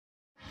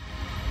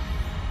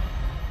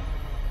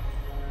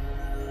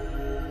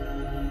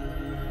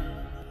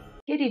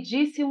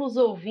queridíssimos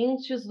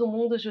ouvintes do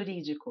mundo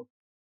jurídico.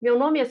 Meu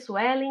nome é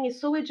Suelen e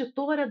sou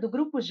editora do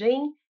Grupo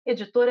Gen,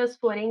 Editoras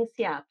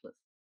Forense Atlas.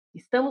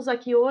 Estamos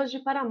aqui hoje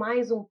para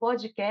mais um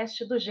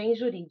podcast do Gen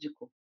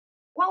Jurídico.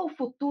 Qual o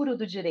futuro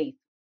do direito?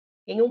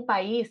 Em um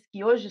país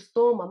que hoje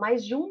soma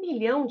mais de 1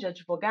 milhão de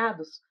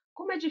advogados,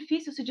 como é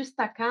difícil se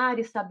destacar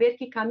e saber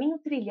que caminho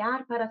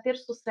trilhar para ter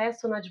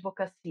sucesso na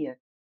advocacia?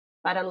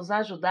 Para nos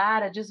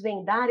ajudar a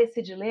desvendar esse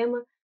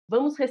dilema,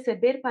 vamos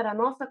receber para a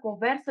nossa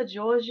conversa de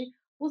hoje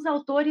os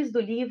autores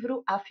do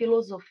livro A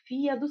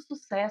Filosofia do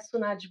Sucesso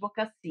na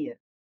Advocacia.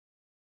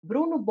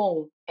 Bruno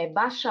Bom é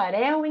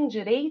bacharel em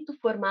Direito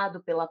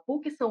formado pela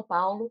PUC São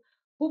Paulo,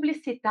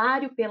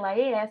 publicitário pela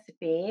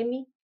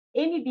ESPM,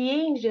 MBA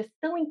em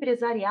Gestão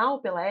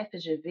Empresarial pela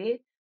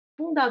FGV,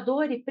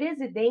 fundador e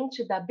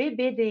presidente da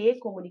BBDE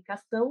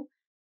Comunicação,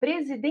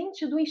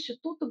 presidente do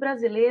Instituto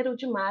Brasileiro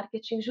de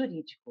Marketing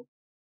Jurídico.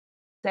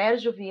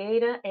 Sérgio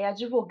Vieira é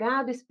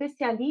advogado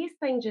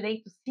especialista em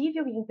Direito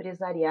Civil e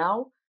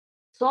Empresarial,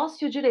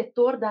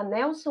 sócio-diretor da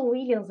Nelson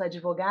Williams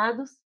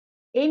Advogados,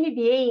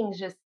 MBA em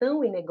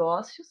Gestão e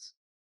Negócios,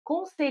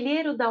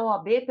 conselheiro da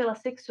OAB pela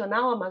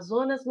Seccional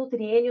Amazonas no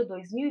triênio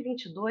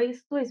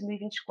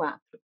 2022-2024.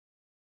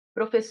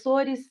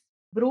 Professores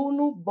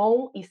Bruno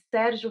Bom e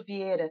Sérgio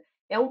Vieira,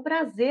 é um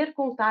prazer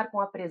contar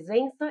com a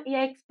presença e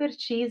a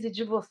expertise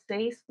de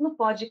vocês no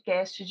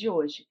podcast de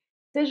hoje.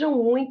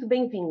 Sejam muito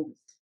bem-vindos.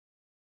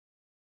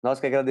 Nós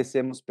que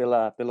agradecemos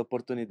pela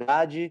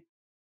oportunidade.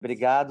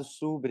 Obrigado,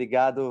 Su.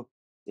 Obrigado,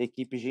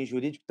 equipe Gen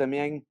Jurídico.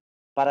 Também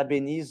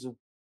parabenizo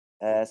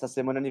essa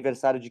semana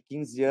aniversário de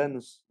 15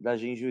 anos da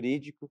Gen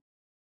Jurídico.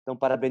 Então,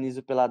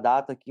 parabenizo pela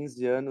data,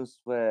 15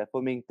 anos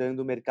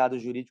fomentando o mercado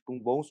jurídico com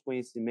bons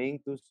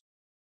conhecimentos,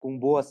 com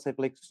boas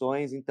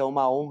reflexões. Então,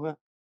 uma honra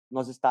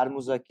nós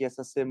estarmos aqui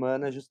essa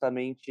semana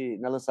justamente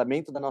no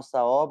lançamento da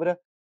nossa obra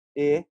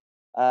e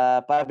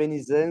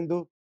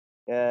parabenizando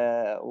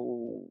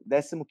o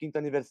 15º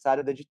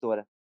aniversário da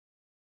editora.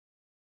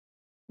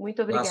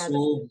 Muito obrigada.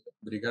 Olá,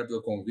 obrigado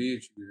pelo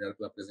convite, obrigado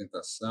pela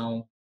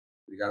apresentação,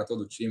 obrigado a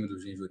todo o time do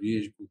Gen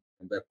Jurídico,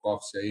 um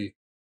back-office aí,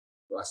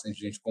 bastante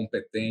gente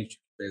competente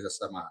que fez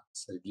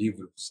esse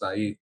livro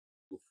sair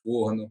do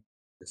forno,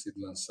 ter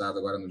sido lançado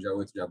agora no dia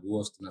 8 de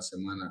agosto, na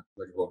Semana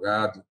do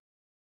Advogado,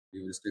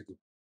 livro escrito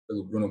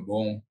pelo Bruno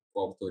Bom, com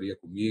autoria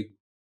comigo.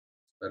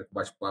 Espero que o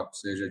bate-papo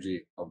seja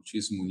de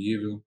altíssimo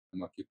nível.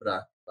 Estamos aqui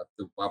para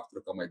bater o papo,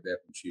 trocar uma ideia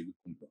contigo e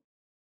com o Bruno.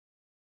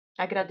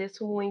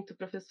 Agradeço muito,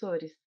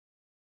 professores.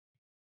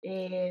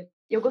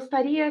 Eu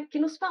gostaria que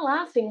nos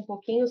falassem um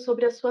pouquinho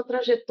sobre a sua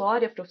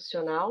trajetória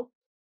profissional,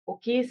 o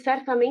que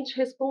certamente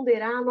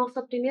responderá à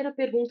nossa primeira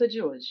pergunta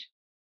de hoje.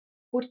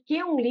 Por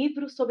que um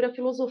livro sobre a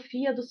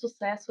filosofia do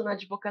sucesso na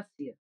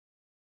advocacia?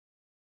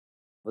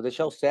 Vou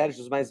deixar os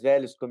Sérgios mais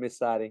velhos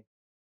começarem.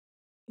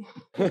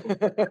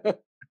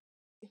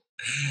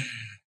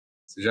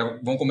 Vocês já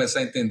vão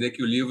começar a entender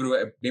que o livro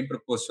é bem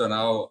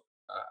proporcional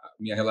à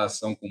minha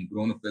relação com o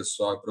Bruno,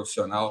 pessoal e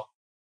profissional.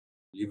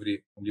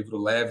 Um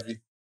livro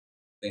leve,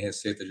 tem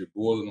receita de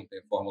bolo, não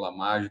tem fórmula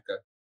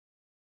mágica.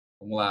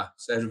 Vamos lá.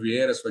 Sérgio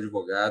Vieira, sou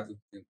advogado,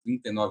 tenho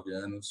 39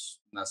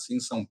 anos, nasci em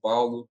São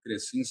Paulo,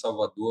 cresci em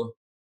Salvador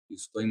e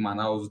estou em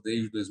Manaus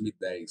desde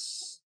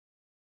 2010.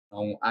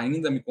 Então,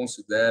 ainda me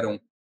considero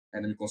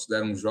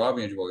um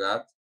jovem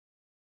advogado,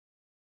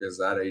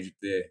 apesar aí de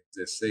ter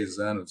 16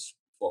 anos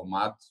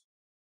formado,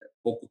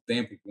 pouco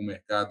tempo para o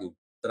mercado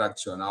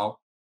tradicional.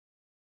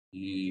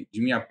 E, de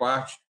minha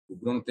parte, o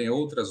Bruno tem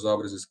outras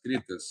obras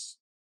escritas.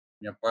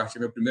 Minha parte é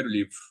meu primeiro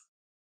livro.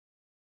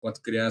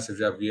 Enquanto criança, eu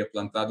já havia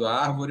plantado a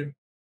árvore.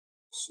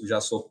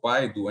 Já sou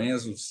pai do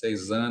Enzo,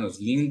 6 anos,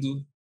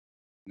 lindo.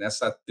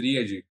 Nessa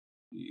tríade,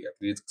 e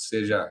acredito que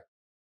seja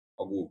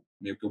algo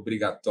meio que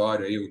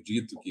obrigatório, aí, o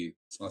dito que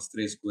são as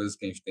 3 coisas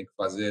que a gente tem que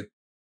fazer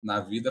na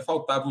vida,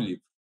 faltava o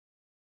livro.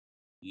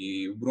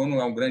 E o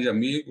Bruno é um grande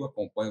amigo,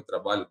 acompanho o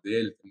trabalho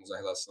dele, temos uma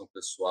relação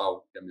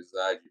pessoal de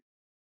amizade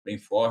bem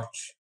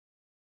forte.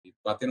 E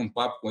batendo um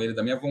papo com ele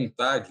da minha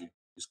vontade de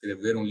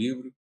escrever um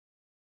livro,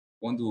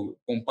 quando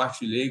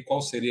compartilhei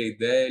qual seria a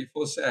ideia, ele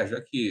falou: Sérgio,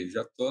 aqui,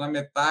 já estou na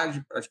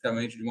metade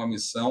praticamente de uma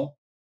missão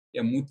e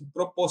é muito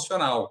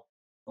proporcional.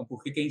 Então,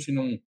 por que a gente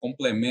não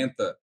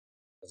complementa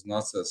as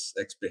nossas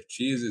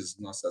expertises,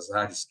 nossas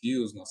hard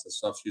skills, nossas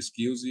soft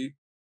skills e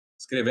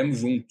escrevemos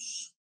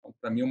juntos? Então,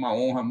 para mim, é uma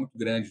honra muito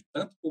grande,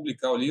 tanto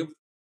publicar o livro,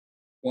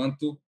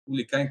 quanto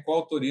publicar em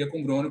coautoria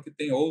com o Bruno, que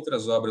tem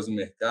outras obras no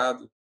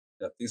mercado,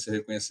 já tem seu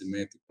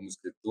reconhecimento como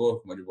escritor,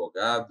 como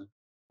advogado,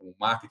 como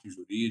marketing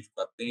jurídico,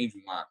 atende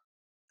uma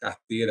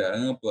carteira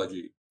ampla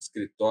de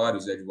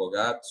escritórios e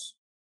advogados.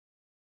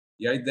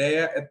 E a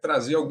ideia é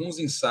trazer alguns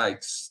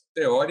insights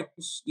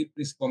teóricos e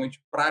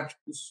principalmente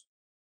práticos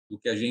do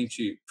que a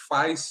gente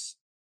faz,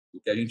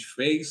 do que a gente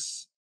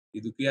fez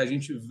e do que a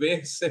gente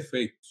vê ser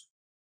feito.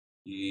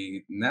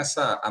 E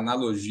nessa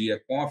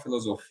analogia com a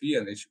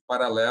filosofia, neste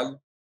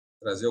paralelo,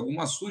 trazer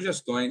algumas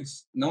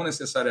sugestões, não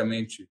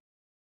necessariamente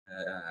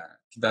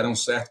que darão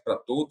certo para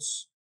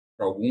todos,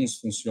 para alguns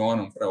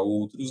funcionam, para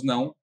outros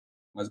não,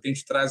 mas o que a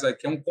gente traz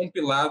aqui é um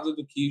compilado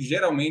do que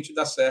geralmente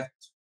dá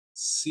certo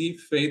se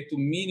feito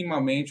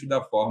minimamente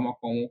da forma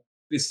como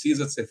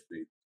precisa ser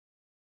feito.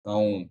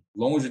 Então,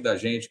 longe da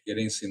gente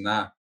querer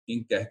ensinar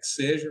quem quer que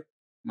seja,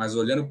 mas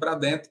olhando para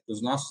dentro, para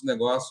os nossos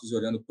negócios e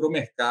olhando para o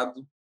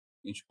mercado,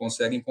 a gente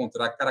consegue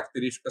encontrar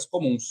características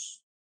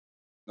comuns.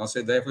 Nossa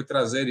ideia foi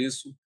trazer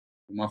isso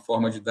de uma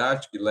forma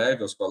didática e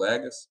leve aos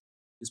colegas.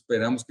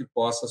 Esperamos que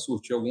possa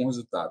surtir algum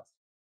resultado.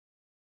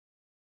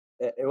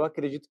 Eu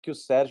acredito que o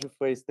Sérgio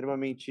foi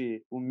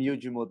extremamente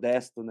humilde e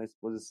modesto na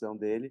exposição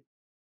dele.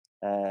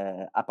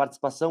 A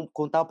participação,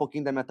 contar um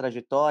pouquinho da minha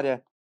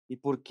trajetória e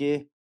por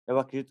que eu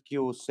acredito que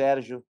o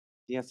Sérgio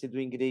tenha sido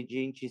um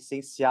ingrediente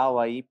essencial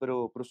aí para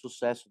o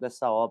sucesso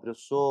dessa obra. Eu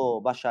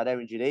sou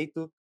bacharel em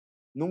Direito,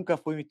 nunca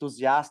fui um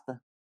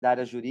entusiasta da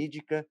área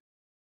jurídica,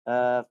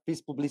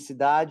 fiz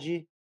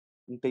publicidade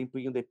um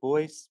tempinho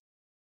depois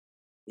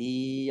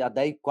e há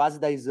quase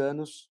 10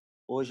 anos,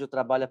 hoje eu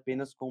trabalho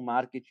apenas com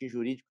marketing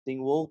jurídico,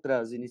 tenho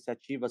outras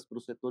iniciativas para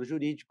o setor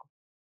jurídico,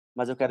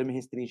 mas eu quero me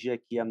restringir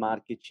aqui a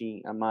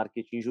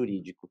marketing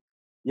jurídico.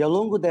 E ao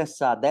longo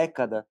dessa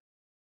década,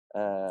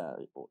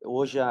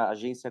 hoje a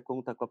agência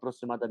conta com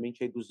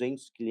aproximadamente aí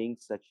 200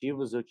 clientes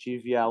ativos. Eu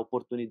tive a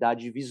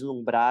oportunidade de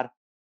vislumbrar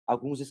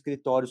alguns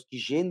escritórios que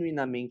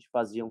genuinamente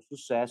faziam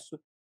sucesso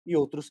e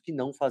outros que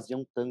não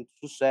faziam tanto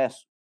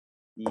sucesso.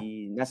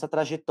 E nessa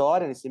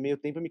trajetória, nesse meio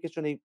tempo, eu me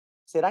questionei: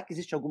 será que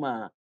existe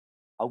alguma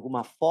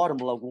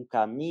fórmula, algum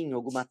caminho,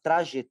 alguma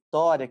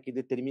trajetória que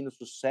determina o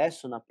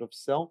sucesso na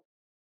profissão?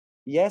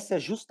 E essa é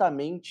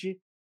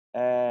justamente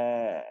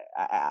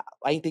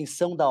a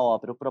intenção da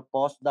obra, o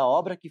propósito da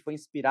obra, que foi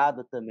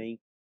inspirada também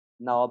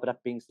na obra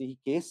Pense e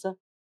Enriqueça,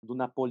 do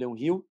Napoleon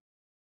Hill,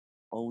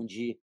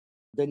 onde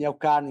Daniel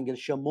Carnegie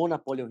chamou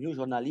Napoleon Hill,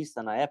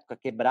 jornalista na época,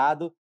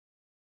 quebrado,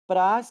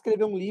 para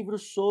escrever um livro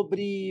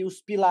sobre os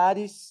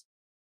pilares.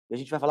 A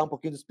gente vai falar um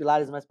pouquinho dos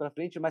pilares mais para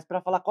frente, mas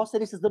para falar quais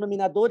seriam esses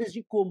denominadores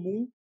de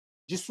comum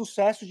de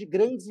sucesso de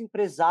grandes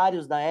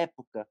empresários da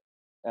época.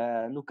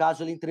 No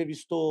caso, ele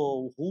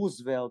entrevistou o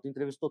Roosevelt,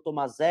 entrevistou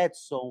Thomas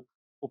Edison,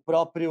 o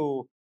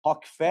próprio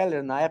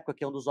Rockefeller, na época,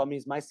 que é um dos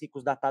homens mais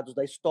ricos datados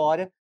da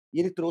história, e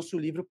ele trouxe o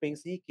livro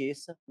Pense e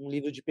Enriqueça, um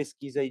livro de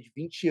pesquisa aí de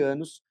 20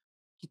 anos,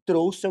 que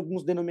trouxe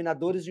alguns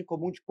denominadores de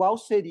comum de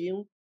quais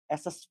seriam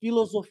essas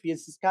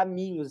filosofias, esses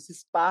caminhos,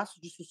 esses passos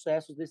de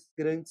sucesso desses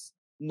grandes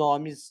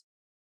nomes,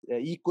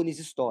 ícones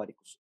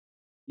históricos.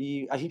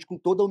 E a gente, com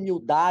toda a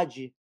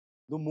humildade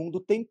do mundo,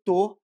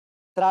 tentou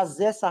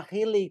trazer essa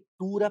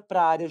releitura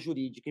para a área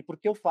jurídica. E por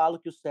que eu falo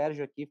que o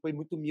Sérgio aqui foi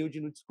muito humilde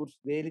no discurso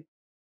dele,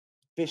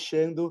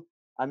 fechando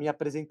a minha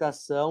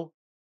apresentação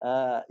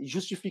e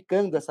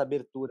justificando essa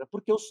abertura?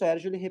 Porque o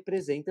Sérgio ele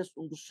representa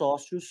um dos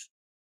sócios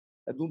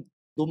um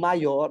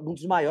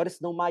dos maiores,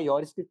 se não o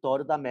maior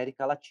escritório da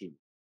América Latina.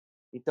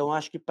 Então,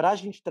 acho que para a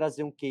gente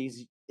trazer um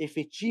case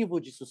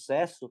efetivo de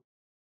sucesso,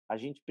 a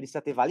gente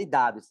precisa ter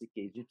validado esse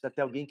case, a gente precisa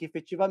ter alguém que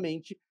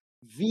efetivamente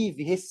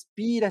vive,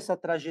 respira essa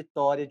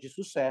trajetória de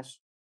sucesso.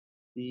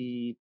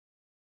 E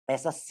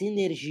essa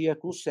sinergia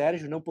com o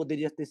Sérgio não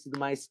poderia ter sido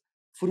mais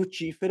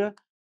frutífera,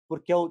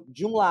 porque,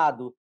 de um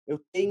lado, eu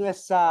tenho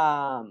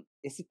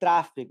esse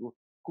tráfego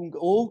com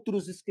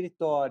outros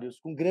escritórios,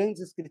 com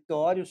grandes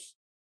escritórios,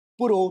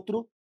 por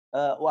outro,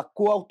 a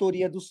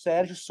coautoria do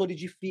Sérgio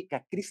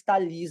solidifica,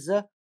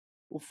 cristaliza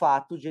o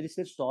fato de ele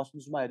ser sócio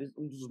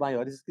um dos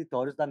maiores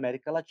escritórios da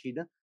América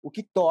Latina, o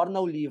que torna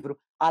o livro,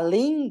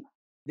 além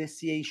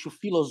desse eixo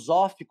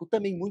filosófico,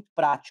 também muito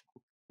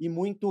prático e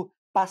muito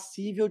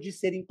passível de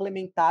ser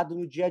implementado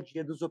no dia a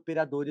dia dos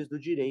operadores do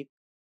direito,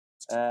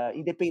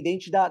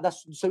 independente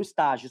do seu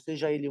estágio,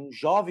 seja ele um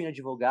jovem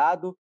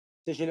advogado,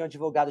 seja ele um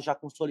advogado já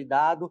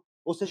consolidado,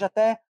 ou seja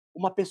até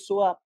uma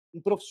pessoa,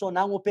 um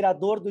profissional, um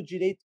operador do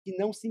direito que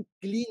não se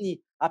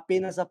incline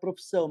apenas à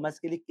profissão, mas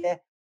que ele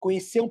quer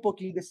conhecer um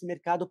pouquinho desse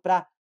mercado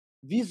para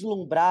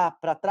vislumbrar,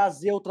 para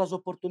trazer outras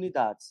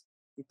oportunidades.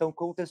 Então,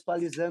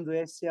 contextualizando,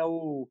 esse é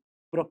o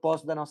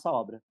propósito da nossa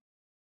obra.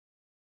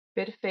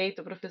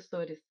 Perfeito,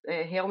 professores.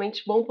 É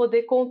realmente bom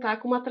poder contar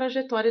com uma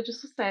trajetória de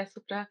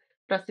sucesso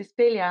para se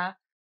espelhar,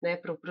 né,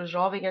 para o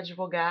jovem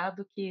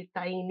advogado que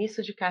está em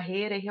início de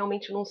carreira e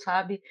realmente não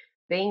sabe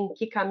bem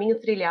que caminho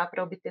trilhar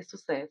para obter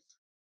sucesso.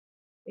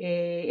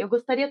 Eu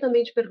gostaria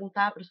também de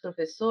perguntar para os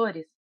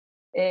professores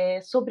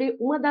sobre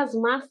uma das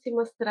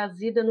máximas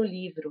trazida no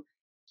livro,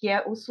 que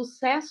é: o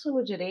sucesso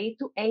no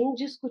direito é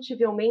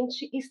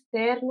indiscutivelmente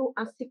externo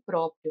a si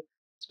próprio.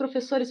 Os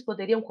professores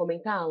poderiam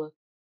comentá-la?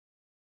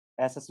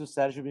 Essa, se o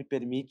Sérgio me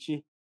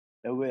permite,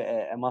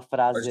 é uma Pode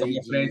frase aí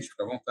tomar à frente,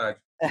 fica à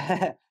vontade.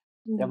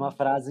 é uma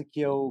frase que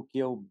eu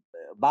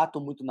bato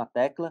muito na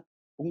tecla.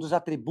 Um dos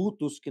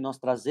atributos que nós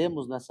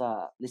trazemos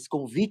nesse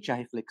convite à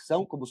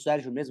reflexão, como o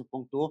Sérgio mesmo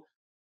pontuou,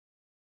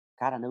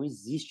 cara, não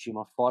existe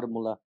uma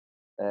fórmula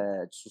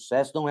de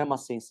sucesso, não é uma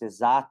ciência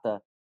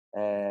exata,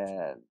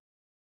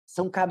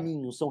 são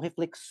caminhos, são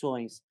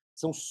reflexões,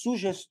 são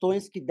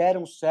sugestões que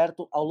deram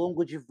certo ao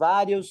longo de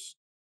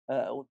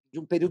de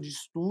um período de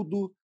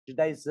estudo de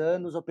 10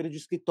 anos, ao período de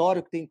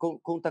escritório, que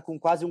conta com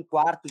quase um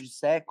quarto de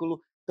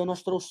século. Então,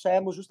 nós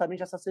trouxemos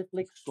justamente essas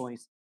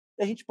reflexões.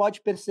 E a gente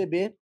pode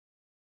perceber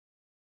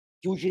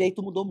que o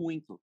direito mudou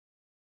muito.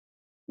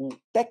 O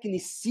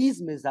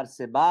tecnicismo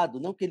exacerbado,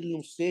 não que ele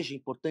não seja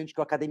importante, que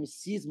o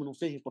academicismo não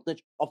seja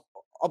importante,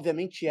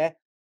 obviamente é,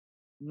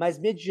 mas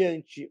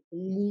mediante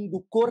um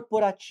mundo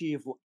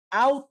corporativo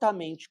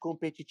altamente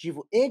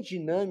competitivo e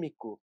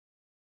dinâmico,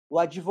 o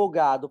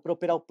advogado, para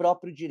operar o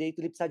próprio direito,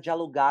 ele precisa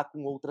dialogar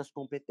com outras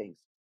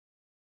competências.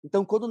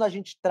 Então, quando a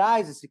gente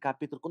traz esse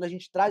capítulo, quando a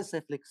gente traz essa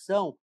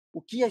reflexão,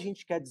 o que a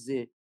gente quer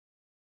dizer?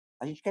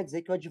 A gente quer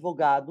dizer que o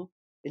advogado,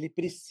 ele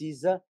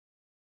precisa,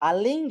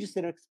 além de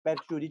ser um expert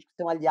jurídico,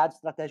 ser um aliado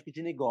estratégico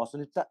de negócio.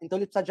 Então,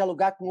 ele precisa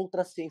dialogar com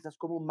outras ciências,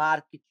 como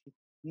marketing,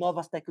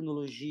 novas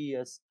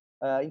tecnologias,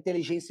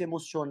 inteligência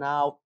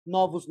emocional,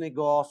 novos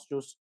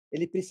negócios.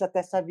 Ele precisa ter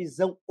essa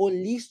visão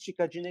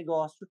holística de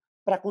negócio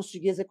para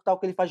conseguir executar o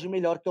que ele faz de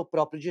melhor, que é o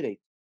próprio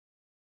direito.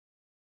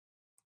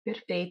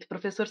 Perfeito.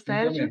 Professor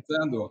Sérgio?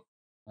 Complementando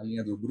a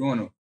linha do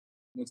Bruno,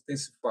 muito tem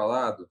se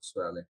falado,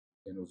 Suelen,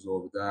 quem nos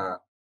ouve,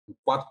 do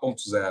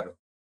 4.0,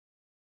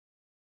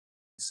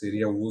 que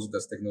seria o uso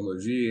das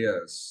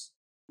tecnologias,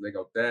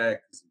 legal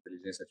techs,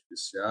 inteligência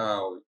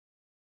artificial,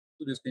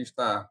 tudo isso que a gente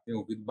tem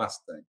ouvido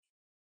bastante.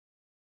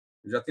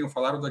 Eu já tenho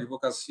falado da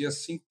advocacia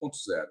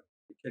 5.0.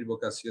 O que é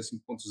advocacia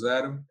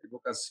 5.0?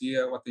 Advocacia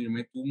é o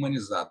atendimento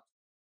humanizado.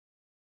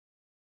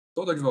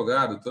 Todo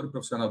advogado, todo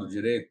profissional do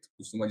direito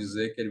costuma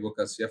dizer que a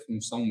advocacia é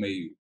função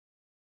meio.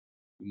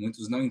 E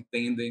muitos não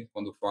entendem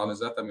quando falam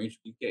exatamente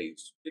o que é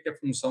isso. O que é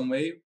função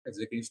meio? Quer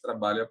dizer que a gente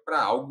trabalha para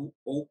algo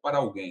ou para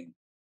alguém.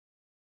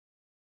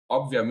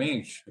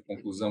 Obviamente, a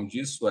conclusão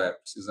disso é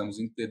precisamos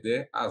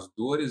entender as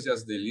dores e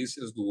as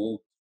delícias do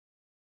outro,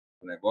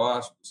 do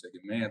negócio, do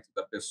segmento,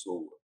 da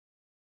pessoa.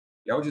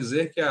 E ao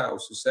dizer que o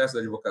sucesso da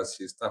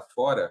advocacia está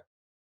fora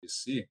de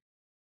si,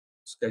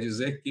 isso quer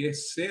dizer que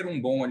ser um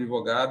bom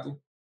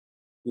advogado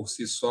por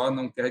si só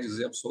não quer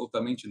dizer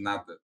absolutamente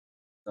nada.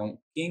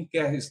 Então, quem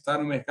quer estar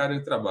no mercado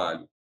de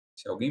trabalho,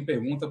 se alguém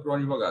pergunta para um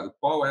advogado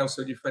qual é o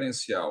seu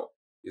diferencial,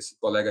 esse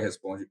colega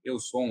responde, eu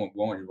sou um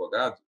bom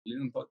advogado,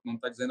 ele não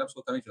está dizendo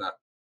absolutamente nada.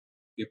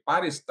 Porque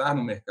para estar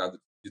no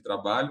mercado de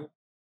trabalho,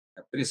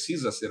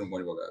 precisa ser um bom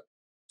advogado.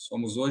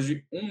 Somos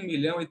hoje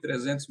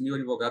 1.300.000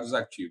 advogados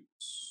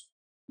ativos.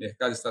 O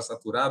mercado está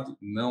saturado?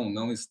 Não,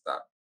 não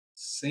está.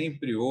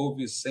 Sempre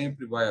houve e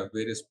sempre vai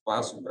haver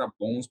espaço para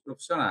bons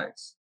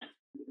profissionais.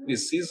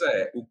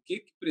 O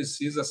que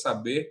precisa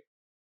saber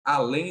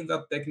além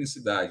da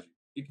tecnicidade?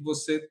 O que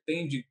você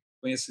tem de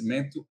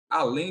conhecimento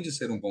além de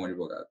ser um bom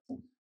advogado?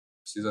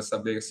 Precisa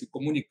saber se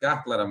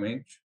comunicar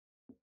claramente,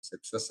 você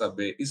precisa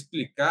saber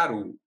explicar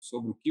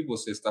sobre o que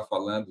você está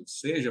falando,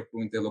 seja para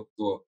o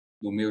interlocutor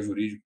do meio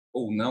jurídico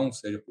ou não,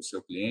 seja para o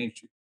seu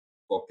cliente,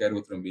 qualquer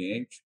outro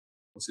ambiente.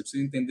 Você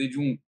precisa entender de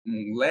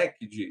um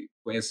leque de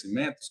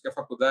conhecimentos que a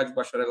faculdade de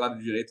bacharelado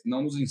de Direito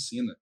não nos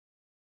ensina.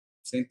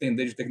 Você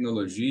entender de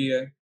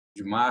tecnologia,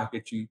 de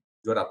marketing,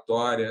 de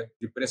oratória,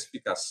 de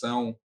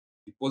precificação,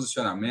 de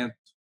posicionamento,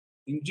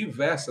 em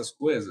diversas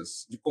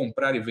coisas, de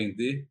comprar e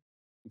vender.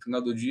 No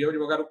final do dia, o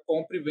advogado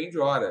compra e vende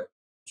hora.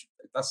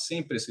 Ele está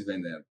sempre se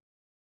vendendo.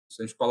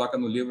 Isso a gente coloca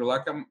no livro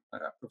lá que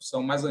a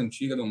profissão mais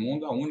antiga do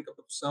mundo, a única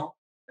profissão,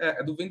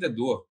 é do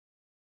vendedor.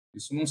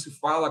 Isso não se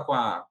fala com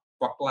a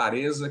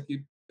clareza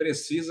que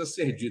precisa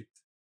ser dita.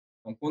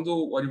 Então,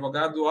 quando o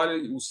advogado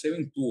olha o seu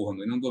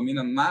entorno e não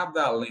domina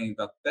nada além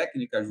da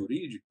técnica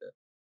jurídica,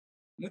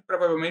 muito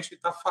provavelmente ele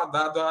está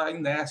fadado à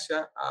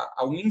inércia,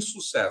 ao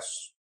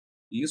insucesso.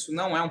 E isso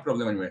não é um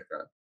problema de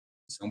mercado.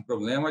 Isso é um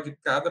problema de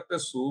cada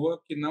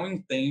pessoa que não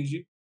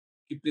entende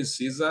que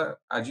precisa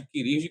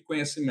adquirir de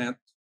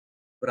conhecimento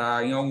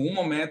para, em algum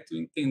momento,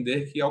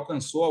 entender que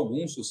alcançou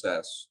algum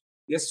sucesso.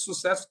 E esse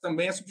sucesso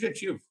também é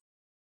subjetivo.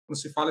 Quando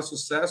se fala em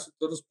sucesso,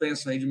 todos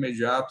pensam aí de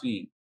imediato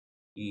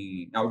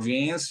em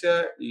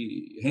audiência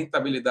e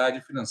rentabilidade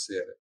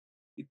financeira.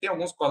 E tem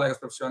alguns colegas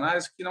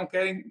profissionais que não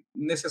querem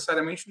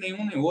necessariamente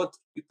nenhum nem outro,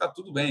 e está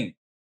tudo bem.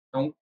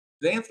 Então,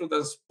 dentro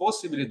das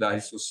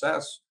possibilidades de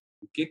sucesso,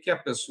 o que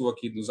a pessoa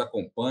que nos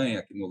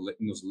acompanha, que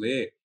nos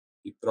lê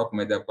e troca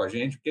uma ideia com a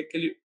gente, o que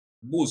ele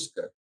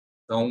busca?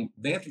 Então,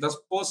 dentro das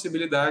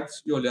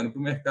possibilidades e olhando para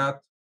o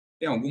mercado,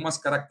 tem algumas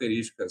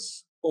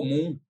características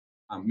comuns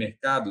a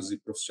mercados e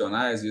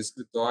profissionais e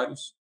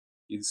escritórios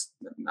que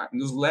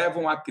nos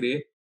levam a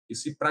crer que,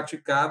 se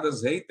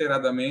praticadas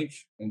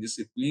reiteradamente, com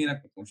disciplina,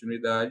 com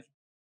continuidade,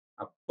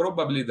 a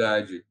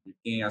probabilidade de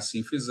quem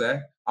assim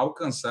fizer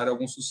alcançar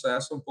algum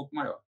sucesso é um pouco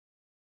maior.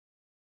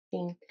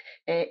 Sim,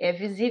 é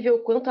visível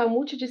o quanto a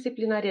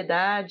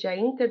multidisciplinariedade, a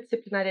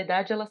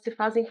interdisciplinariedade, elas se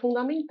fazem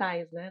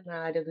fundamentais, né,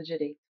 na área do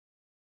direito.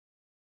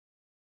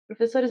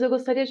 Professores, eu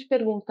gostaria de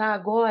perguntar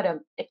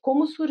agora,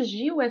 como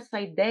surgiu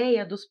essa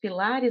ideia dos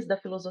pilares da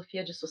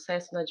filosofia de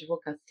sucesso na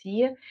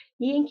advocacia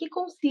e em que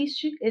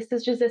consiste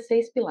esses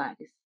 16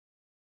 pilares?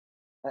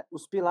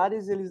 Os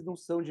pilares, eles não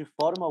são de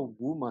forma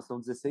alguma, são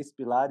 16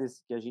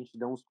 pilares que a gente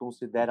não os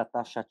considera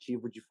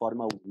taxativo de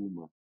forma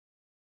alguma.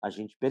 A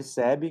gente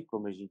percebe,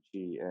 como a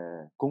gente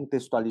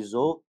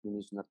contextualizou no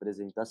início da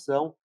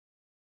apresentação,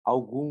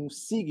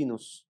 alguns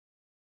signos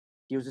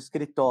que os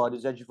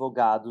escritórios e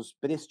advogados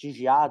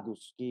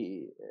prestigiados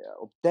que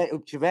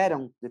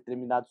obtiveram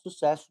determinado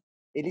sucesso,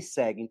 eles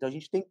seguem. Então, a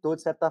gente tentou,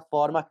 de certa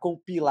forma,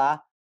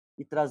 compilar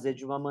e trazer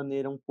de uma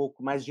maneira um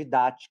pouco mais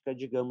didática,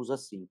 digamos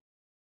assim.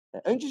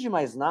 Antes de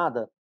mais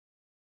nada,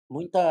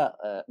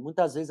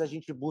 muitas vezes a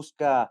gente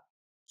busca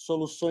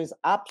soluções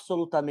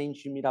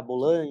absolutamente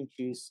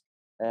mirabolantes.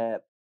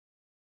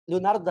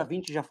 Leonardo da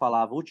Vinci já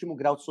falava, o último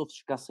grau de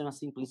sofisticação é a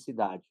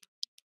simplicidade.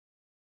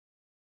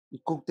 E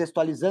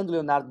contextualizando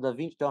Leonardo da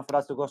Vinci, tem uma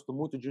frase que eu gosto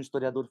muito de um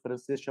historiador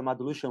francês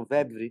chamado Lucien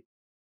Febvre,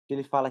 que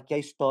ele fala que a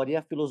história e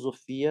a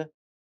filosofia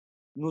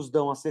nos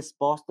dão as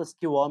respostas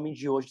que o homem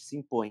de hoje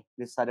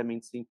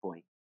necessariamente se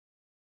impõe.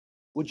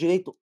 O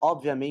direito,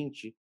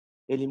 obviamente,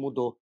 ele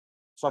mudou,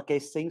 só que a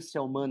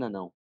essência humana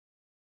não.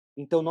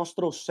 Então, nós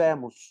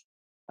trouxemos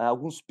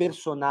alguns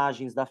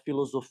personagens da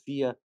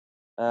filosofia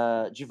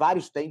de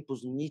vários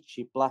tempos,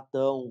 Nietzsche,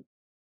 Platão,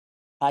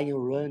 Ayn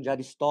Rand,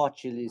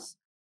 Aristóteles,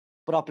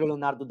 próprio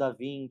Leonardo da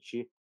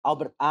Vinci,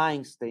 Albert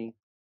Einstein,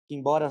 que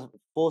embora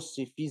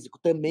fosse físico,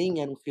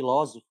 também era um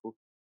filósofo,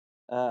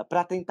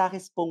 para tentar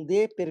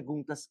responder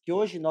perguntas que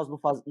hoje nós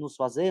nos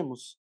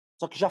fazemos,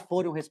 só que já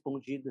foram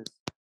respondidas,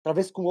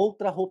 talvez com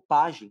outra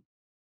roupagem.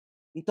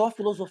 Então, a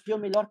filosofia é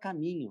o melhor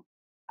caminho.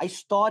 A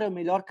história é o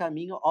melhor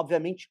caminho,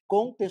 obviamente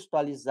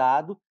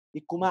contextualizado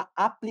e com uma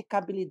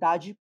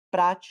aplicabilidade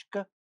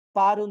prática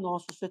para o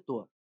nosso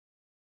setor.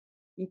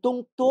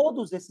 Então,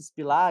 todos esses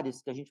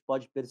pilares que a gente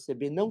pode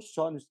perceber, não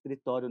só no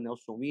escritório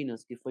Nelson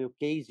Williams, que foi o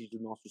case do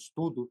nosso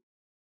estudo,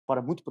 de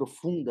forma muito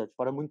profunda, de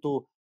forma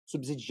muito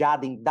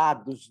subsidiada em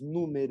dados,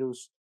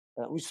 números,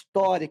 um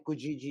histórico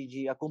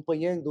de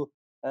acompanhando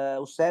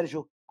o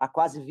Sérgio há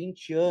quase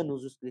 20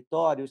 anos, o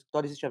escritório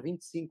existe há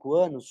 25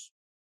 anos,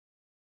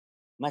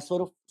 mas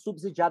foram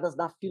subsidiadas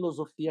na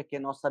filosofia, que é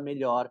nossa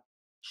melhor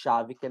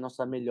chave, que é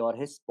nossa melhor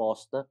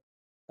resposta,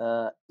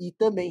 e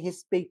também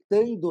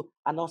respeitando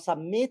a nossa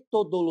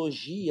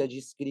metodologia de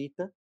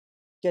escrita,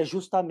 que é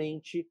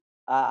justamente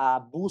a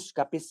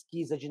busca, a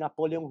pesquisa de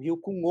Napoleão Hill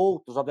com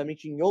outros,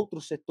 obviamente em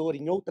outro setor,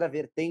 em outra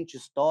vertente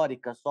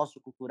histórica,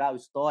 sociocultural,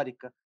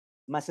 histórica,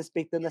 mas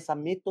respeitando essa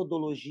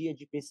metodologia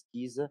de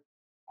pesquisa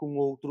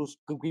com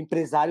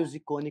empresários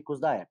icônicos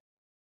da época.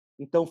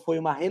 Então, foi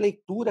uma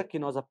releitura que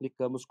nós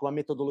aplicamos com a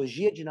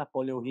metodologia de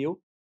Napoleão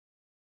Hill,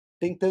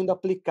 tentando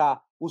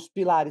aplicar os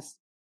pilares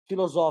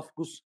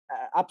filosóficos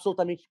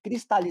absolutamente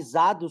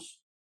cristalizados,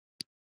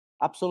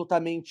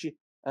 absolutamente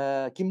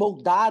que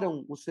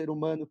moldaram o ser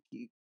humano,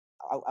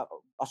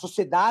 a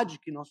sociedade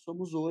que nós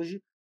somos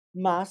hoje,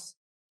 mas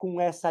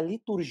com essa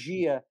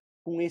liturgia,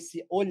 com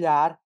esse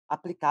olhar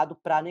aplicado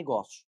para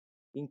negócio.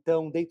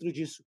 Então, dentro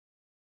disso,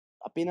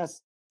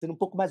 apenas sendo um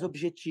pouco mais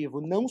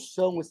objetivo, não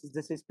são esses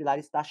 16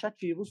 pilares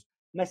taxativos,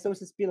 mas são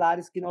esses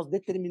pilares que nós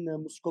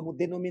determinamos como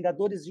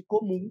denominadores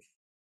comuns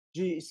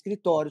de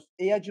escritórios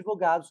e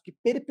advogados que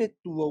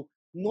perpetuam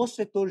no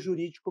setor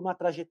jurídico uma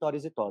trajetória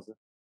exitosa.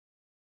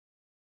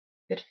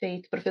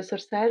 Perfeito. Professor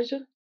Sérgio?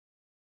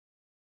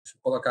 Deixa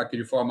eu colocar aqui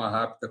de forma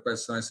rápida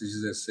quais são esses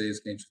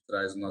 16 que a gente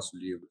traz no nosso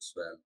livro,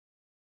 Sueli.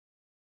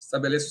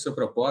 Estabeleça o seu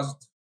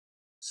propósito,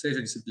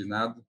 seja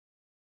disciplinado,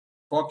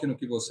 foque no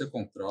que você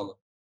controla,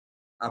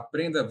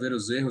 aprenda a ver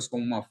os erros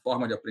como uma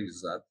forma de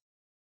aprendizado,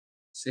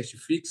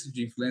 certifique-se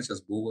de influências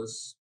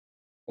boas,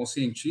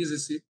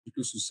 conscientize-se de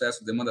que o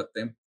sucesso demanda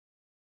tempo,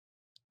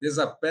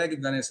 desapegue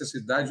da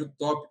necessidade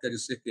utópica de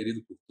ser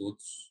querido por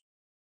todos,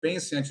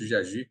 pense antes de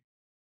agir,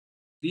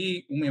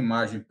 crie uma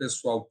imagem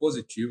pessoal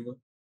positiva,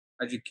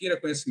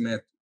 adquira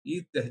conhecimento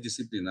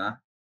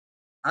interdisciplinar,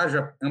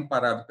 haja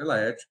amparado pela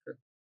ética,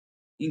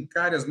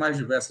 encare as mais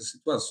diversas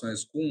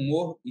situações com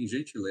humor e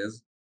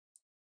gentileza,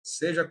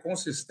 seja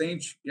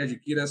consistente e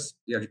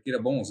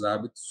adquira bons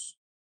hábitos,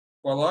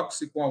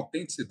 coloque-se com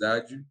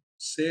autenticidade,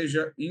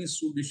 seja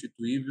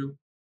insubstituível,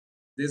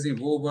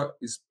 desenvolva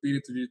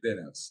espírito de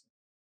liderança.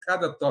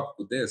 Cada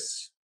tópico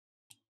desse,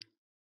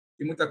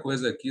 tem muita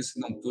coisa aqui, se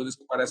não todas,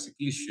 que parece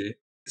clichê,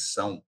 que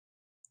são.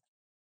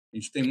 A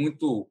gente tem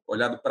muito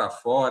olhado para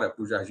fora,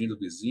 para o jardim do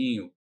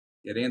vizinho,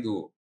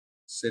 querendo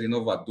ser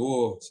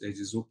inovador, ser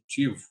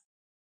disruptivo,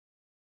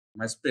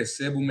 mas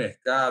perceba o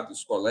mercado,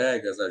 os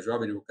colegas, a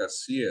jovem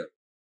advocacia,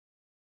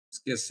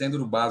 esquecendo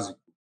do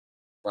básico,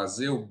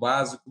 fazer o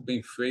básico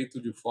bem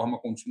feito de forma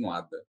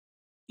continuada.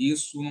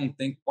 Isso não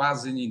tem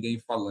quase ninguém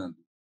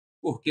falando.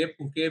 Por quê?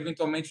 Porque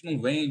eventualmente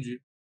não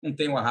vende, não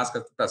tem o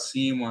arrasca para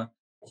cima,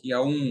 que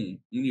há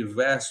um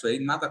universo aí,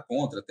 nada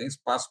contra, tem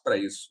espaço para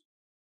isso.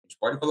 A gente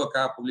pode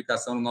colocar a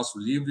publicação no nosso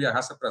livro e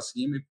arrasta para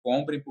cima e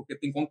comprem porque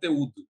tem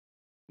conteúdo.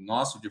 O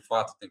nosso, de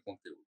fato, tem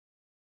conteúdo.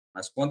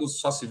 Mas quando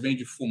só se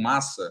vende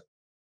fumaça,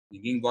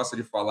 ninguém gosta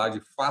de falar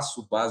de faça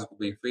o básico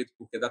bem feito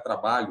porque dá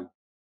trabalho,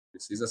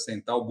 precisa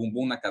sentar o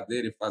bumbum na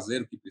cadeira e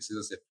fazer o que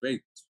precisa ser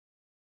feito.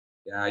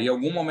 E aí, em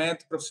algum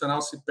momento, o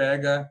profissional se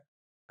pega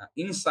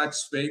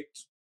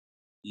insatisfeito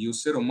e o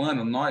ser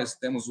humano, nós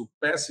temos o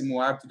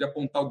péssimo hábito de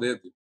apontar o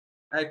dedo.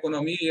 É a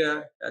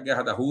economia, é a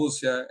guerra da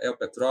Rússia, é o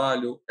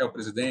petróleo, é o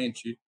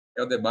presidente,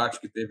 é o debate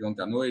que teve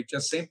ontem à noite, é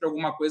sempre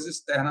alguma coisa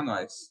externa a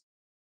nós.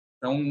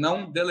 Então,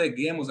 não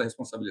deleguemos a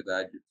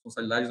responsabilidade. A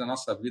responsabilidade da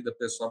nossa vida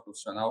pessoal e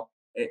profissional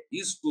é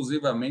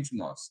exclusivamente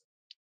nossa.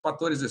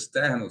 Fatores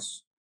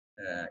externos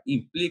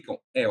implicam,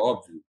 é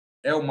óbvio,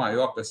 é o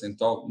maior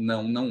percentual?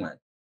 Não, não é.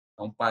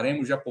 Então,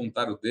 paremos de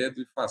apontar o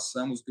dedo e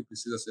façamos o que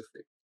precisa ser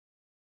feito.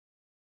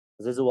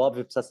 Às vezes o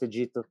óbvio precisa ser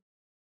dito.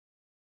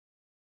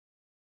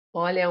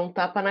 Olha, é um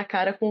tapa na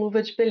cara com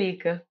luva de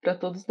pelica para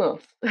todos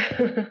nós.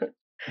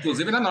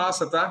 Inclusive na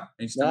nossa, tá?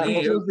 A gente Ah,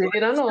 também, eu Inclusive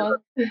na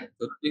nossa. a gente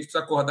precisa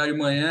acordar de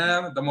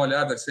manhã, dar uma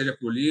olhada, seja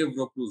para o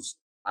livro ou para os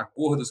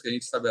acordos que a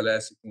gente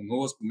estabelece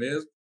conosco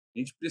mesmo. A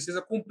gente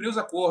precisa cumprir os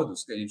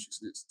acordos que a gente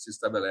se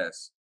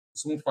estabelece.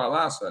 Costumo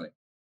falar, Suelen,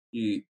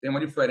 que tem uma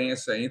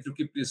diferença entre o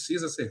que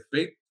precisa ser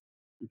feito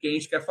e o que a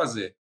gente quer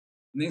fazer.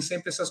 Nem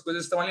sempre essas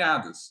coisas estão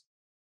alinhadas.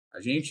 A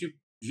gente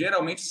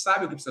geralmente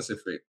sabe o que precisa ser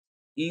feito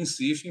e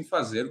insiste em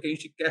fazer o que a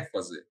gente quer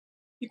fazer.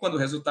 E quando o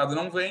resultado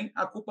não vem,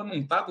 a culpa não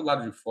está do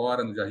lado de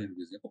fora, no jardim do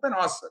vizinho, a culpa é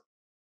nossa.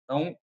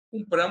 Então,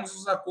 cumpramos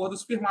os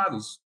acordos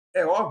firmados.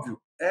 É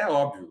óbvio, é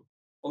óbvio.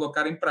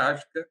 Colocar em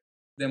prática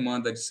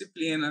demanda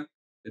disciplina,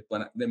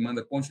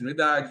 demanda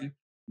continuidade,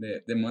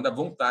 demanda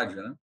vontade,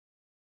 né?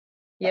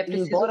 E é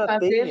preciso Embora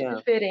fazer tenha,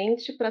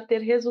 diferente para ter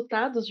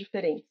resultados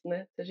diferentes,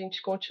 né? Se a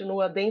gente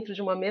continua dentro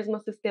de uma mesma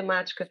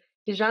sistemática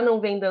que já não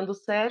vem dando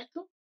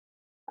certo,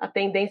 a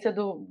tendência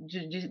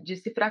de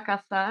se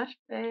fracassar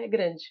é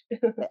grande.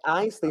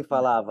 Einstein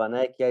falava,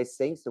 né, que a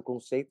essência, o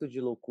conceito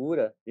de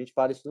loucura, a gente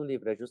fala isso no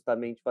livro, é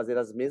justamente fazer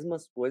as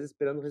mesmas coisas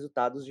esperando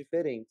resultados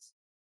diferentes.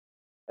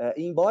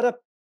 Embora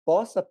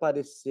possa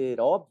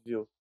parecer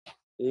óbvio,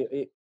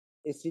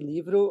 esse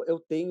livro eu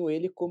tenho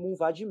ele como um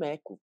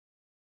vade-mecum.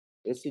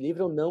 Esse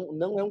livro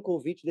não é um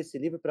convite desse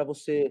livro para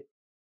você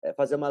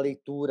fazer uma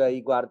leitura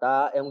e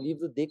guardar, é um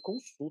livro de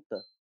consulta.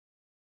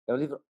 É um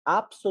livro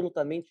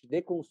absolutamente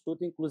de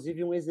consulta,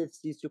 inclusive um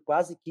exercício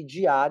quase que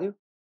diário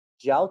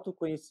de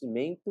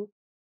autoconhecimento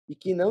e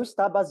que não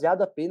está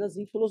baseado apenas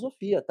em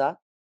filosofia, tá?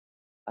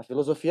 A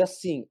filosofia,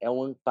 sim, é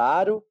um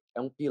amparo,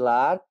 é um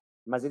pilar,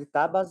 mas ele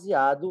está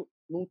baseado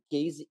num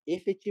case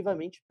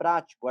efetivamente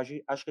prático. Acho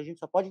que a gente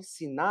só pode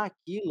ensinar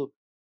aquilo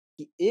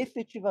que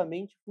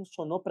efetivamente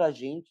funcionou para a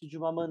gente de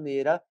uma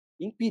maneira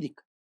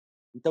empírica.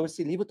 Então,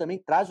 esse livro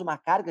também traz uma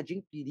carga de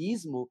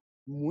empirismo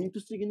muito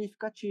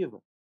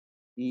significativa.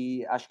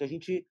 E acho que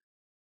se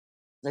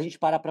a gente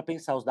parar para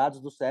pensar, os dados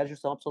do Sérgio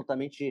são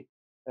absolutamente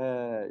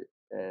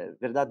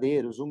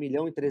verdadeiros.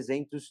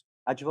 1.300.000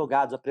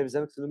 advogados. A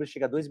previsão é que esse número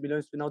chega a 2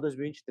 milhões no final de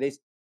 2023.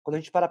 Quando a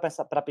gente para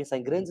pensar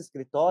em grandes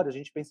escritórios, a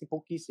gente pensa em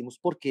pouquíssimos.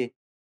 Por quê?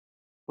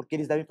 Porque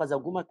eles devem fazer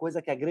alguma coisa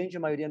que a grande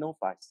maioria não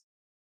faz.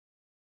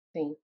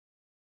 Sim.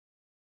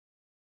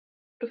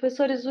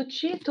 Professores, o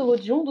título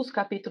de um dos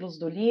capítulos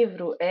do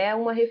livro é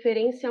uma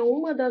referência a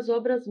uma das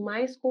obras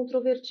mais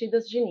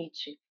controvertidas de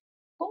Nietzsche.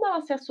 Como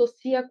ela se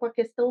associa com a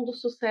questão do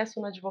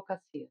sucesso na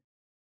advocacia?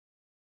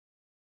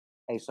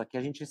 É isso aqui,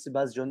 a gente se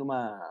baseou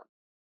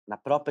na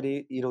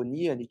própria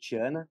ironia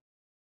nietzschiana.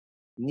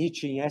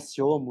 Nietzsche, em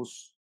Esse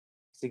Homus,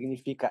 que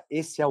significa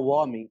esse é o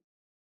homem,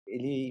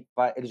 ele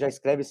já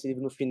escreve esse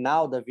livro no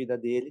final da vida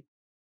dele.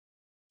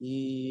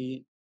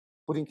 E,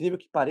 por incrível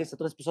que pareça,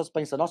 todas as pessoas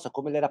pensam, nossa,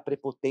 como ele era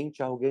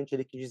prepotente, arrogante,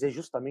 ele quis dizer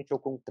justamente ao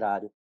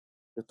contrário.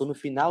 Eu estou no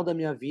final da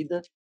minha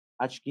vida,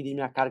 adquiri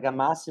minha carga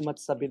máxima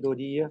de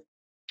sabedoria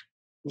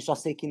e só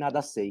sei que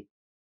nada sei.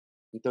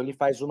 Então ele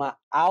faz uma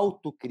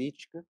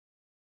autocrítica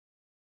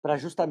para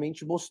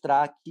justamente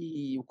mostrar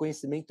que o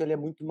conhecimento ele é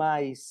muito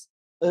mais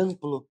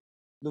amplo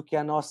do que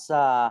a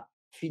nossa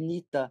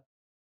finita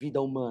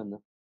vida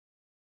humana.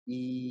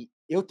 E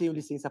eu tenho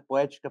licença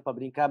poética para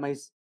brincar,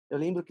 mas eu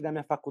lembro que na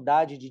minha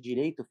faculdade de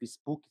Direito, eu fiz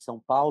PUC São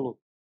Paulo,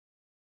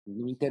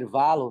 no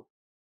intervalo,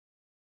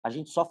 a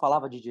gente só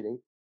falava de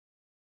direito.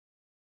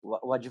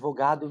 O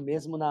advogado,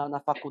 mesmo na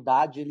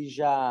faculdade, ele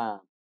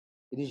já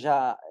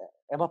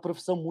é uma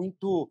profissão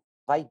muito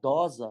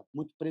vaidosa,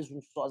 muito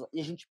presunçosa, e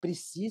a gente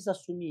precisa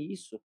assumir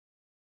isso.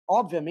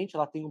 Obviamente,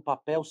 ela tem um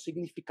papel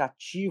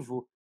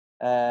significativo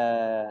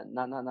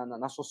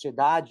na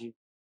sociedade.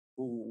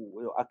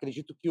 Eu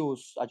acredito que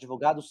os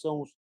advogados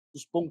são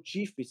os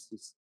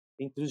pontífices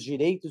entre os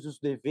direitos e os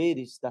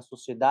deveres da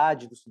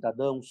sociedade, dos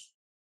cidadãos,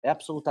 é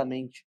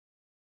absolutamente.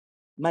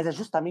 Mas é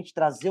justamente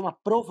trazer uma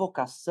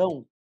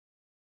provocação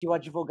que o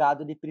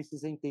advogado ele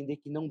precisa entender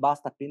que não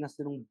basta apenas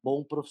ser um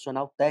bom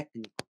profissional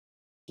técnico,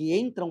 que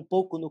entra um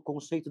pouco no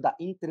conceito da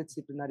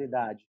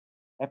interdisciplinaridade.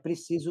 É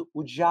preciso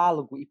o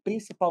diálogo e,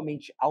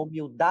 principalmente, a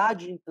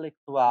humildade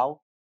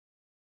intelectual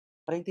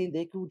para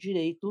entender que o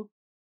direito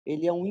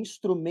ele é um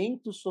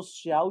instrumento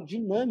social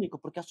dinâmico,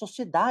 porque a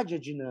sociedade é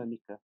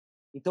dinâmica.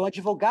 Então, o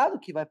advogado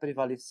que vai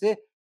prevalecer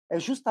é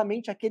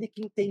justamente aquele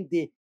que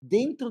entender,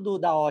 dentro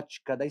da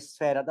ótica, da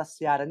esfera, da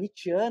seara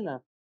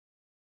nietzschiana,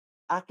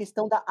 a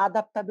questão da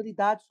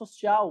adaptabilidade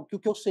social, que o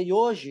que eu sei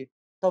hoje,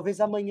 talvez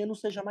amanhã não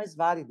seja mais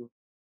válido.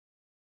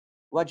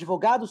 O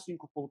advogado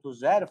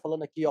 5.0,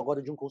 falando aqui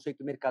agora de um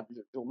conceito mercado,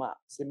 de uma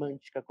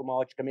semântica com uma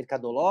ótica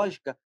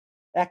mercadológica,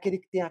 é aquele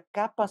que tem a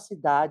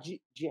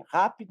capacidade de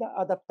rápida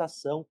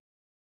adaptação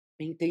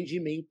e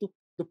entendimento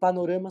do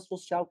panorama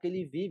social que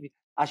ele vive,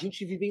 A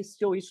gente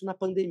vivenciou isso na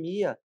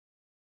pandemia,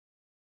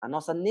 a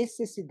nossa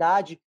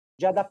necessidade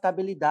de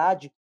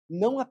adaptabilidade,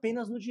 não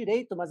apenas no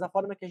direito, mas na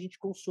forma que a gente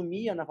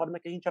consumia, na forma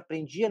que a gente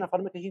aprendia, na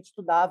forma que a gente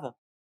estudava.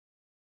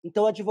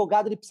 Então, o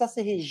advogado ele precisa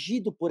ser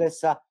regido por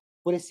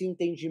esse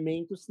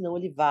entendimento, senão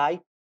ele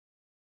vai,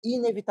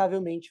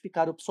 inevitavelmente,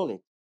 ficar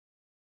obsoleto.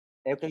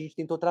 É o que a gente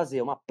tentou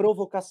trazer, uma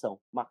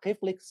provocação, uma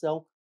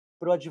reflexão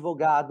para o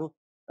advogado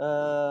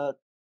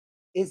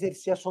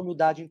exercer a sua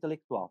humildade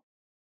intelectual.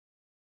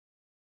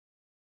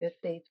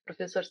 Perfeito.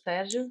 Professor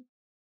Sérgio?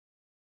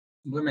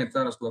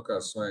 Complementando as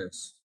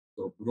colocações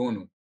do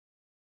Bruno,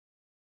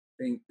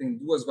 tem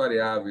duas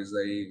variáveis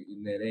aí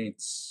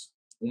inerentes,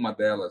 uma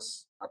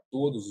delas a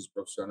todos os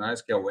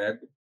profissionais, que é o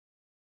ego.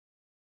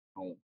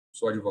 Então,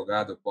 sou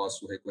advogado, eu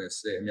posso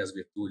reconhecer minhas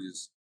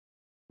virtudes,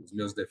 os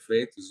meus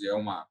defeitos, e é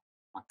uma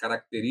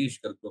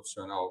característica do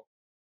profissional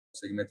no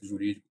segmento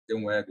jurídico ter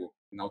um ego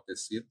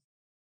enaltecido.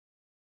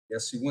 E a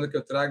segunda que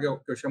eu trago é o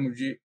que eu chamo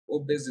de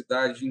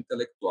obesidade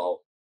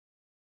intelectual.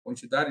 A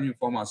quantidade de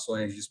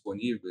informações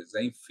disponíveis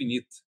é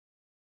infinita.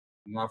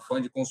 No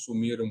afã de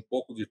consumir um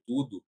pouco de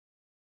tudo,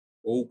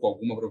 ou com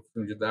alguma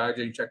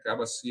profundidade, a gente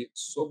acaba se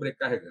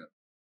sobrecarregando.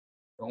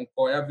 Então,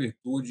 qual é a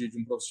virtude de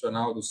um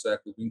profissional do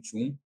século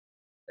XXI?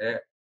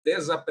 É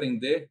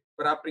desaprender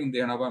para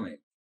aprender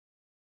novamente.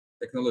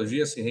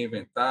 Tecnologias se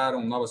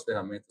reinventaram, novas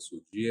ferramentas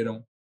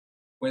surgiram,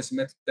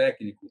 conhecimento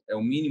técnico é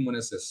o mínimo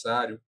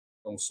necessário,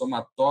 então, o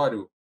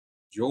somatório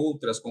de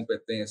outras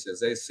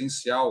competências é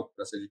essencial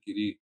para se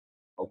adquirir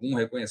algum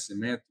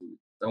reconhecimento,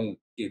 tão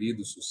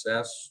querido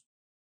sucesso.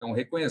 Então,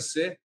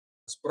 reconhecer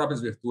as próprias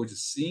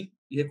virtudes, sim,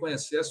 e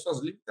reconhecer as suas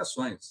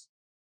limitações.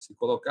 Se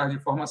colocar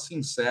de forma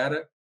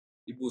sincera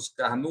e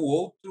buscar no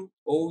outro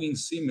ou em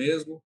si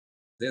mesmo,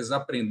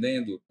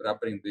 desaprendendo para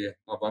aprender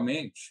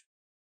novamente,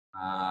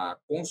 a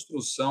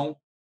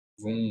construção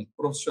de um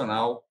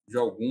profissional de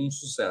algum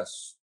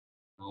sucesso.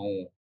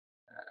 Então,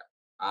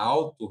 a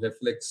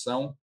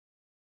autorreflexão,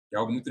 que é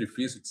algo muito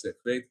difícil de ser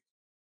feito,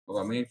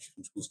 novamente,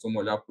 a gente costuma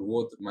olhar para o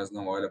outro, mas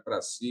não olha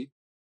para si,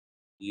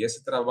 e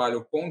esse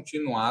trabalho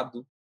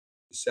continuado,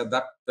 se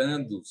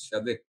adaptando, se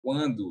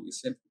adequando e,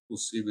 sempre que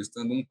possível,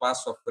 estando um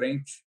passo à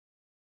frente,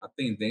 a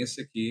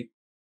tendência é que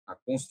a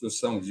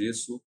construção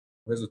disso,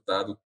 o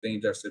resultado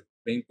tende a ser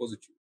bem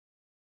positivo.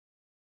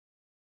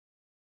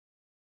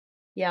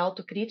 E a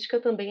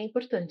autocrítica também é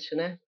importante,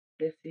 né?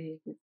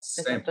 Nessa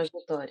Sempre.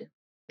 trajetória.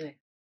 É.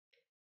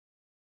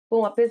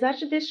 Bom, apesar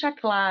de deixar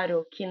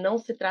claro que não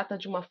se trata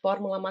de uma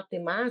fórmula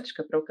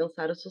matemática para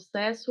alcançar o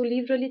sucesso, o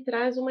livro ele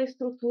traz uma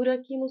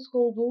estrutura que nos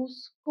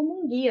conduz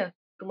como um guia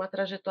para uma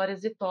trajetória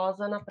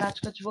exitosa na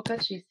prática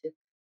advocatícia.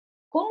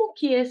 Como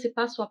que esse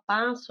passo a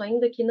passo,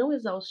 ainda que não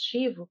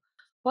exaustivo,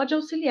 pode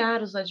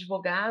auxiliar os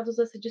advogados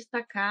a se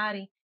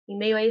destacarem em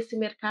meio a esse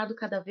mercado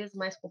cada vez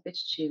mais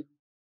competitivo?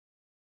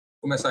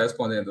 Vou começar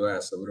respondendo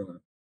essa,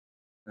 Bruno.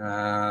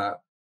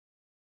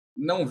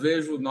 Não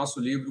vejo o nosso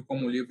livro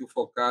como um livro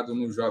focado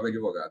no jovem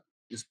advogado.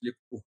 Explico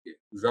por quê.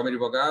 O jovem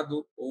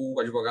advogado ou o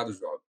advogado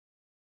jovem.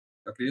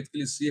 Eu acredito que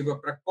ele sirva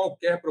para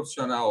qualquer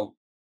profissional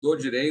do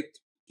direito,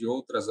 de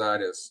outras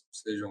áreas,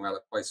 sejam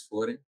elas quais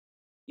forem,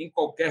 em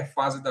qualquer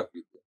fase da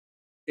vida.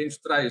 A gente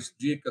traz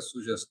dicas,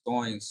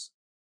 sugestões,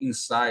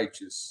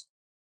 insights,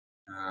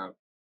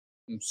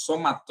 um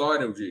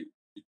somatório de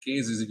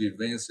cases e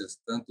vivências,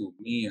 tanto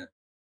minha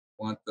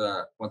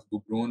quanto do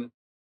Bruno,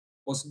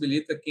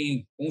 possibilita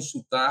quem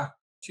consultar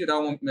tirar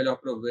o melhor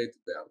proveito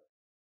dela.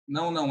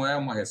 Não é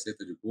uma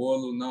receita de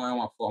bolo, não é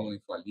uma fórmula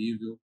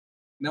infalível.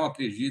 Não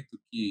acredito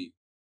que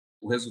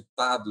o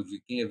resultado de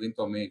quem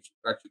eventualmente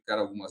praticar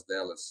algumas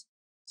delas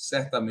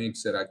certamente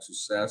será de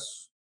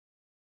sucesso,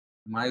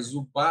 mas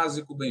o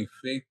básico bem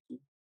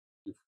feito,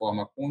 de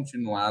forma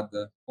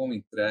continuada, com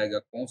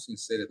entrega, com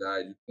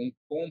sinceridade, com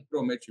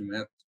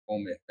comprometimento com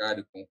o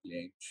mercado e com o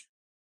cliente,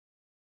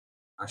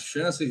 as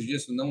chances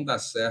disso não dar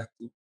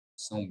certo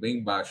são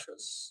bem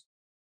baixas.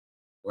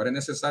 Agora, é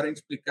necessário a gente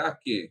explicar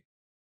que,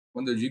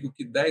 quando eu digo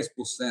que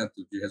 10%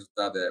 de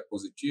resultado é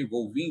positivo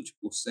ou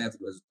 20%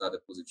 do resultado é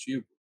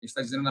positivo, a gente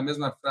está dizendo na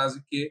mesma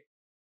frase que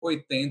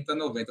 80%,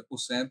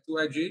 90%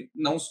 é de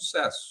não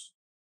sucesso.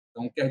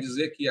 Então, quer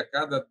dizer que a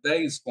cada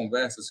 10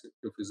 conversas que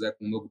eu fizer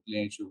com um novo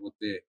cliente, eu vou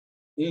ter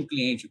um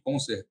cliente com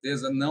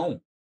certeza?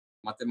 Não.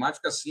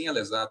 Matemática, sim, ela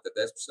é exata,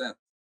 é 10%.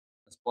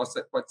 Mas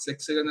pode ser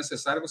que seja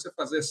necessário você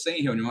fazer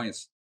 100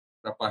 reuniões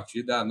para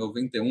partir da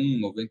 91,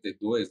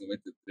 92,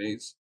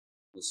 93,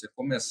 você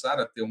começar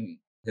a ter um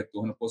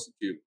retorno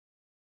positivo.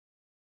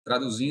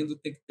 Traduzindo,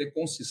 tem que ter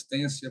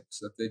consistência,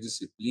 precisa ter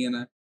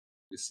disciplina,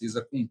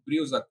 precisa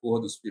cumprir os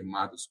acordos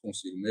firmados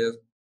consigo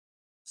mesmo,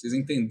 precisa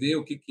entender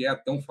o que é a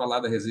tão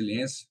falada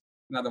resiliência,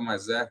 que nada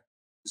mais é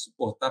que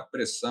suportar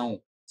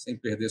pressão sem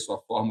perder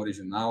sua forma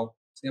original,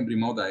 sem abrir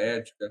mão da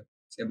ética,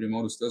 sem abrir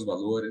mão dos seus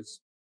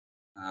valores.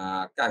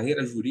 A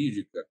carreira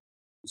jurídica,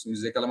 costumo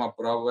dizer que ela é uma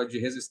prova de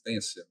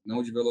resistência,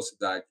 não de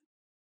velocidade.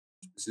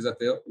 A gente precisa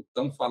ter o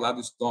tão falado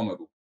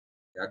estômago,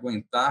 é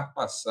aguentar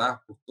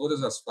passar por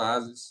todas as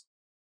fases.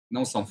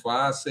 Não são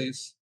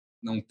fáceis,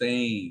 não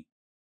tem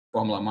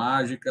fórmula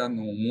mágica,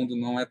 no mundo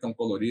não é tão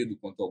colorido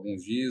quanto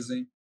alguns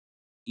dizem,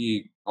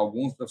 que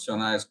alguns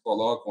profissionais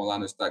colocam lá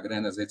no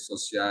Instagram, nas redes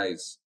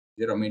sociais,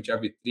 geralmente a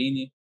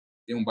vitrine,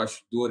 tem um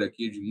bastidor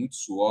aqui de muito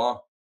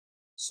suor,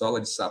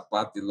 sola de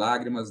sapato e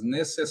lágrimas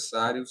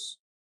necessários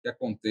que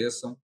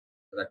aconteçam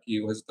para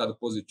que o resultado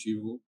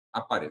positivo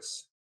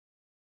apareça.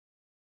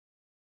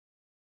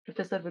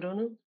 Professor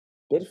Bruno?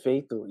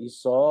 Perfeito. E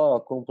só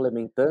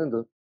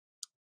complementando,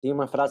 tem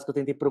uma frase que eu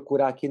tentei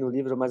procurar aqui no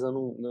livro, mas eu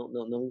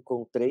não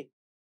encontrei.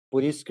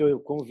 Por isso que eu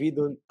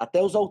convido,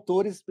 até os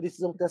autores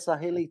precisam ter essa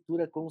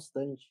releitura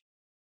constante.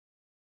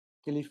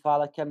 Que ele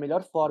fala que a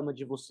melhor forma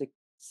de você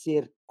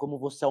ser como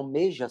você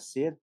almeja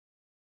ser,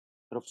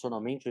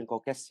 profissionalmente ou em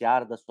qualquer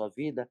seara da sua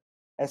vida,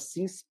 é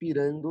se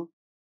inspirando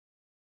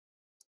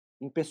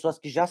em pessoas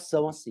que já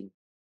são assim.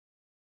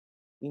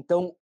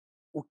 Então,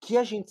 o que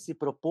a gente se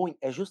propõe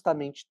é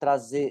justamente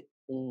trazer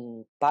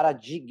um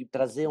paradigma,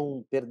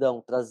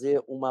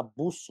 trazer uma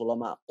bússola,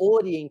 uma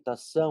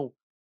orientação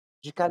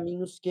de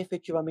caminhos que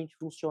efetivamente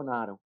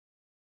funcionaram,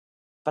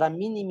 para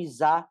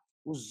minimizar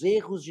os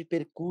erros de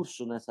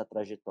percurso nessa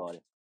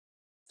trajetória.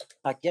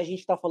 Aqui a gente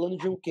está falando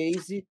de um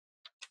case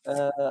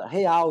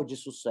real de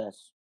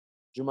sucesso,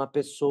 de uma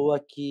pessoa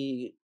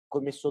que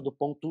começou do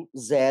ponto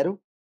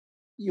zero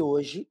e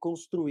hoje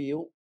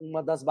construiu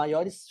uma das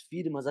maiores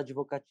firmas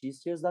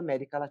advocatícias da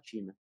América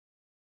Latina.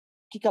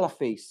 O que ela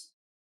fez?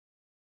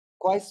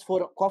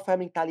 Qual foi a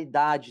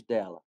mentalidade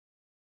dela?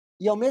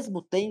 E ao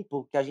mesmo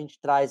tempo que a gente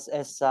traz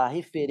essa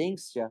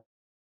referência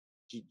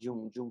de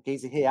um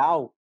case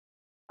real,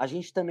 a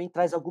gente também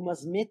traz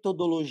algumas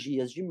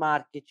metodologias de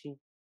marketing,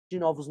 de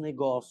novos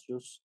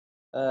negócios,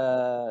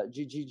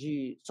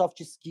 de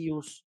soft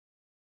skills,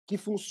 que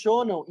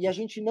funcionam e a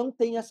gente não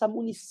tem essa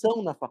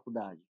munição na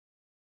faculdade.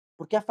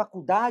 Porque a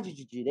faculdade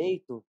de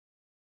Direito,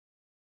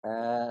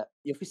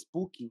 eu fiz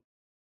PUC,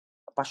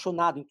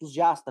 apaixonado,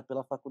 entusiasta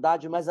pela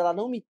faculdade, mas ela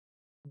não me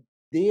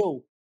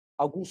deu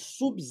alguns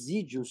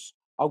subsídios,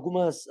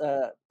 algumas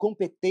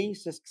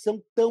competências que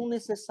são tão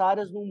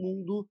necessárias no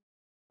mundo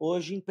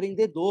hoje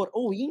empreendedor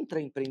ou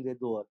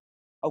intraempreendedor.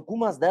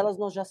 Algumas delas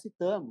nós já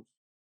citamos.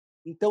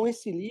 Então,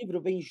 esse livro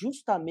vem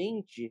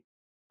justamente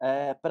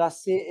para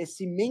ser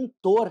esse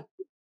mentor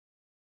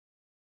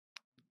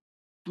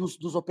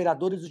dos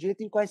operadores do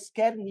direito em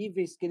quaisquer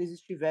níveis que eles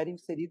estiverem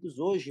inseridos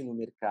hoje no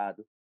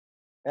mercado.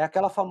 É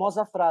aquela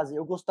famosa frase: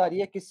 eu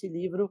gostaria que esse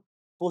livro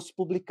fosse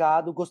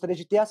publicado, gostaria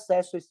de ter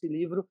acesso a esse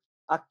livro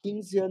há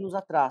 15 anos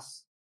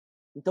atrás.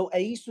 Então, é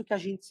isso que a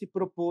gente se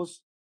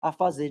propôs a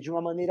fazer de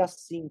uma maneira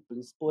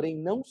simples, porém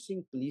não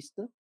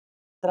simplista,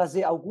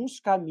 trazer alguns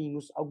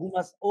caminhos,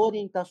 algumas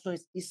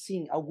orientações e,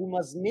 sim,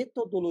 algumas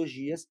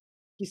metodologias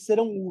que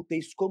serão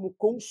úteis como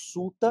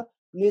consulta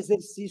no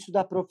exercício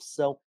da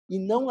profissão, e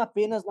não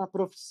apenas na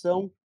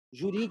profissão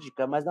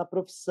jurídica, mas na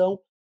profissão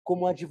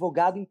como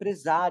advogado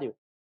empresário,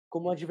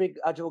 como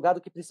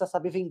advogado que precisa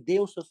saber vender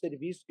o seu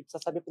serviço, que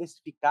precisa saber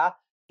precificar,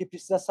 que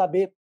precisa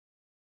saber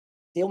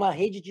ter uma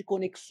rede de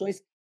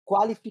conexões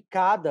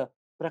qualificada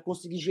para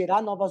conseguir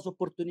gerar novas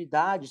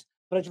oportunidades,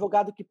 para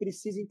advogado que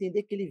precisa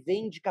entender que ele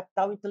vem de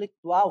capital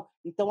intelectual.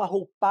 Então, a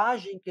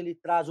roupagem que ele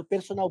traz, o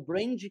personal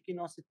brand que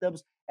nós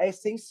citamos, é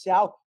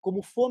essencial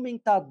como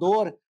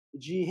fomentador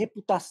de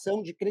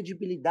reputação, de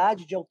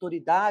credibilidade, de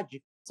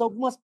autoridade. São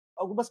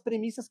algumas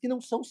premissas que não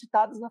são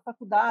citadas na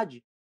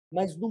faculdade,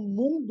 mas no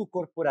mundo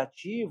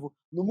corporativo,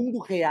 no mundo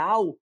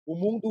real, o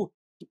mundo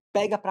que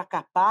pega para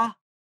capar,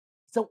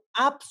 são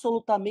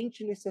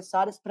absolutamente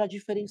necessárias para a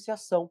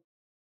diferenciação.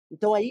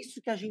 Então, é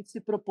isso que a gente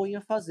se propõe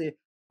a fazer.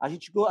 A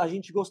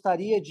gente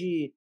gostaria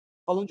de,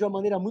 falando de uma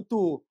maneira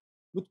muito,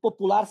 muito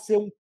popular, ser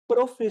um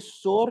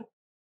professor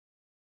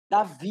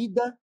da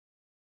vida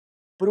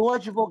para um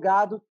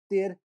advogado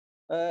ter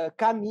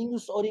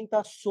caminhos,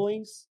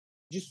 orientações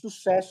de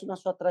sucesso na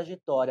sua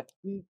trajetória.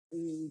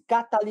 Um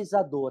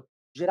catalisador,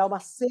 gerar uma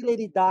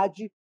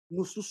celeridade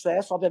no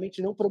sucesso,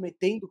 obviamente não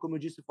prometendo, como eu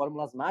disse,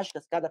 fórmulas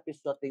mágicas, cada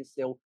pessoa tem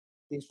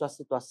sua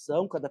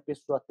situação, cada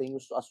pessoa tem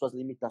as suas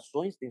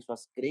limitações, tem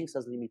suas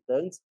crenças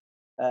limitantes,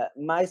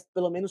 mas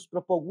pelo menos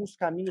propor alguns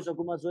caminhos,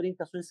 algumas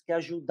orientações que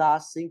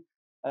ajudassem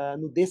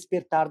no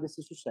despertar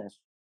desse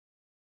sucesso.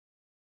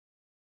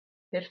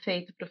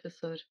 Perfeito,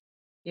 professor.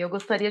 E eu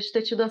gostaria de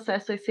ter tido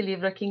acesso a esse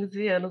livro há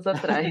 15 anos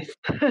atrás.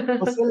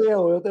 Você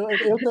leu, eu também.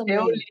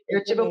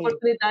 Eu tive a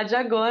oportunidade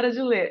agora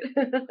de ler.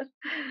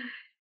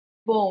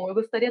 Bom, eu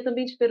gostaria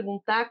também de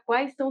perguntar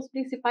quais são os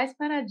principais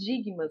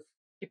paradigmas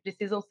que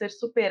precisam ser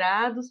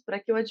superados para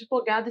que o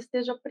advogado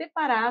esteja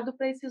preparado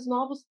para esses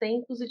novos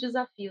tempos e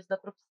desafios da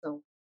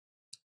profissão.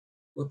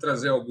 Vou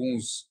trazer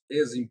alguns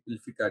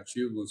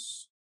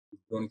exemplificativos que o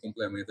Bruno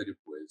complementa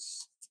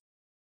depois.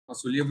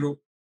 Nosso livro, o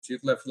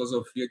título é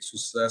Filosofia de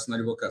Sucesso na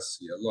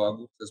Advocacia.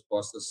 Logo, as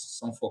respostas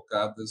são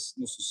focadas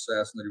no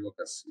sucesso na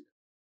advocacia.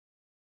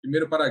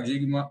 Primeiro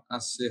paradigma a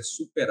ser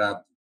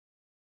superado.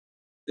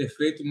 Ter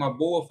feito uma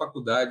boa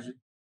faculdade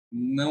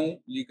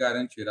não lhe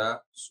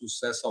garantirá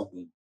sucesso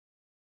algum.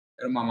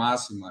 Era uma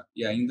máxima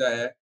e ainda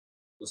é.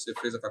 Você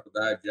fez a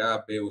faculdade A,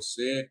 B ou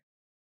C,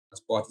 as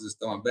portas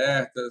estão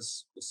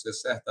abertas, você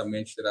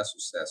certamente terá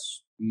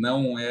sucesso.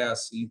 Não é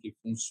assim que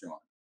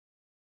funciona.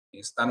 Quem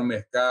está no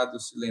mercado,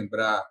 se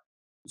lembrar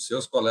dos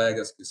seus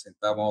colegas que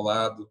sentavam ao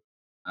lado,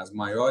 as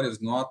maiores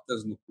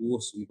notas no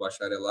curso, no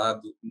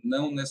bacharelado,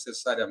 não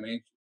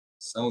necessariamente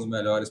são os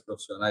melhores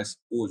profissionais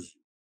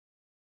hoje.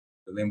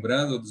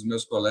 Lembrando dos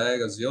meus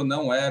colegas, eu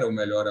não era o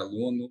melhor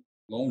aluno,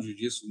 longe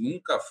disso,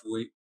 nunca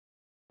fui.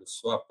 Eu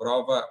sou a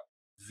prova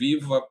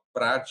viva,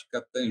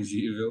 prática,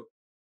 tangível,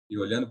 e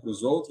olhando para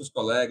os outros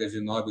colegas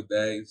de 9 e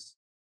 10,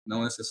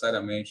 não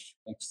necessariamente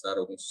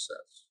conquistaram algum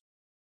sucesso.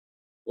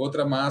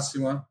 Outra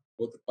máxima,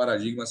 outro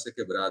paradigma a ser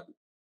quebrado.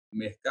 O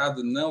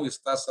mercado não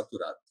está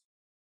saturado.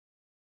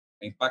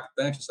 É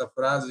impactante essa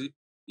frase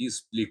e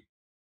explico.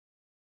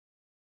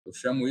 Eu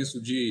chamo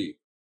isso de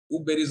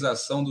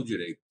uberização do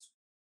direito.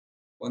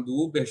 Quando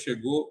o Uber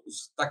chegou,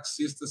 os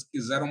taxistas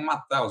quiseram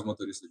matar os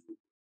motoristas de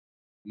Uber.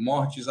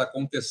 Mortes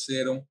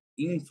aconteceram,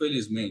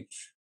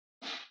 infelizmente.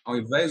 Ao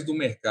invés do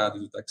mercado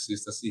do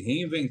taxista se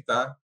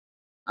reinventar,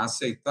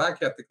 aceitar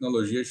que a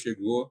tecnologia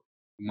chegou,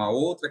 uma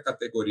outra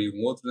categoria,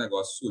 um outro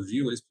negócio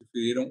surgiu, eles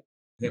preferiram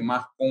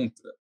remar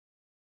contra.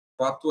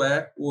 Fato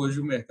é, hoje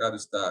o mercado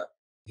está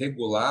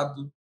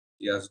regulado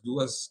e as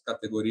duas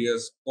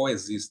categorias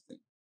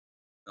coexistem.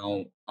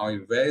 Então, ao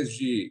invés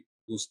de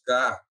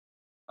buscar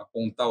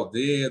apontar o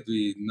dedo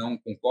e não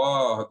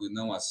concordo, e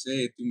não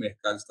aceito, o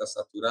mercado está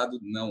saturado,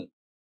 não.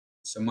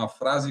 Isso é uma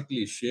frase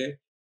clichê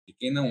de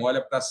quem não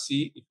olha para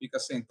si e fica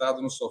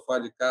sentado no sofá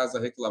de casa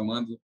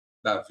reclamando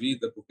da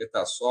vida porque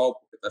está sol,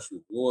 porque está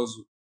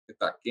chuvoso, porque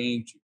está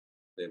quente.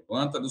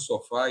 Levanta do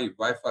sofá e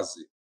vai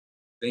fazer.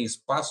 Tem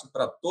espaço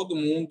para todo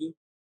mundo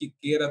que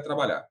queira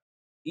trabalhar.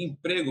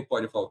 Emprego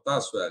pode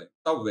faltar, Suelen?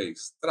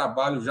 Talvez.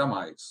 Trabalho,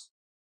 jamais.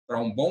 Para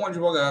um bom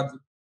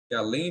advogado, que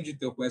além de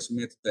ter o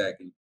conhecimento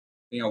técnico,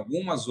 tem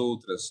algumas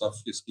outras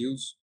soft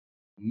skills,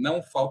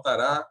 não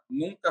faltará,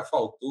 nunca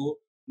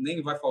faltou,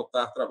 nem vai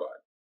faltar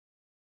trabalho.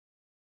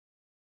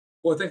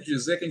 Importante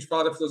dizer que a gente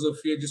fala da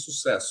filosofia de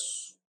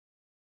sucesso.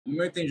 No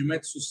meu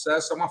entendimento,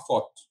 sucesso é uma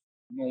foto,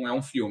 não é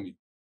um filme.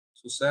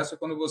 Sucesso é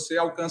quando você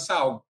alcança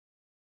algo.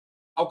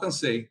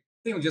 Alcancei.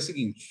 Tem o dia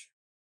seguinte.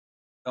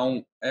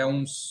 Então, é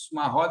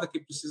uma roda que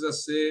precisa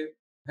ser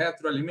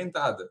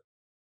retroalimentada.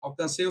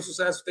 Alcancei o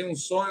sucesso, tenho um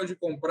sonho de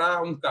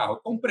comprar um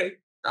carro. Comprei,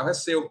 o carro é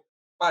seu.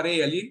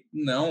 Parei ali?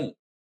 Não.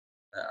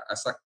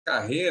 Essa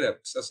carreira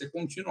precisa ser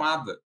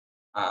continuada.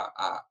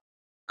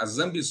 As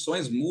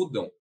ambições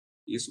mudam.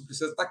 Isso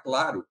precisa estar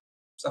claro.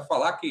 Precisa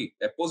falar que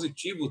é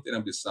positivo ter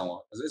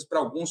ambição. Às vezes, para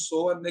alguns,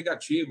 soa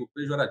negativo,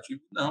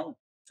 pejorativo. Não.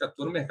 Já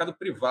estou no mercado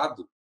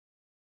privado.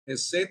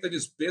 Receita e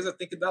despesa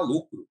tem que dar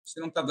lucro. Se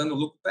não está dando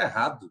lucro, está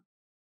errado.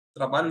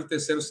 Trabalho de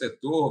terceiro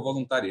setor,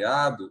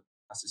 voluntariado,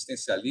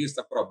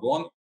 assistencialista, pro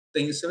bono,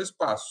 tem seu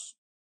espaço.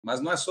 Mas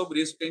não é sobre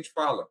isso que a gente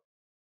fala.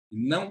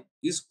 Não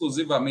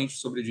exclusivamente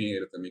sobre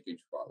dinheiro também que a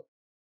gente fala.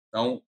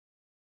 Então,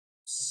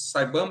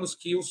 saibamos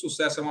que o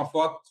sucesso é uma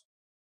foto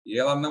e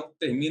ela não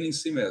termina em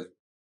si mesma.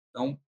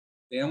 Então,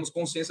 tenhamos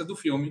consciência do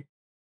filme.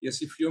 E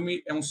esse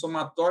filme é um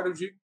somatório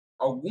de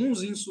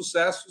alguns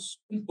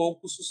insucessos com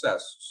poucos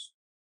sucessos.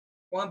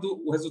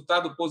 Quando o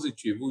resultado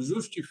positivo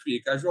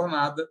justifica a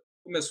jornada,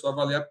 começou a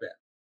valer a pena.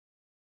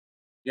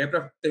 E aí,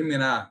 para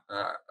terminar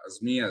as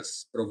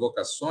minhas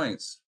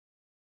provocações,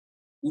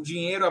 o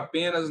dinheiro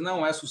apenas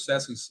não é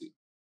sucesso em si.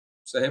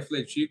 Precisa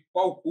refletir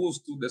qual o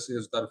custo desse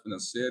resultado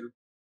financeiro,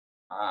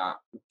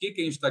 o que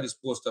a gente está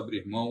disposto a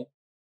abrir mão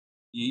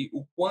e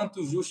o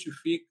quanto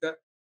justifica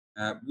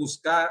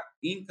buscar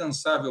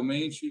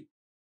incansavelmente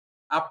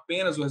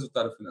apenas o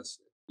resultado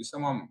financeiro. Isso é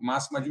uma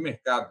máxima de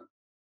mercado.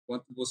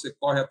 Enquanto você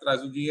corre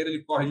atrás do dinheiro,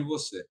 ele corre de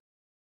você.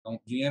 Então,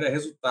 dinheiro é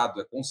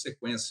resultado, é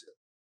consequência.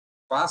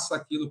 Faça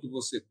aquilo que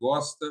você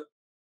gosta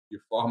de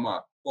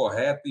forma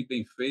correta e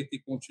bem feita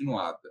e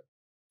continuada.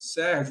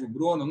 Sérgio,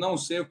 Bruno, não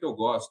sei o que eu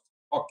gosto.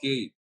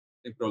 Ok,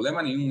 não tem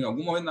problema nenhum. Em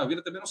algum momento na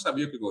vida também não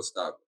sabia o que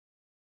gostava.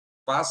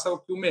 Faça o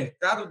que o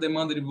mercado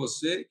demanda de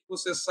você, que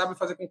você sabe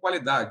fazer com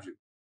qualidade.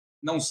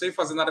 Não sei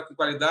fazer nada com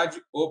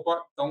qualidade,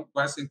 opa, então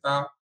vai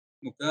sentar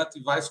no canto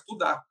e vai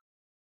estudar.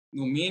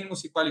 No mínimo,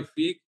 se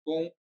qualifique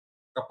com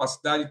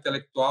capacidade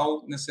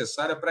intelectual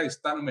necessária para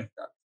estar no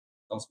mercado.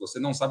 Então, se você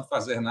não sabe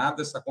fazer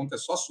nada, essa conta é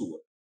só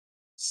sua.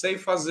 Sei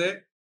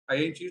fazer,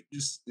 aí a gente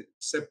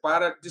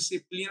separa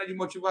disciplina de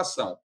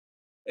motivação.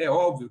 É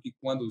óbvio que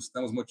quando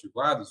estamos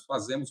motivados,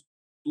 fazemos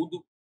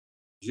tudo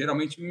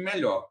geralmente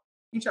melhor.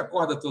 A gente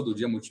acorda todo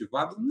dia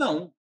motivado?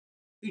 Não.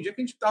 Tem dia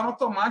que a gente está no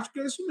automático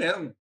e é isso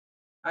mesmo.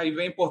 Aí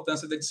vem a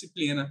importância da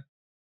disciplina,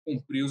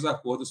 cumprir os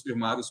acordos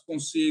firmados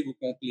consigo,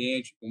 com o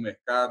cliente, com o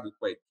mercado,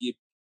 com a equipe.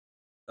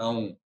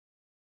 Então,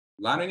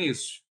 lá no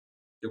início,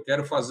 eu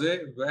quero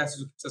fazer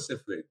versus o que precisa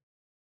ser feito.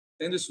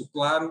 Tendo isso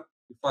claro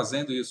e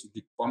fazendo isso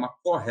de forma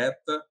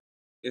correta,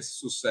 esse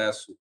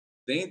sucesso,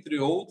 dentre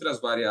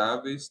outras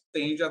variáveis,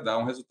 tende a dar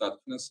um resultado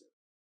financeiro.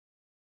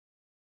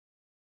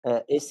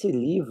 Esse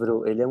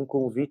livro, ele é um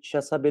convite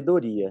à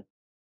sabedoria.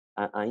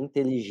 A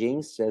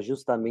inteligência,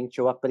 justamente,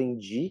 eu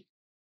aprendi,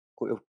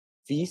 eu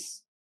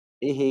fiz,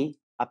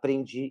 errei,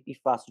 aprendi e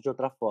faço de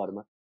outra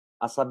forma.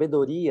 A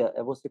sabedoria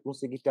é você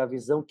conseguir ter a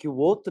visão que o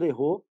outro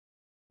errou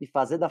e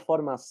fazer da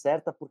forma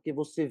certa porque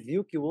você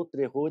viu que o outro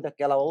errou e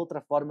daquela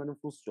outra forma não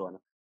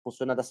funciona.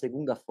 Funciona da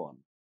segunda forma.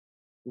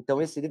 Então,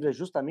 esse livro é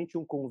justamente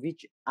um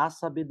convite à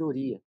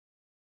sabedoria.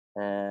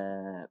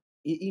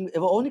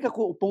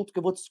 O ponto que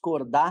eu vou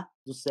discordar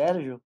do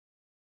Sérgio,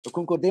 eu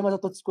concordei, mas eu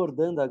estou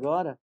discordando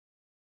agora,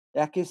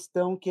 é a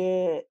questão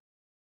que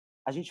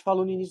a gente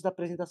falou no início da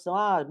apresentação,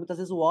 muitas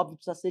vezes o óbvio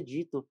precisa ser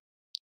dito.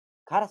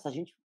 Cara, se a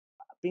gente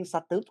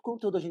pensar tanto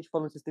conteúdo a gente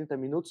falou nesses 30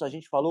 minutos, a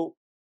gente falou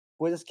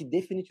coisas que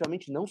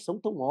definitivamente não são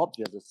tão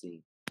óbvias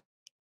assim.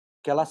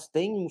 Que elas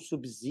têm um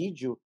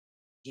subsídio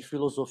de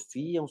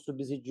filosofia, um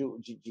subsídio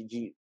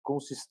de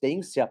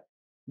consistência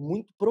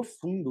muito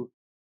profundo.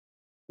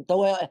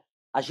 Então,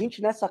 a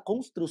gente nessa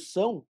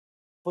construção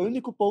foi o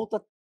único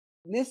ponto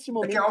nesse É que é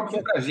momento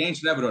óbvio para a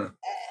gente, né, Bruno?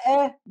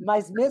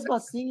 mas mesmo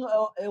assim,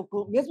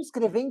 mesmo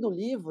escrevendo o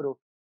livro,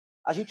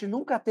 a gente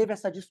nunca teve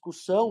essa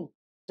discussão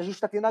que a gente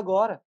está tendo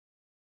agora.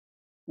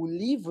 O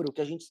livro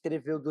que a gente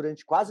escreveu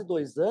durante quase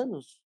 2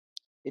 anos,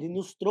 ele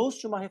nos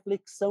trouxe uma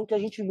reflexão que a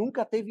gente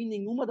nunca teve em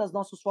nenhuma das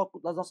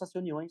nossas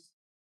reuniões.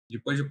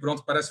 Depois de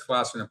pronto parece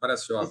fácil, né?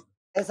 Parece óbvio.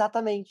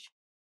 Exatamente.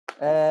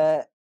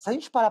 Se a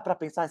gente parar para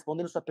pensar,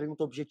 respondendo sua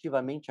pergunta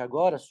objetivamente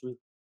agora, Sui,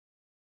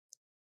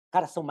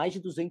 cara, são mais de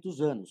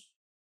 200 anos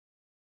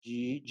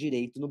de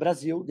direito no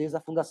Brasil, desde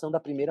a fundação da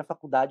primeira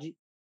faculdade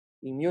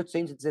em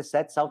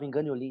 1817, salvo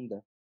engano, em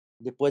Olinda.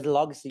 Depois,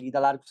 logo em seguida,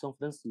 Largo São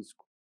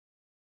Francisco.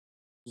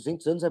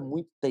 200 anos é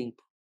muito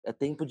tempo. É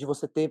tempo de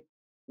você ter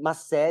uma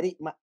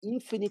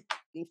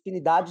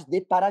infinidade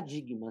de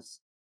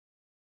paradigmas.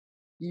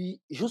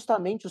 E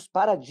justamente os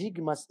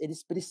paradigmas,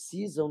 eles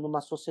precisam, numa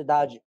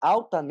sociedade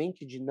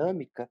altamente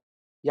dinâmica,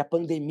 e a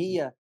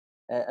pandemia,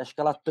 acho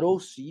que ela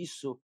trouxe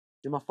isso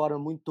de uma forma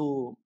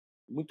muito,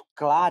 muito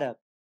clara,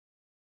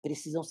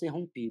 precisam ser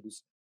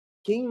rompidos.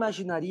 Quem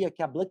imaginaria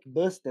que a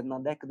Blockbuster, na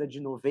década de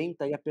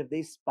 90, ia perder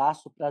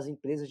espaço para as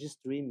empresas de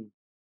streaming?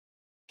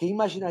 Quem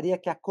imaginaria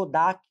que a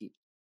Kodak,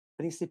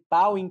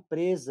 principal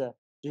empresa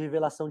de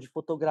revelação de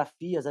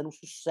fotografias, era um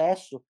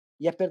sucesso,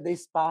 ia perder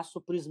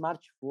espaço para o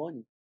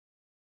smartphone?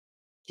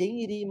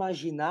 Quem iria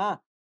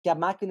imaginar que a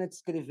máquina de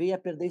escrever ia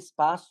perder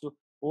espaço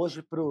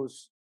hoje para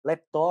os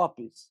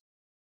laptops?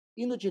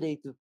 E no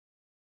direito,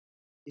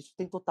 isso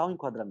tem total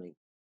enquadramento.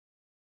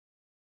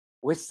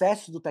 O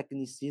excesso do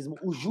tecnicismo,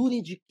 o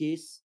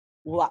juridiquês,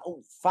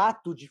 o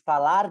fato de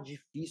falar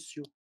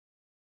difícil.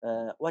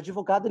 O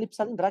advogado ele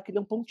precisa lembrar que ele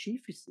é um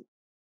pontífice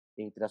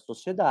entre a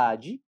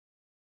sociedade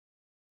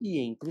e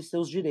entre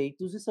seus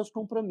direitos e seus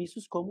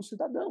compromissos como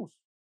cidadãos.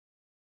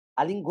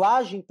 A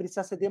linguagem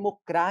precisa ser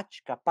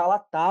democrática,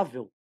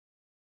 palatável,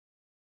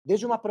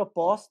 desde uma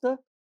proposta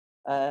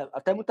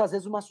até muitas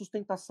vezes uma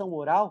sustentação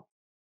oral.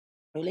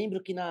 Eu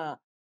lembro que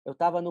eu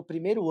estava no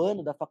primeiro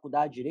ano da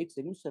faculdade de Direito,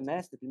 segundo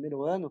semestre,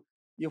 primeiro ano,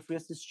 e eu fui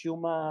assistir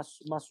uma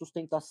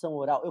sustentação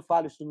oral. Eu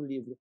falo isso no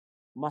livro.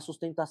 Uma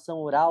sustentação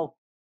oral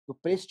do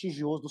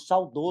prestigioso, do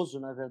saudoso,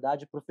 na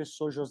verdade,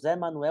 professor José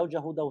Manuel de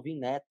Arruda Alvim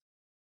Neto.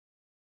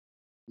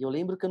 E eu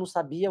lembro que eu não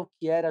sabia o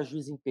que era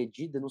juiz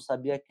impedido, eu não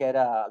sabia que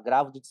era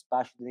agravo de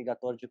despacho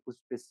denegatório de recurso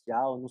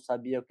especial, eu não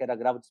sabia o que era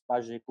agravo de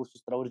despacho de recurso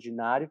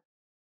extraordinário.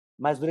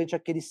 Mas durante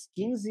aqueles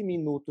 15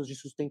 minutos de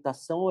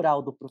sustentação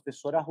oral do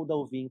professor Arruda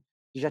Alvim,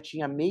 que já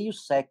tinha meio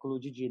século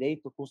de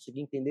direito, eu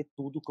consegui entender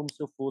tudo como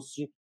se eu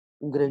fosse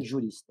um grande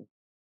jurista.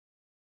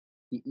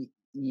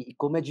 E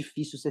como é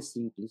difícil ser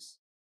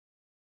simples.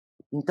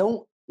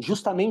 Então,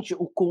 justamente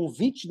o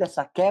convite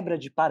dessa quebra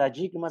de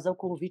paradigmas é o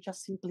convite à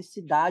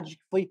simplicidade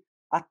que foi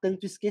há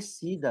tanto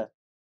esquecida.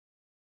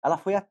 Ela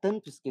foi há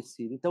tanto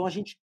esquecida. Então, a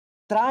gente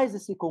traz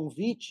esse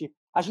convite,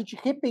 a gente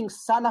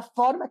repensar na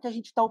forma que a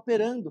gente está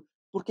operando,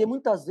 porque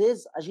muitas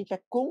vezes a gente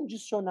é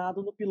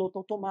condicionado no piloto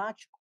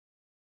automático,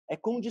 é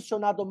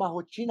condicionado a uma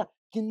rotina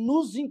que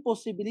nos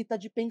impossibilita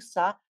de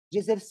pensar, de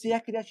exercer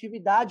a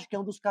criatividade, que é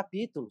um dos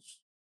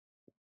capítulos.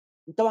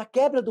 Então, a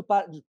quebra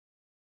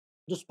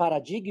dos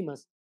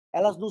paradigmas,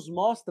 elas nos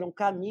mostram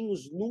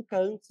caminhos nunca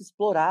antes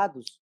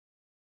explorados.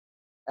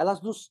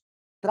 Elas nos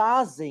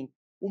trazem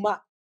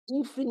uma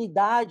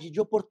infinidade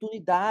de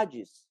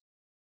oportunidades.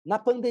 Na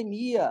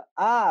pandemia,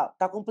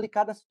 está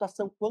complicada a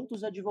situação.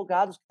 Quantos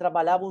advogados que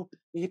trabalhavam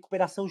em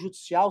recuperação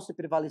judicial se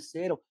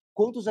prevaleceram?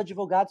 Quantos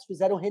advogados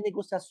fizeram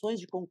renegociações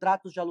de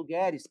contratos de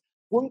aluguéis?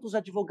 Quantos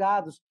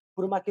advogados,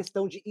 por uma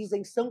questão de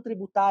isenção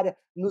tributária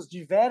nos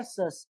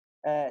diversas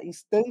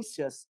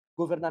instâncias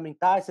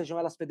governamentais, sejam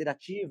elas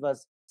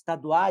federativas,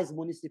 estaduais,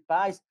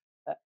 municipais,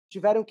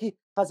 tiveram que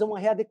fazer uma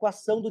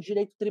readequação do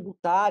direito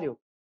tributário?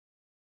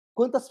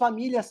 Quantas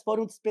famílias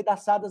foram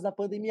despedaçadas na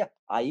pandemia?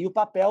 Aí o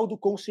papel do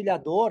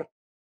conciliador,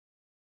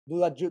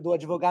 do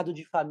advogado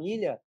de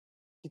família,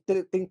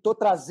 que tentou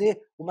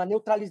trazer uma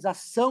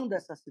neutralização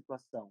dessa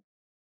situação.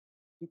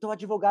 Então, o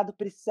advogado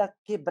precisa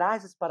quebrar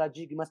esses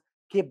paradigmas,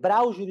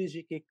 quebrar o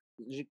juridiquês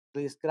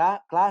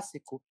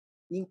clássico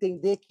e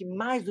entender que,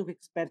 mais do que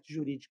expert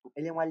jurídico,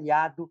 ele é um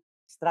aliado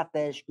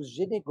estratégico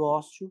de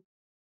negócio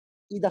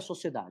e da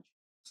sociedade.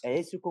 É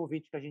esse o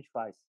convite que a gente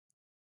faz.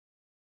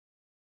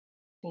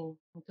 Sim,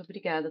 muito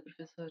obrigada,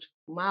 professor.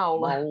 Uma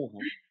aula. Uma honra,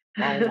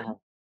 uma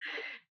honra.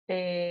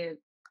 Eh,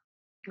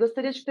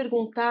 Gostaria de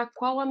perguntar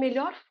qual a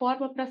melhor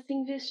forma para se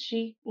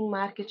investir em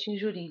marketing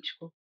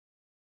jurídico?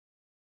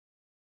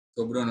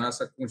 Então, Bruno,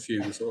 essa é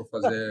contigo. Só vou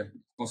fazer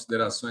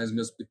considerações,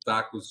 meus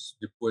pitacos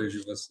depois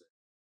de você.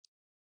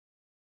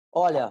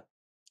 Olha,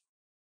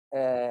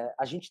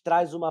 a gente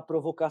traz uma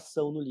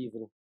provocação no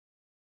livro.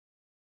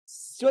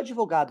 Se o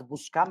advogado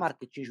buscar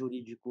marketing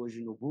jurídico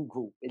hoje no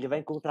Google, ele vai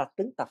encontrar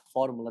tanta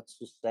fórmula de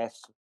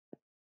sucesso,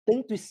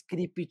 tanto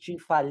script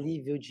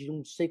infalível de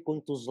não sei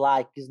quantos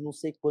likes, não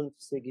sei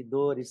quantos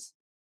seguidores.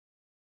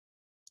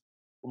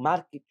 O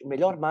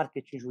melhor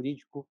marketing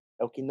jurídico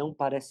é o que não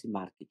parece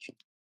marketing.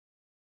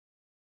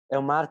 É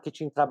o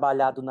marketing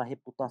trabalhado na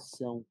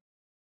reputação,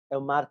 é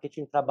o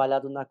marketing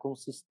trabalhado na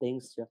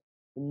consistência,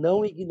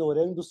 não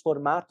ignorando os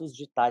formatos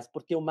digitais,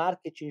 porque o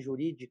marketing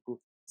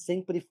jurídico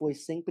sempre foi,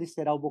 sempre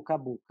será o boca a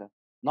boca.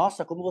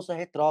 Nossa, como você é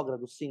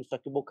retrógrado, sim, só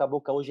que o boca a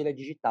boca hoje ele é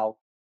digital.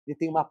 Ele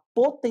tem uma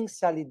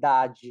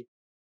potencialidade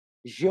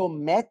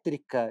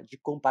geométrica de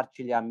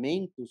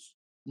compartilhamentos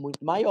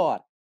muito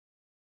maior.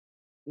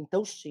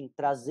 Então, sim,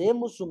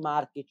 trazemos o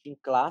marketing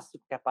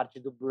clássico, que é a parte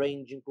do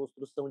branding,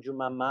 construção de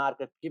uma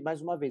marca, porque,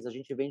 mais uma vez, a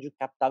gente vende o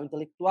capital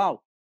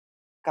intelectual.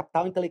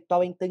 Capital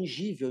intelectual é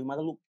intangível, e uma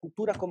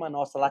cultura como a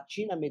nossa,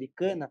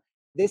 latino-americana,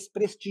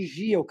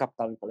 desprestigia o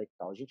capital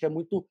intelectual. A gente é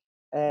muito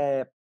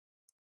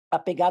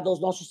apegado aos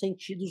nossos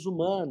sentidos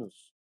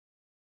humanos.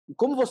 E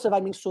como você vai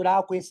mensurar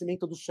o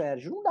conhecimento do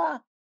Sérgio? Não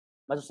dá.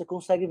 Mas você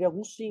consegue ver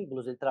alguns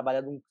símbolos. Ele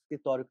trabalha num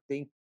escritório que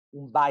tem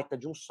um baita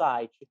de um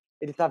site,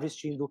 ele está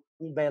vestindo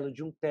um belo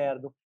de um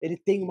terno, ele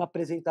tem uma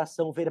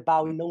apresentação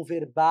verbal e não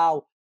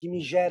verbal que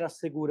me gera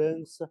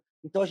segurança.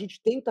 Então, a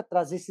gente tenta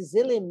trazer esses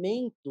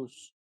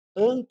elementos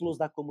amplos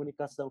da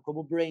comunicação,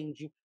 como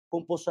branding,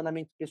 como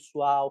posicionamento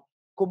pessoal,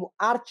 como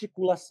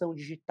articulação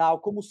digital,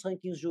 como os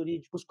rankings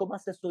jurídicos, como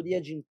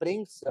assessoria de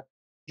imprensa,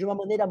 de uma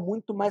maneira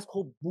muito mais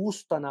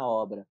robusta na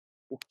obra.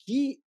 O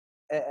que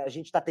a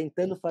gente está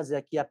tentando fazer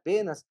aqui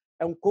apenas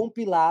é um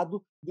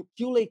compilado do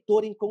que o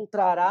leitor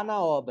encontrará na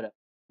obra.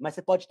 Mas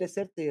você pode ter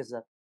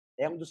certeza,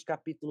 é um dos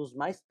capítulos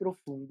mais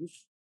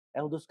profundos,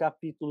 é um dos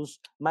capítulos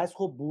mais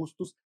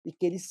robustos e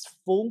que eles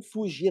vão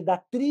fugir da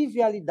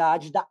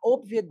trivialidade, da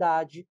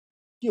obviedade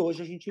que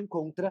hoje a gente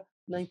encontra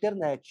na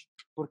internet.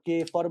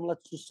 Porque fórmula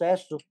de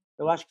sucesso,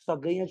 eu acho que só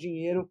ganha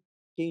dinheiro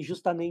quem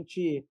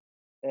justamente...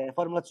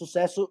 fórmula de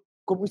sucesso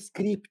como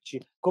script,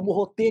 como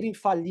roteiro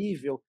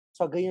infalível,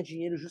 só ganha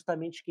dinheiro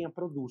justamente quem a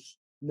produz,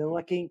 não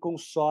é quem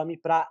consome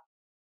para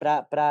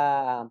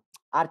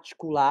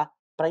articular,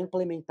 para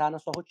implementar na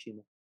sua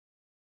rotina.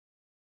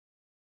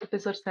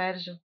 Professor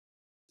Sérgio.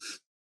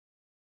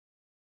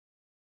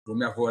 Vou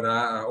me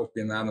arvorar a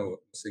opinar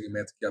no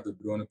segmento que é do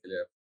Bruno, que ele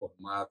é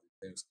formado,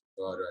 tem um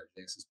escritório,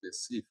 agência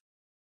específica,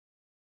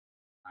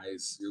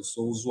 mas eu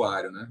sou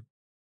usuário, né?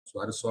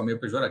 Usuário só meio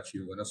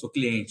pejorativo, né? Eu sou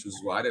cliente,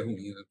 usuário é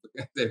ruim, né?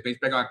 De repente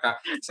pega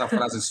essa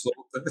frase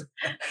solta.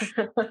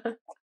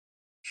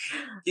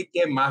 O que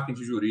é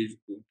marketing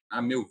jurídico,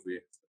 a meu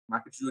ver?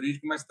 Marketing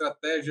jurídico é uma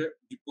estratégia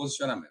de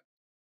posicionamento.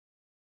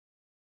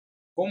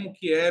 Como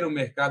que era o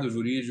mercado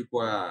jurídico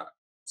há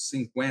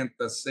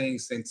 50, 100,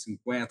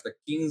 150,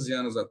 15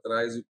 anos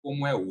atrás e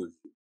como é hoje?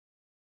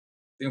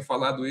 Tenho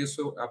falado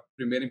isso, a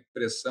primeira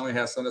impressão e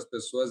reação das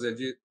pessoas é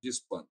de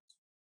espanto.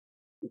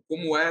 O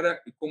como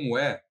era e como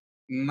é,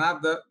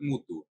 nada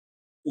mudou.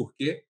 Por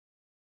quê?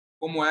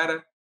 Como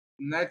era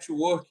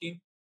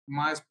networking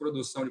mais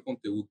produção de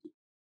conteúdo.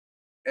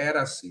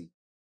 Era assim.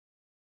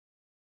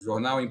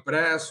 Jornal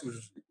impresso,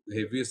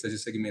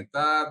 revistas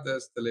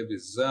segmentadas,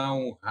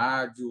 televisão,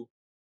 rádio,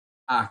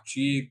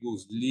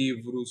 artigos,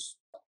 livros.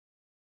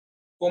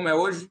 Como é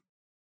hoje?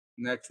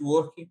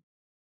 Networking,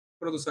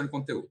 produção de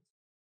conteúdo.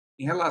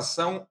 Em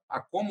relação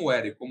a como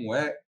era e como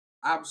é,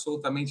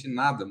 absolutamente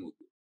nada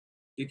mudou.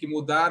 O que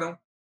mudaram?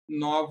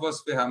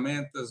 Novas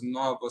ferramentas,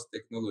 novas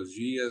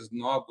tecnologias,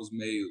 novos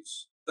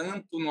meios,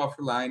 tanto no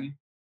offline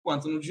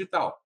quanto no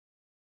digital.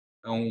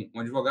 Então, um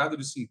advogado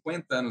de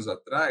 50 anos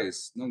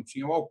atrás não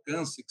tinha o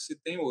alcance que se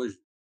tem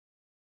hoje.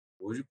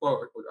 Hoje, com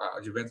o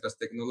advento das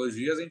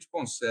tecnologias, a gente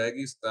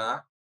consegue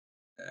estar...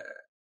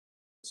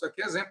 Isso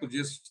aqui é exemplo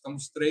disso.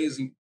 Estamos 3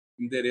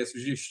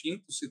 endereços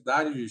distintos,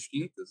 cidades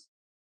distintas,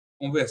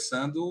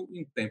 conversando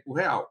em tempo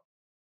real.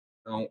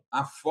 Então,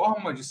 a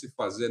forma de se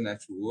fazer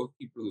network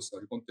e produção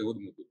de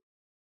conteúdo mudou.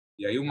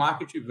 E aí o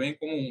marketing vem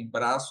como um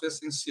braço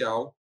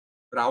essencial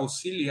para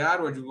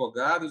auxiliar o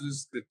advogado e os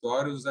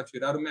escritórios a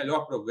tirar o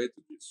melhor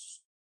proveito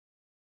disso.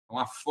 Então,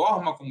 a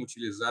forma como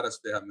utilizar as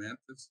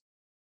ferramentas,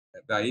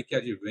 é daí que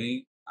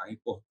advém a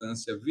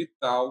importância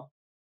vital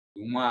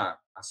de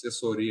uma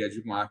assessoria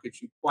de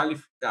marketing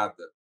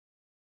qualificada.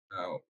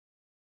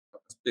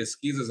 As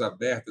pesquisas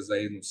abertas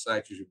aí no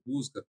site de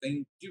busca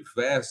têm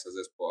diversas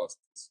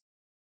respostas.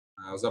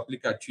 Os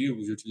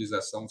aplicativos de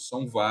utilização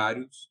são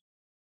vários,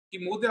 que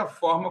muda a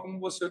forma como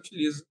você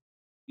utiliza.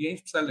 E a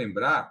gente precisa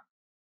lembrar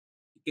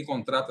que quem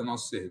contrata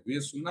nosso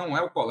serviço não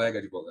é o colega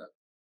advogado.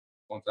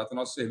 Quem contrata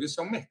nosso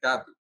serviço é o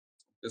mercado.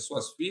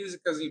 pessoas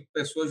físicas e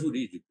pessoas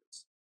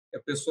jurídicas. E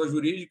a pessoa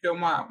jurídica é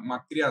uma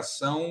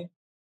criação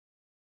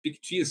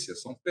fictícia,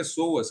 são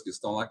pessoas que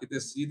estão lá que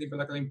decidem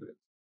pelaquela empresa.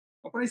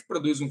 Então, quando a gente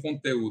produz um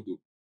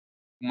conteúdo,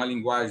 uma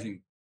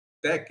linguagem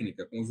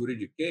técnica, com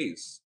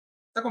juridiquês,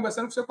 está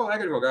conversando com seu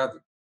colega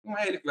advogado. Não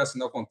é ele que vai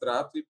assinar o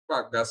contrato e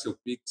pagar seu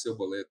PIX, seu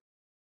boleto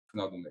no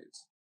final do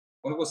mês.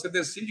 Quando você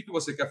decide que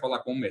você quer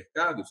falar com o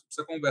mercado, você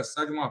precisa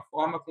conversar de uma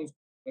forma com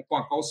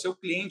a qual o seu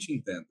cliente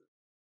entenda.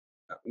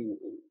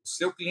 O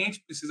seu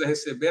cliente precisa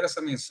receber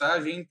essa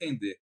mensagem e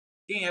entender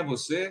quem é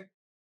você,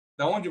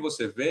 de onde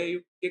você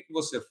veio, o que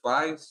você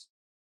faz,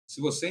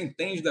 se você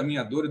entende da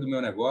minha dor e do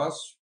meu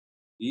negócio.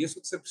 E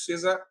isso você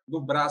precisa do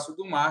braço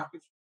do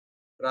marketing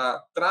para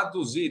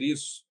traduzir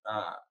isso.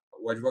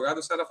 O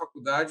advogado sai da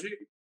faculdade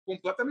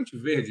completamente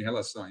verde em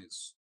relação a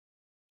isso.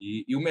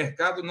 E o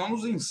mercado não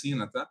nos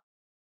ensina, tá?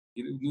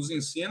 Ele nos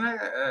ensina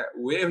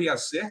o erro e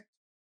acerto.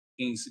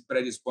 Quem se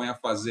predispõe a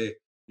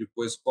fazer,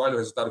 depois escolhe o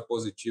resultado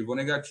positivo ou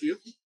negativo,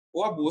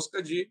 ou a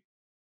busca de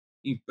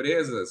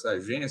empresas,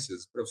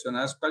 agências,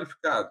 profissionais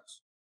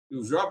qualificados. E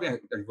o jovem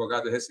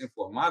advogado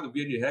recém-formado,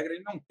 via de regra,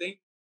 ele não tem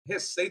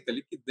receita,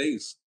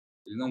 liquidez.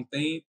 Ele não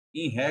tem,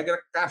 em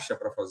regra, caixa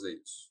para fazer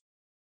isso.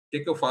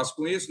 O que eu faço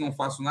com isso? Não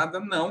faço nada?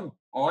 Não.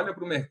 Olha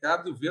para o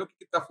mercado, vê o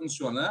que está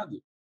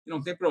funcionando e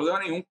não tem problema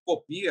nenhum,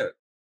 copia.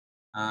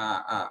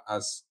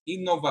 As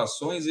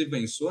inovações e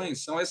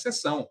invenções são a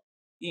exceção.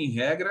 E, em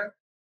regra,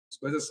 as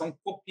coisas são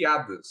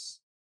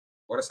copiadas.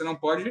 Agora, você não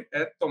pode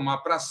tomar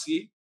para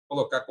si,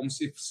 colocar como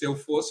se eu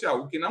fosse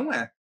algo que não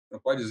é. Não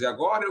pode dizer,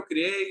 agora eu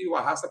criei o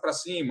arrasta para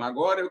cima,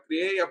 agora eu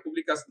criei a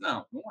publicação.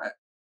 Não, não é.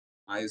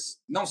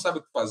 Mas não sabe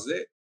o que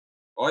fazer?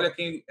 Olha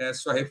quem é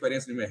sua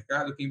referência de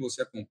mercado, quem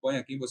você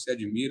acompanha, quem você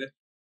admira,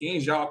 quem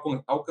já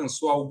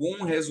alcançou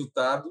algum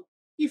resultado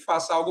e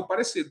faça algo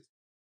parecido.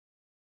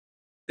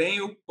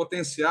 Tenho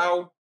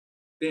potencial,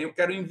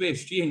 quero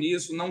investir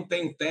nisso, não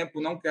tenho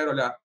tempo, não quero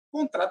olhar.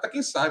 Contrata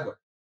quem saiba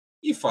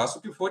e faça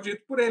o que for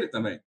dito por ele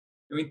também.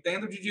 Eu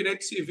entendo de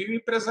direito civil e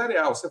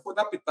empresarial. Se eu for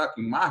dar pitaco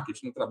em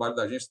marketing no trabalho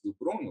da agência do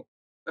Bruno,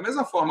 da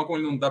mesma forma como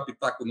ele não dá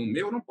pitaco no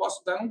meu, eu não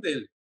posso dar no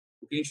dele.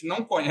 Porque a gente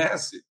não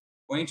conhece,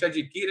 ou a gente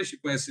adquire este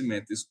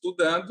conhecimento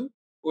estudando,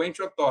 ou a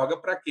gente otorga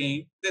para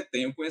quem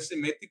detém o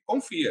conhecimento e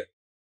confia.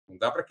 Não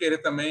dá para querer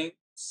também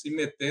se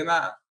meter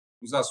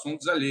nos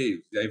assuntos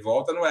alheios. E aí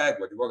volta no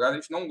ego. O advogado, a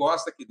gente não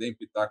gosta que dê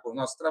pitaco no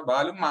nosso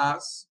trabalho,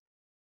 mas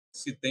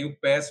se tem o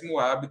péssimo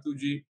hábito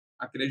de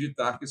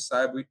acreditar que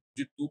saiba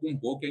de tudo um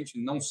pouco que a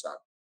gente não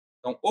sabe.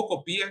 Então, ou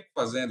copia,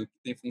 fazendo o que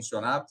tem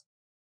funcionado.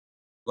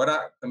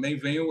 Agora, também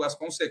vem as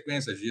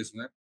consequências disso,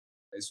 né?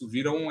 Isso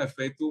vira um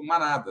efeito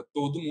manada.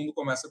 Todo mundo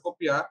começa a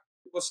copiar.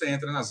 E você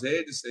entra nas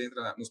redes, você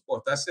entra nos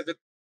portais, você vê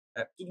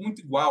tudo muito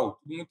igual,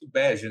 tudo muito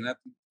bege, né?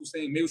 Tudo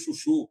sem meio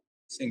chuchu,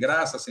 sem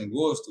graça, sem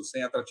gosto,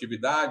 sem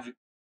atratividade.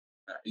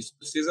 Isso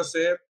precisa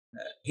ser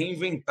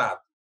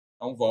reinventado.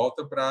 Então,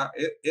 volta para a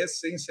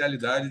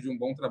essencialidade de um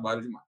bom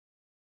trabalho de marketing.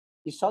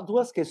 E só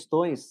duas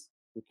questões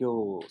do que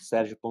o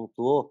Sérgio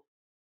pontuou.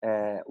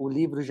 O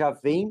livro já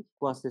vem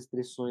com as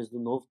restrições do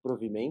novo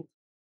provimento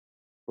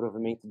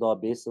da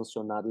OAB,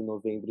 sancionado em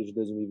novembro de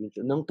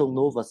 2021. Não tão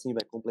novo assim,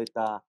 vai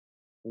completar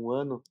um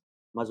ano,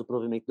 mas o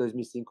provimento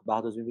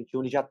 2005/2021,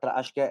 ele já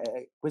acho que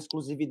com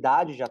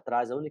exclusividade já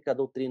traz, a única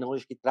doutrina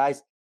hoje que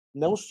traz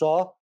não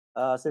só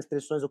as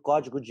restrições do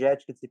Código de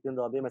Ética e Disciplina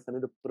da OAB, mas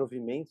também do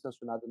provimento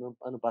sancionado no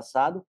ano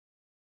passado.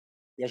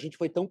 E a gente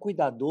foi tão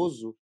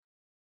cuidadoso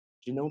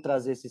de não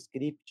trazer esse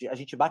script, a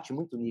gente bate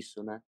muito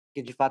nisso, né?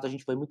 Porque, de fato, a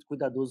gente foi muito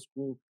cuidadoso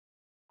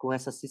com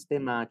essa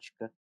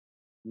sistemática.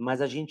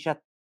 Mas a gente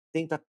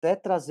tenta até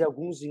trazer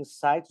alguns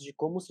insights de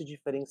como se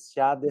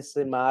diferenciar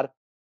desse mar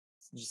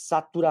de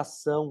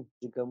saturação,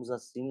 digamos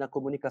assim, na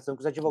comunicação,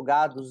 que os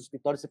advogados, os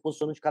escritórios se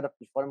posicionam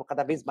de forma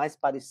cada vez mais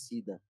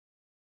parecida.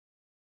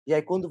 E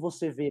aí, quando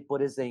você vê,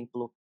 por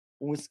exemplo,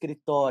 um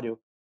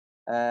escritório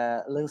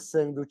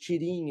lançando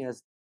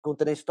tirinhas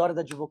contando a história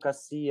da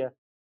advocacia,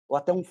 ou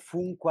até um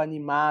Funko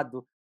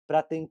animado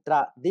para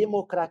tentar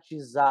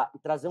democratizar e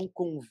trazer um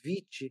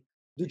convite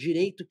do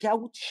direito, que é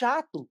algo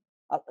chato.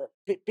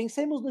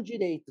 Pensemos no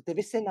direito,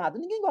 TV Senado,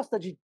 ninguém gosta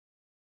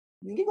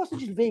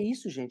de ver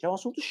isso, gente, é um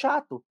assunto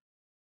chato.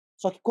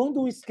 Só que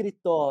quando o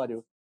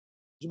escritório,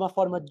 de uma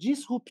forma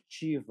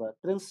disruptiva,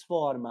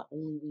 transforma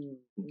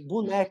um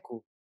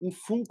boneco, um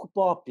Funko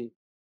Pop,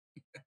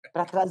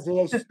 para trazer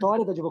a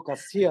história da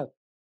advocacia,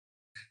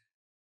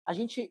 a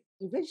gente,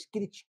 em vez de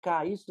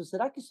criticar isso,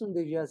 será que isso não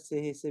devia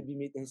ser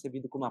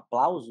recebido como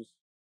aplausos?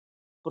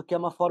 Porque é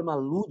uma forma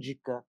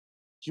lúdica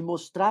de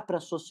mostrar para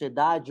a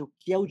sociedade o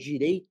que é o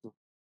direito?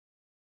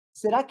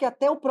 Será que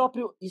até o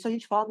próprio, isso a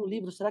gente fala no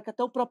livro, será que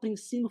até o próprio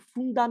ensino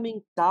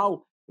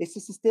fundamental,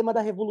 esse sistema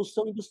da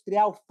revolução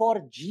industrial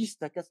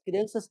fordista, que as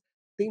crianças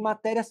têm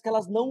matérias que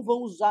elas não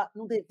vão usar,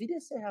 não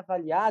deveria ser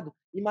reavaliado,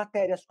 e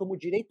matérias como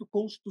direito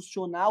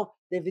constitucional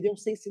deveriam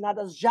ser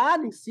ensinadas já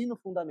no ensino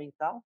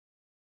fundamental?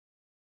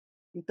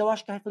 Então,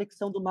 acho que a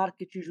reflexão do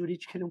marketing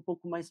jurídico é um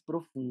pouco mais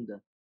profunda.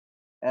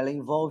 Ela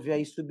envolve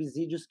aí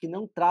subsídios que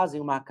não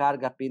trazem uma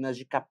carga apenas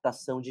de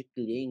captação de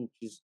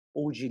clientes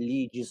ou de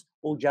leads,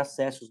 ou de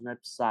acessos no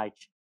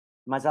website.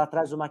 Mas ela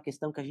traz uma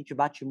questão que a gente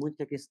bate muito,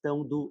 que é a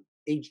questão do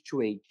age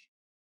to age.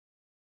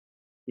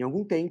 Em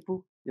algum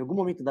tempo, em algum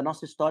momento da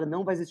nossa história,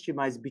 não vai existir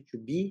mais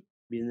B2B,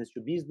 business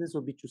to business,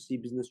 ou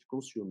B2C, business to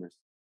consumers.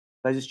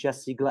 Vai existir a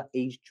sigla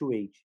age to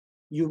age,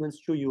 humans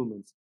to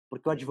humans,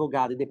 porque o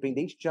advogado,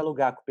 independente de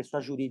dialogar com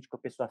pessoa jurídica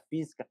ou pessoa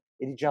física,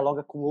 ele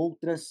dialoga com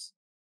outras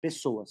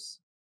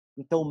pessoas.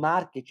 Então, o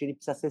marketing ele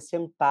precisa ser esse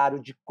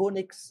amparo de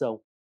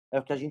conexão. É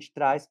o que a gente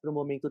traz para o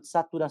momento de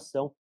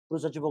saturação para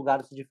os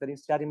advogados se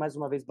diferenciarem, mais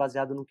uma vez,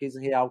 baseado no case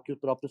real que o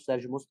próprio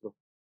Sérgio mostrou.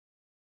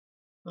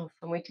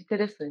 Nossa, muito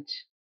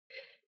interessante.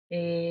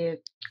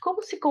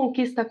 Como se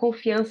conquista a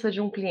confiança de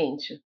um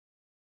cliente?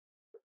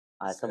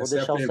 Essa eu vou Essa é a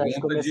deixar o Sérgio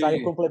pergunta começar e eu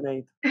de,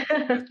 complemento. essa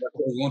é a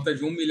pergunta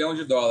de $1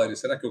 milhão.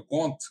 Será que eu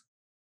conto?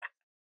 A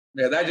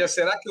verdade é,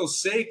 será que eu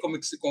sei como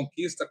que se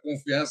conquista a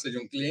confiança de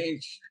um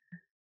cliente?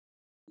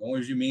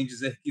 Longe de mim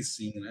dizer que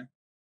sim, né?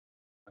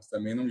 Mas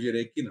também não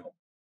direi que não.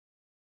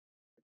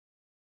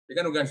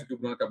 Pegando o gancho que o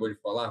Bruno acabou de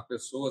falar,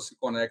 pessoas se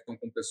conectam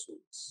com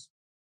pessoas.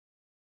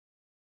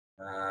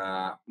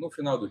 No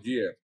final do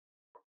dia,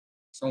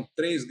 são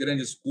 3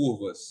 grandes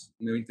curvas,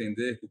 no meu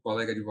entender, que o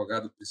colega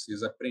advogado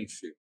precisa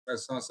preencher.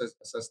 Quais são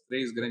essas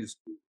 3 grandes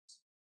curvas?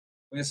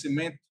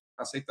 Conhecimento,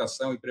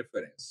 aceitação e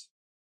preferência.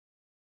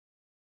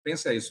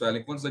 Pensa aí,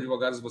 Suelen, quantos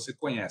advogados você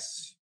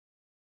conhece?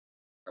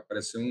 Vai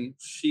aparecer um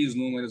X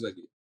números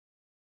aqui.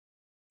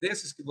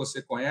 Desses que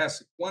você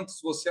conhece,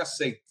 quantos você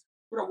aceita?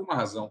 Por alguma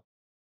razão.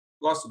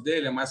 Gosto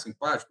dele, é mais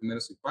simpático,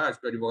 menos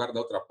simpático, é advogado da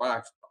outra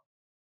parte.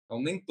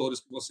 Então, nem todos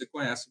que você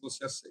conhece,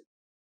 você aceita.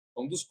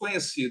 Então, dos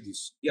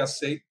conhecidos e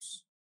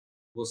aceitos,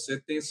 você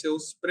tem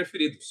seus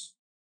preferidos.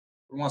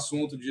 Por um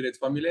assunto de direito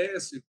família é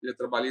esse, direito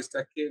trabalhista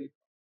é aquele. O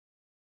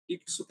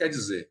que isso quer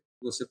dizer?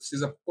 Você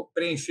precisa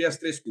preencher as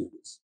 3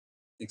 curvas.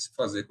 Tem que se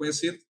fazer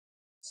conhecido,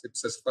 você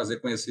precisa se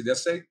fazer conhecido e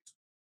aceito.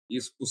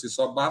 Isso por si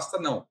só basta?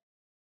 Não.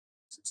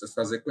 Você precisa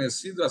fazer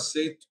conhecido,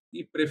 aceito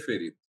e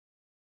preferido.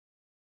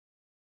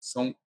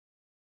 São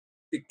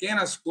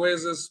pequenas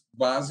coisas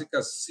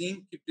básicas,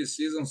 sim, que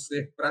precisam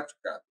ser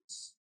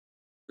praticadas.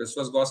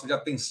 Pessoas gostam de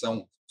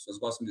atenção, pessoas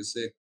gostam de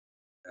ser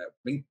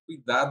bem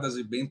cuidadas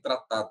e bem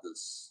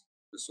tratadas.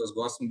 Pessoas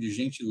gostam de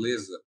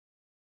gentileza.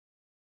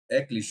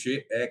 É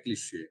clichê? É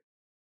clichê.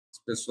 As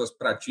pessoas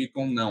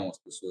praticam? Não, as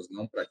pessoas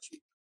não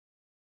praticam.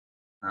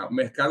 O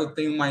mercado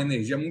tem uma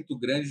energia muito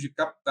grande de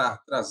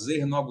captar,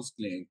 trazer novos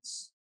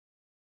clientes.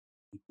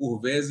 E, por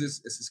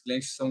vezes, esses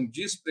clientes são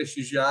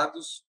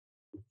desprestigiados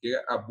porque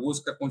a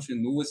busca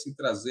continua em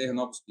trazer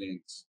novos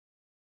clientes.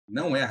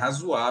 Não é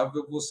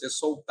razoável você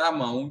soltar a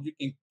mão de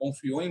quem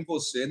confiou em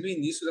você no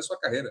início da sua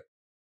carreira.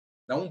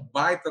 Dá um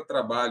baita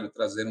trabalho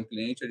trazer um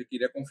cliente e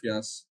adquirir a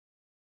confiança.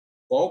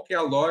 Qual que é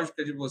a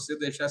lógica de você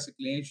deixar esse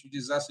cliente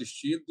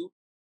desassistido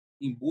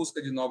em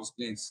busca de novos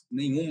clientes?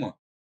 Nenhuma.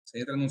 Você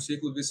entra num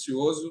ciclo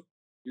vicioso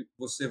e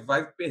você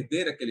vai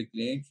perder aquele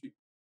cliente.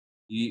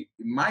 E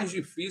mais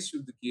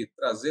difícil do que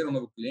trazer um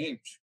novo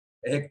cliente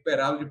é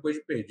recuperá-lo depois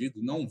de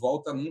perdido. Não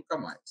volta nunca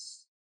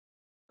mais.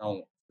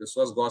 Então,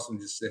 pessoas gostam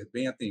de ser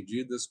bem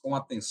atendidas, com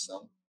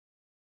atenção,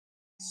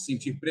 se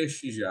sentir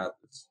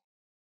prestigiadas,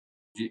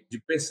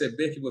 de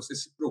perceber que você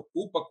se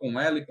preocupa com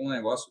ela e com o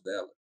negócio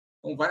dela.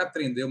 Então, vai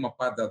atender uma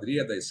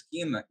padaria da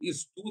esquina e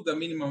estuda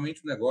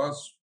minimamente o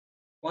negócio.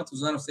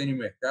 Quantos anos tem no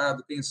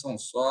mercado, quem são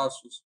os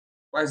sócios,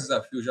 quais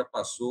desafios já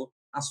passou.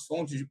 As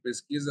fontes de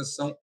pesquisa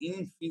são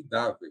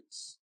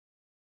infindáveis.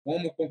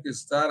 Como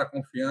conquistar a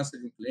confiança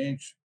de um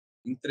cliente?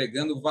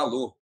 Entregando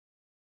valor.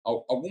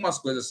 Algumas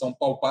coisas são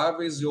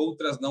palpáveis e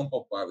outras não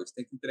palpáveis.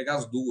 Tem que entregar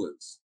as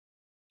duas.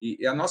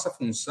 E a nossa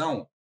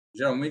função,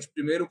 geralmente,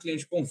 primeiro o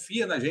cliente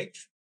confia na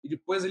gente e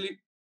depois ele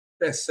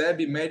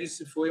percebe e mede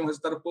se foi um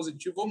resultado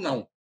positivo ou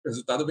não. O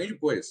resultado vem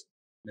depois.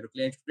 Primeiro o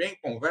cliente vem,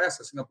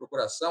 conversa, assina a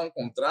procuração, um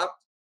contrato,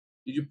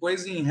 e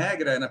depois, em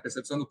regra, na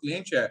percepção do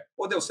cliente,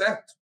 ou deu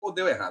certo ou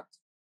deu errado.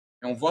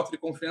 É um voto de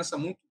confiança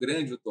muito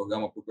grande otorgar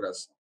uma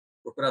procuração.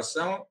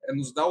 Procuração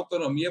nos dá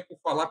autonomia por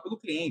falar pelo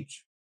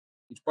cliente.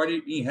 A gente pode,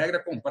 em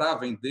regra, comprar,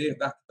 vender,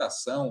 dar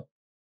quitação,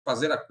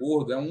 fazer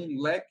acordo. É um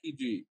leque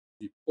de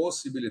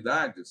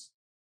possibilidades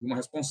e uma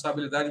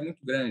responsabilidade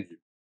muito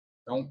grande.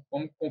 Então,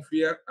 como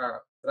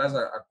traz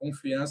a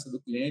confiança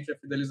do cliente e a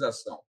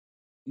fidelização,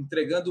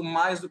 entregando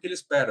mais do que ele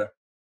espera.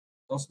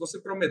 Então, se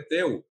você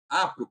prometeu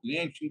A para o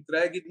cliente,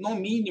 entregue no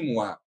mínimo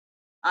A.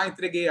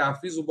 Entreguei A,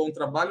 fiz um bom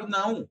trabalho?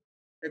 Não.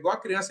 É igual a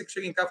criança que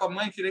chega em casa e fala,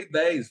 mãe, tirei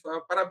 10.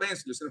 Fala,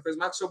 parabéns, filho, você não fez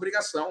mais que sua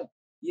obrigação.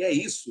 E é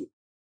isso.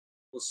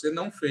 Você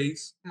não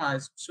fez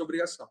mais que sua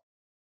obrigação.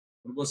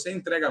 Quando você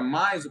entrega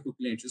mais do que o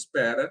cliente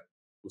espera,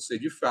 você,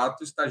 de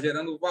fato, está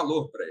gerando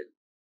valor para ele.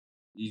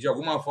 E, de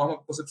alguma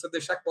forma, você precisa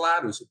deixar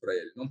claro isso para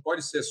ele. Não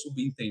pode ser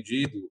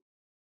subentendido,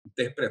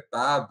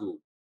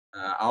 interpretado,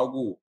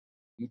 algo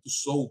muito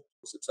solto.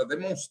 Você precisa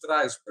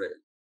demonstrar isso para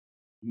ele.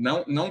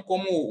 Não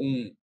como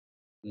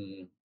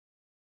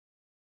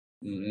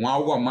um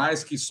algo a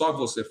mais que só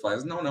você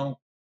faz. Não.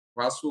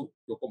 Faço o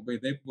que eu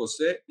combinei com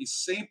você e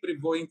sempre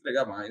vou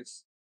entregar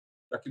mais,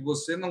 para que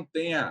você não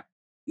tenha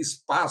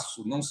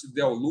espaço, não se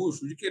dê ao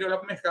luxo de querer olhar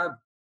para o mercado.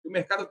 E o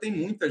mercado tem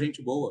muita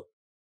gente boa.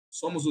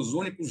 Somos os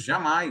únicos?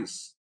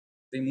 Jamais.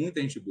 Tem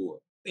muita gente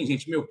boa. Tem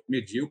gente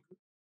medíocre,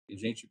 tem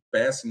gente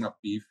péssima,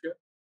 pífia,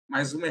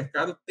 mas o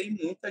mercado tem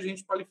muita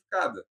gente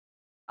qualificada.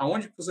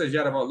 Aonde que você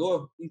gera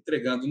valor?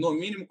 Entregando no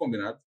mínimo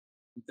combinado,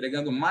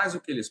 entregando mais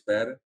do que ele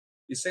espera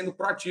e sendo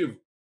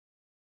proativo.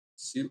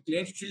 Se o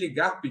cliente te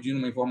ligar pedindo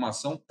uma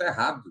informação, está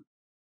errado.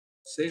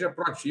 Seja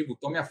proativo,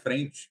 tome a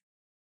frente.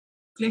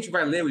 O cliente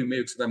vai ler o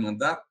e-mail que você vai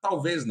mandar?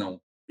 Talvez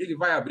não. Ele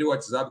vai abrir o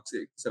WhatsApp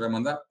que você vai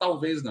mandar?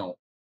 Talvez não.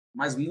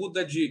 Mas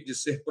muda de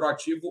ser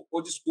proativo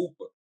ou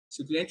desculpa.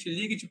 Se o cliente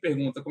liga e te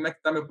pergunta como é que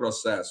está meu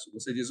processo,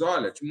 você diz,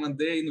 olha, te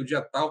mandei no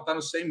dia tal, está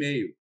no seu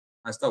e-mail,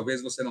 mas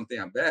talvez você não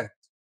tenha aberto,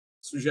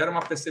 isso gera uma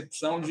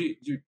percepção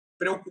de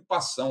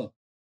preocupação.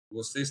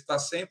 Você está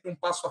sempre um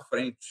passo à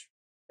frente.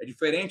 É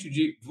diferente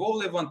de vou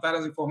levantar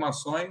as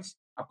informações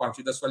a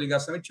partir da sua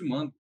ligação e te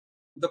mando.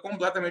 Muda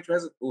completamente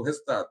o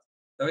resultado.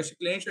 Então, esse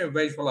cliente, ao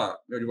invés de falar,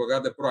 meu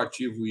advogado é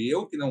proativo e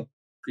eu que não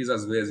fiz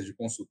as vezes de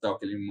consultar o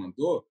que ele me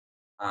mandou,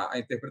 a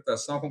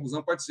interpretação, a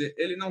conclusão pode ser,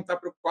 ele não está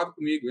preocupado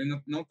comigo,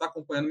 ele não está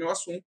acompanhando o meu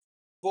assunto,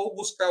 vou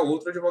buscar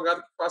outro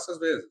advogado que faça as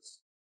vezes.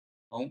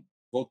 Então,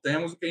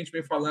 voltemos ao que a gente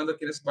vem falando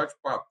aqui nesse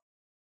bate-papo.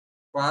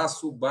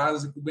 Faça o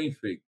básico bem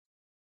feito.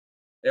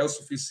 É o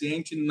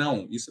suficiente?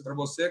 Não. Isso é para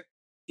você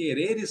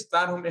querer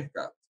estar no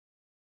mercado.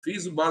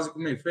 Fiz o básico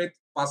bem feito,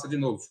 passa de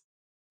novo.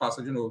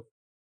 Passa de novo.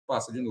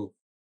 Passa de novo.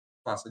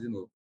 Passa de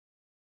novo.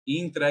 E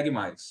entregue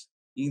mais.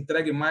 E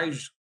entregue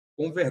mais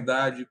com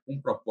verdade,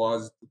 com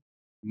propósito.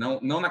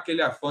 Não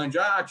naquele afã de,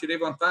 tirei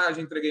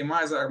vantagem, entreguei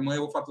mais, amanhã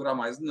eu vou faturar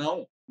mais.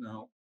 Não,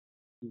 não.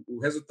 O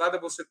resultado é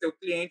você ter o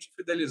cliente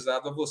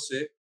fidelizado a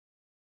você,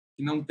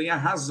 que não tem a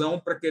razão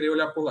para querer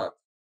olhar para o lado.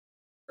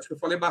 Acho que eu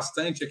falei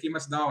bastante aqui,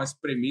 mas dá uma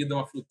espremida,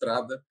 uma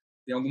filtrada.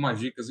 Tem algumas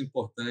dicas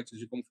importantes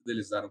de como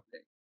fidelizar um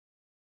cliente.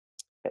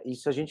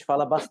 Isso a gente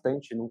fala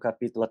bastante num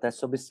capítulo até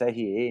sobre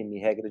CRM,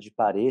 regra de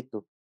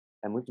Pareto.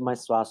 É muito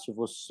mais fácil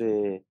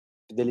você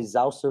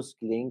fidelizar os seus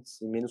clientes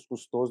e menos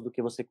custoso do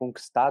que você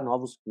conquistar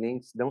novos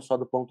clientes, não só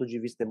do ponto de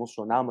vista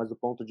emocional, mas do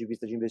ponto de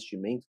vista de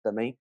investimento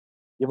também.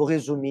 E eu vou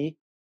resumir,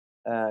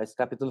 esse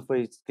capítulo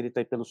foi escrito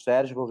aí pelo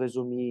Sérgio, vou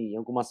resumir em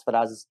algumas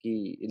frases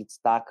que ele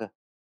destaca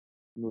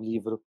no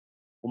livro.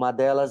 Uma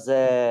delas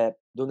é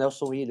do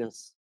Nelson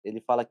Williams. Ele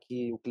fala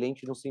que o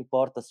cliente não se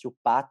importa se o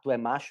pato é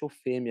macho ou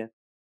fêmea,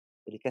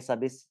 ele quer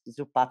saber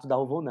se o pato dá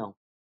ovo ou não.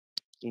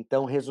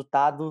 Então,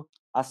 resultado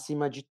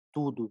acima de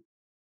tudo.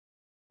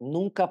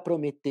 Nunca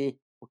prometer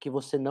o que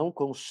você não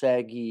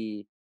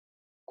consegue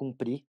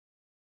cumprir.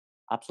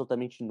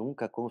 Absolutamente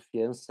nunca. A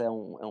confiança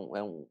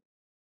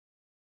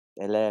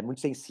ela é muito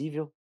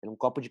sensível, é um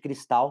copo de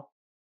cristal.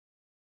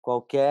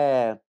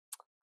 Qualquer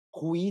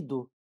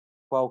ruído,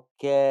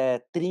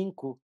 qualquer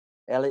trinco,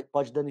 ela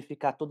pode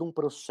danificar todo um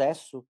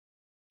processo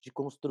de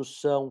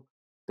construção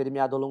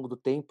permeado ao longo do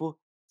tempo.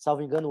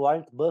 Salvo engano,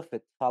 Warren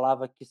Buffett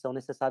falava que são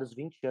necessários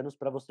 20 anos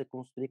para você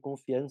construir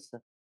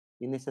confiança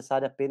e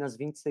necessário apenas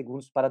 20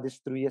 segundos para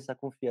destruir essa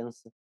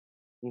confiança.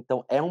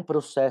 Então, é um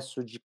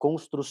processo de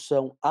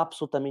construção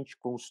absolutamente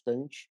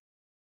constante.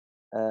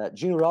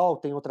 Jim Rohn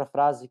tem outra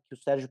frase que o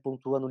Sérgio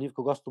pontua no livro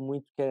que eu gosto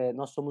muito, que é: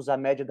 nós somos a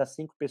média das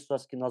 5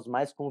 pessoas que nós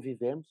mais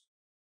convivemos.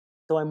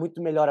 Então, é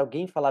muito melhor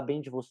alguém falar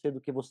bem de você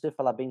do que você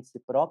falar bem de si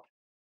próprio.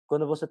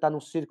 Quando você está num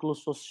círculo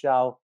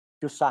social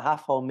que o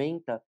sarrafo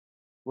aumenta,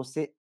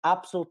 você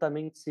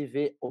absolutamente se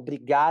vê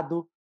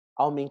obrigado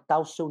a aumentar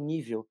o seu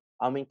nível,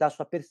 a aumentar a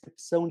sua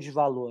percepção de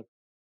valor.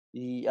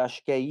 E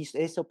acho que é isso,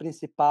 esse é o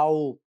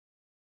principal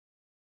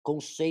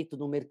conceito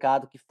no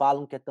mercado que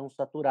falam que é tão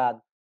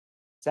saturado.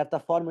 De certa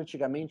forma,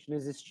 antigamente não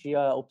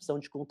existia opção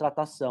de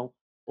contratação.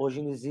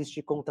 Hoje não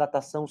existe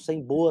contratação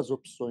sem boas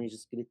opções de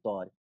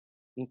escritório.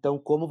 Então,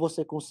 como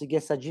você conseguir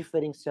essa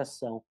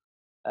diferenciação?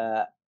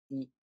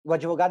 E o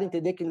advogado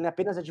entender que ele não é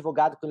apenas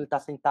advogado quando ele está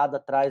sentado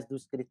atrás do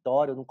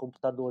escritório, no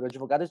computador. O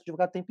advogado é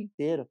advogado o tempo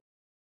inteiro.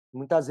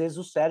 Muitas vezes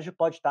o Sérgio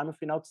pode estar no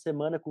final de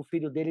semana com o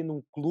filho dele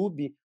num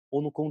clube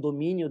ou no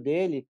condomínio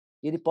dele,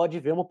 e ele pode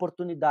ver uma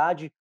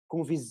oportunidade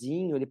com o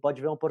vizinho, ele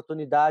pode ver uma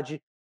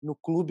oportunidade no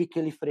clube que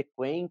ele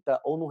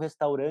frequenta, ou num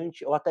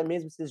restaurante, ou até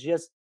mesmo esses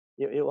dias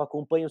eu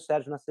acompanho o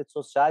Sérgio nas redes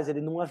sociais,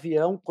 ele num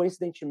avião,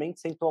 coincidentemente,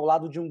 sentou ao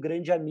lado de um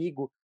grande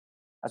amigo.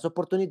 As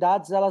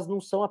oportunidades, elas não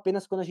são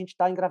apenas quando a gente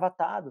está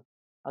engravatado.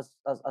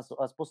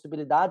 As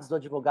possibilidades do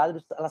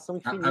advogado, elas são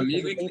infinitas.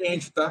 Amigo e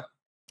cliente, tá?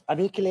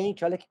 Amigo e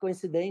cliente, olha que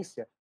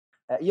coincidência.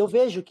 E eu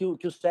vejo que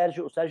o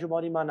Sérgio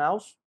mora em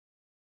Manaus,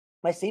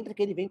 mas sempre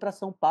que ele vem para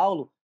São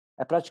Paulo,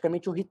 é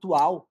praticamente um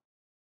ritual.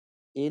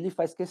 Ele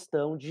faz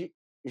questão de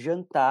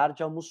jantar,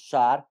 de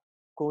almoçar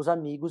com os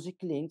amigos e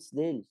clientes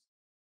deles.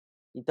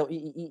 Então,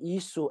 e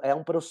isso é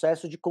um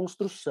processo de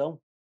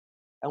construção,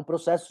 é um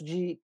processo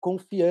de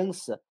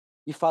confiança.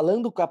 E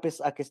falando com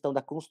a questão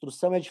da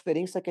construção, é a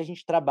diferença que a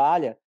gente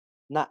trabalha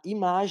na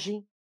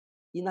imagem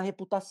e na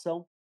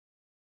reputação.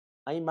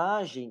 A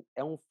imagem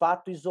é um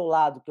fato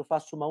isolado que eu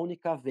faço uma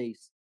única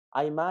vez.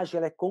 A imagem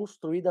ela é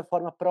construída de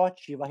forma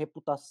proativa. A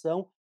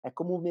reputação é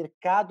como o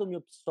mercado me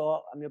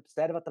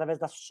observa através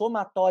da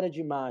somatória de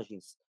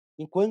imagens.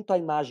 Enquanto a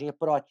imagem é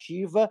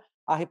proativa,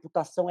 a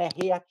reputação é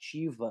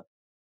reativa.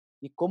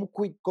 E como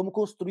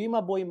construir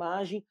uma boa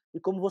imagem e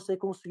como você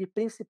conseguir,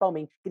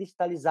 principalmente,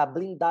 cristalizar,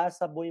 blindar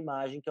essa boa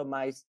imagem, que é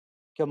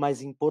o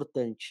mais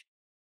importante.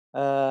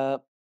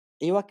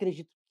 Eu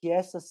acredito que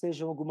essas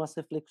sejam algumas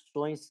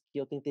reflexões que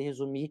eu tentei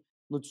resumir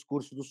no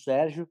discurso do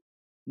Sérgio,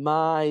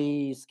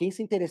 mas quem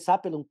se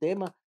interessar pelo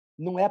tema,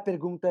 não é a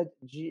pergunta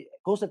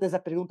com certeza,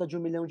 a pergunta de US$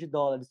 1 milhão,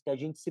 que a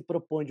gente se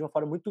propõe de uma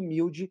forma muito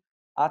humilde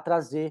a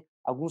trazer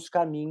alguns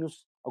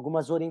caminhos,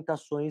 algumas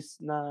orientações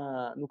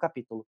no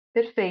capítulo.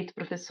 Perfeito,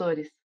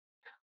 professores.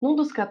 Num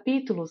dos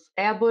capítulos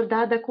é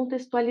abordada a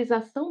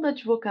contextualização da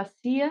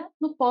advocacia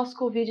no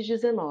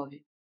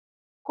pós-Covid-19.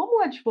 Como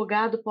o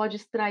advogado pode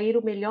extrair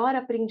o melhor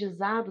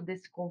aprendizado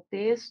desse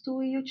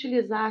contexto e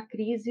utilizar a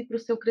crise para o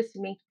seu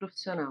crescimento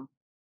profissional?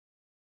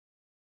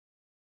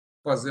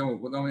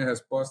 Vou dar uma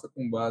resposta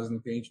com base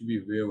no que a gente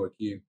viveu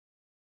aqui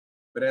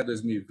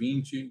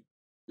pré-2020,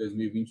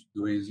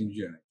 2022 em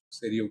diante.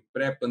 Seria o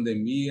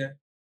pré-pandemia,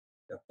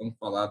 já vamos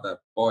falar da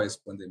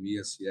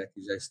pós-pandemia, se é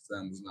que já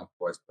estamos na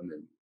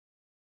pós-pandemia.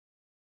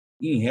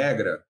 Em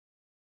regra,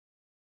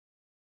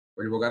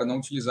 o advogado não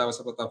utilizava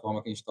essa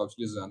plataforma que a gente está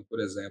utilizando, por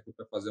exemplo,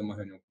 para fazer uma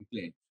reunião com o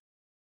cliente.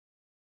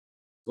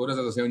 Todas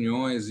as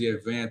reuniões e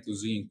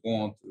eventos e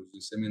encontros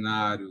e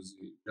seminários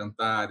e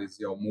jantares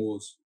e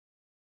almoços,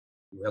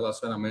 o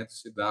relacionamento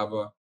se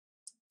dava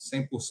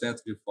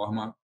 100% de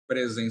forma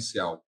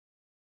presencial,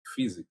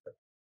 física.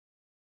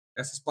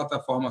 Essas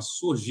plataformas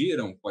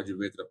surgiram com o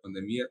advento da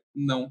pandemia?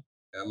 Não.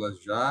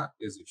 Elas já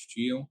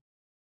existiam,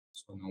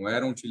 só não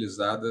eram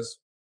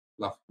utilizadas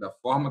da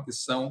forma que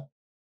são,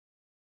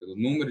 pelo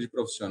número de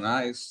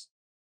profissionais,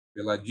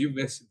 pela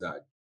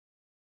diversidade.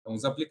 Então,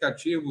 os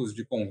aplicativos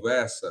de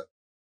conversa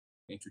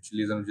que a gente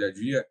utiliza no dia a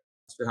dia,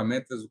 as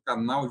ferramentas, o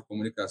canal de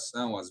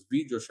comunicação, as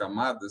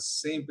videochamadas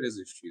sempre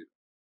existiram.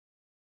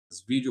 As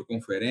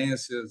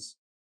videoconferências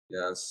e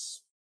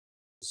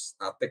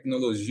a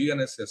tecnologia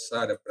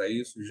necessária para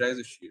isso já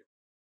existia.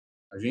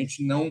 A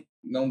gente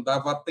não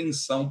dava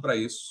atenção para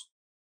isso,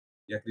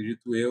 e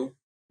acredito eu,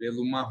 por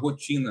uma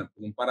rotina,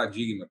 por um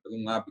paradigma, por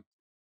um hábito.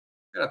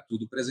 Era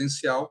tudo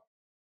presencial,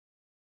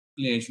 o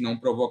cliente não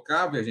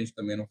provocava e a gente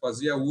também não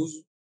fazia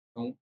uso,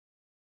 então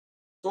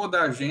toda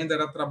a agenda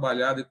era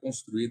trabalhada e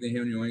construída em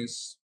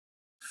reuniões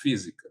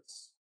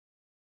físicas.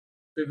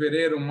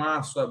 Fevereiro,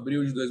 março,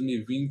 abril de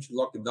 2020,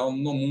 lockdown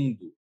no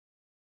mundo.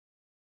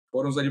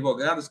 Foram os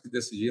advogados que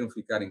decidiram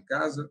ficar em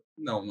casa?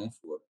 Não, não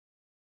foram.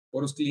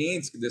 Foram os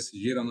clientes que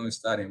decidiram não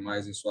estarem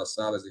mais em suas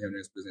salas de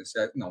reuniões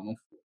presenciais? Não, não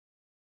foram.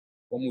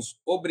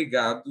 Fomos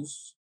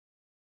obrigados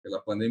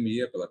pela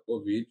pandemia, pela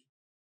Covid,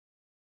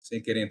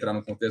 sem querer entrar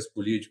no contexto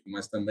político,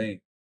 mas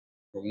também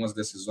por algumas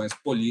decisões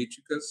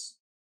políticas,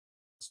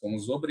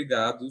 fomos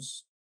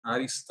obrigados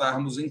a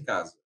estarmos em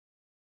casa.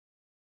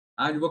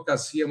 A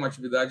advocacia é uma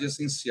atividade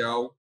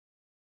essencial,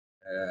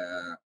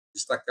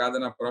 destacada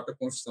na própria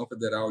Constituição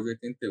Federal de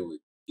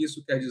 88.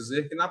 Isso quer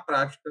dizer que, na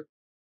prática,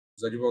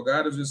 os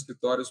advogados e os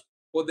escritórios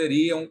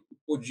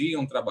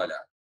podiam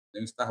trabalhar,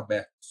 podiam estar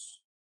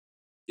abertos.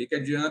 O que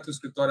adianta o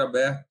escritório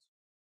aberto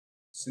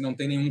se não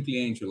tem nenhum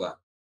cliente lá?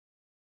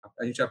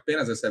 A gente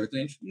apenas recebe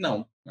cliente?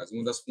 Não, mas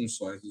uma das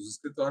funções dos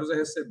escritórios é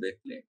receber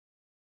cliente.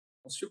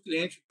 Então, se o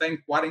cliente está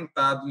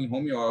quarentado em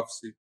home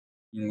office,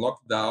 em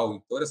lockdown,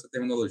 em toda essa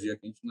terminologia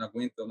que a gente não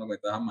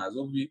aguentava mais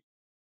ouvir,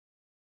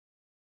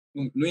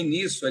 no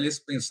início, eles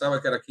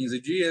pensavam que era 15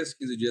 dias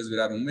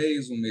viraram um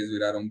mês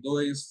viraram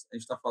 2. A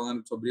gente está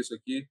falando sobre isso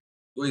aqui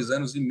 2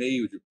 anos e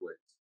meio depois.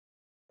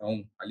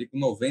 Então, ali com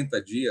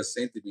 90 dias,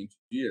 120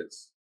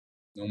 dias,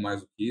 não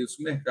mais do que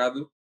isso, o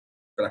mercado,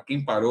 para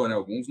quem parou, né,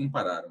 alguns não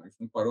pararam, a gente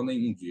não parou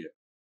nenhum dia.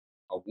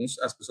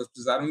 As pessoas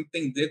precisaram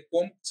entender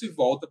como se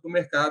volta para o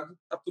mercado,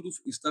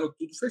 estando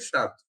tudo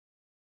fechado.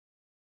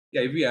 E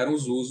aí vieram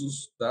os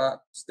usos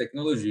das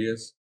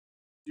tecnologias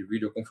de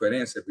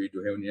videoconferência,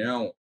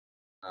 videoreunião,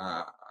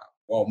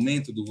 o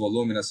aumento do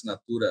volume na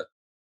assinatura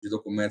de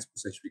documentos por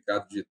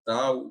certificado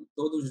digital,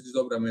 todos os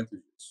desdobramentos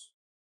disso.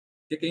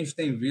 O que a gente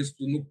tem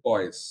visto no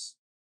pós?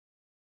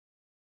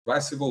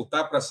 Vai se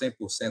voltar para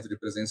 100% de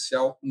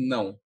presencial?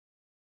 Não.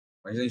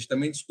 Mas a gente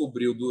também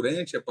descobriu,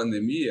 durante a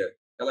pandemia,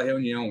 aquela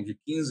reunião de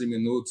 15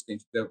 minutos que a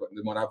gente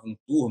demorava um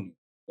turno,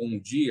 ou um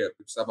dia,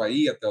 que precisava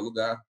ir até o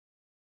lugar,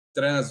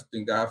 trânsito,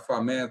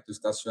 engarrafamento,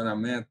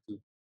 estacionamento,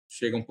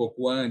 chega um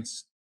pouco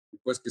antes,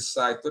 depois que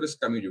sai, todo esse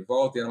caminho de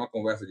volta, e era uma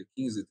conversa de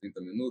 15,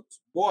 30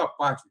 minutos, boa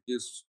parte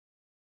disso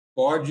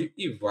pode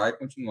e vai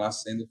continuar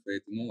sendo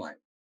feito no online.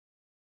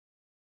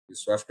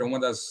 Isso acho que é uma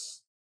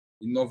das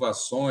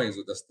inovações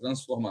ou das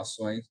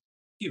transformações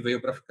que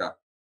veio para ficar.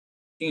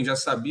 Quem já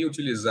sabia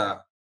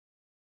utilizar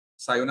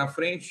saiu na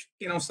frente,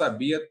 quem não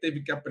sabia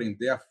teve que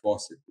aprender a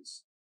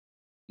fórceps.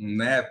 Um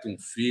neto, um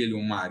filho,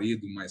 um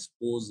marido, uma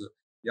esposa,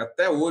 e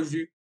até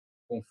hoje,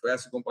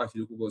 confesso e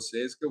compartilho com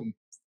vocês que eu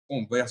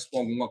converso com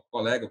alguma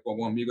colega, com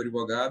algum amigo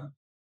advogado,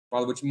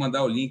 falo, vou te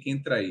mandar o link,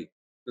 entra aí.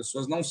 As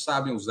pessoas não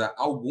sabem usar,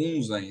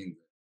 alguns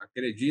ainda,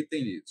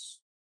 acreditem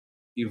nisso.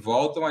 e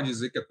voltam a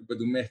dizer que a culpa é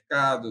do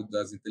mercado,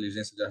 das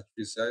inteligências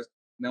artificiais.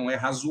 Não é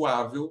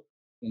razoável,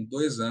 com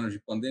 2 anos de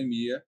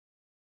pandemia,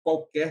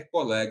 qualquer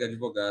colega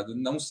advogado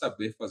não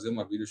saber fazer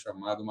uma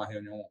videochamada, uma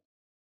reunião.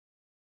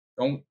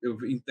 Então,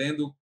 eu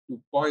entendo que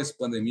o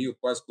pós-pandemia, o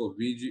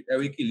pós-Covid, é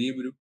o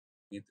equilíbrio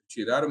entre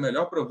tirar o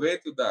melhor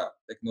proveito da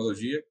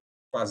tecnologia,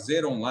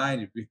 fazer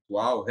online,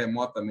 virtual,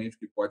 remotamente, o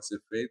que pode ser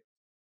feito.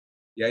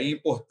 E aí a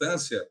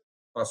importância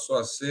passou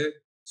a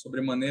ser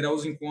sobremaneira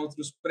aos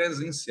encontros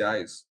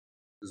presenciais.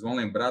 Vocês vão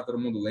lembrar, todo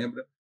mundo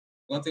lembra,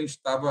 quanto a gente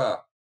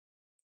estava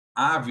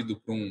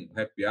ávido por um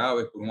happy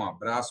hour, por um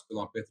abraço, por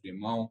um aperto de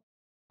mão,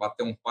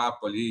 bater um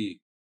papo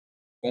ali,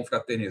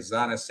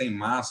 confraternizar, né? Sem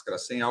máscara,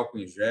 sem álcool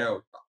em gel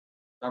e tal.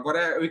 Então, agora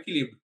é o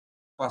equilíbrio.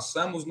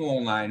 Passamos no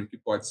online o que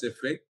pode ser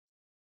feito,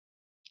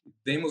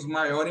 demos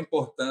maior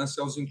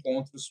importância aos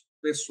encontros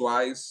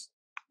pessoais,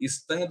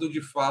 estando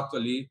de fato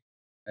ali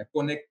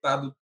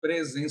conectado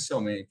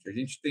presencialmente. A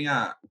gente tem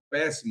o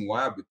péssimo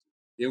hábito,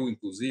 eu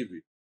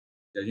inclusive,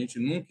 de a gente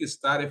nunca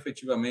estar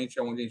efetivamente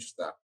onde a gente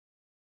está.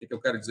 O que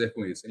eu quero dizer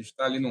com isso? A gente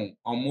está ali num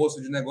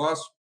almoço de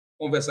negócio,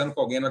 conversando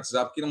com alguém no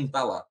WhatsApp que não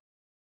está lá.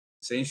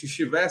 Se a gente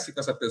estivesse com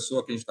essa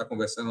pessoa que a gente está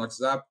conversando no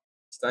WhatsApp,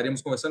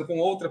 estaríamos conversando com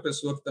outra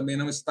pessoa que também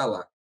não está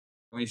lá.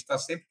 Então, a gente está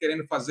sempre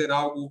querendo fazer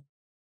algo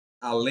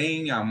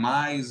além, a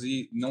mais,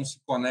 e não se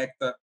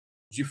conecta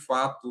de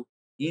fato,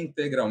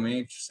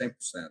 integralmente, 100%.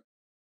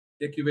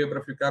 O que veio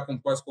para ficar com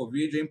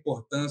pós-Covid? A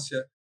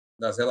importância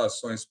das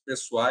relações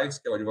pessoais,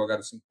 que é o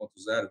advogado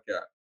 5.0, que é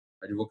a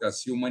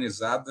advocacia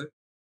humanizada,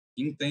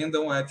 que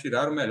entendam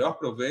tirar o melhor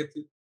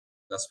proveito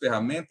das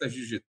ferramentas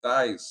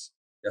digitais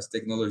e as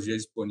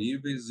tecnologias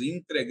disponíveis e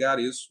entregar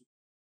isso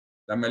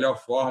da melhor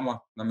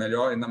forma, na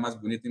melhor e na mais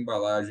bonita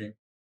embalagem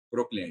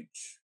para o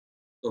cliente.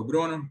 Doutor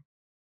Bruno?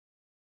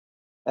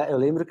 Eu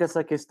lembro que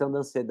essa questão da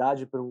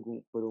ansiedade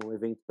por um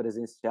evento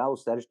presencial, o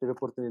Sérgio teve a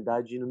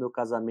oportunidade de ir no meu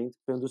casamento,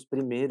 que foi um dos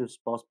primeiros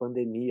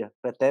pós-pandemia,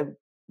 foi até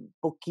um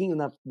pouquinho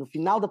no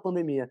final da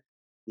pandemia,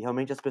 e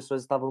realmente as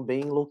pessoas estavam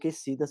bem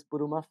enlouquecidas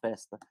por uma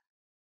festa.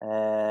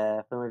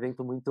 Foi um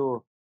evento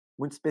muito,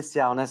 muito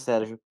especial, né,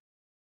 Sérgio?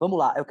 Vamos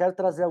lá, eu quero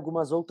trazer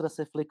algumas outras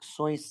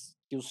reflexões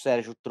que o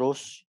Sérgio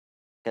trouxe,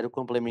 quero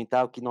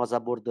complementar o que nós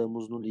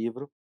abordamos no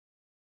livro.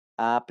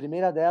 A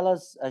primeira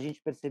delas, a gente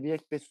percebia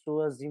que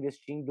pessoas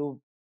investindo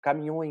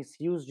caminhões,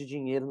 rios de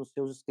dinheiro nos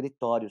seus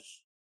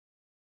escritórios.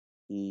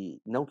 E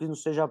não que não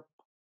seja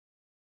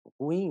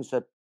ruim, isso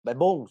é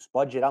bom, isso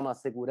pode gerar uma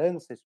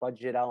segurança, isso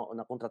pode gerar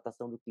na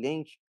contratação do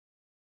cliente,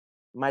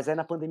 mas aí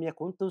na pandemia,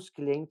 quantos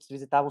clientes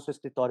visitavam seu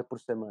escritório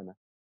por semana?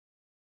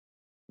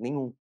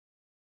 Nenhum.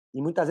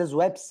 E muitas vezes o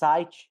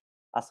website,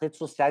 as redes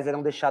sociais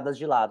eram deixadas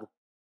de lado.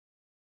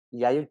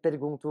 E aí eu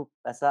pergunto,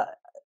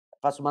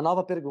 faço uma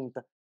nova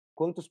pergunta: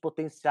 quantos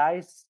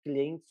potenciais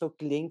clientes ou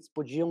clientes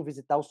podiam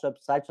visitar o seu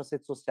website e suas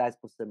redes sociais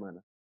por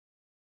semana?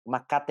 Uma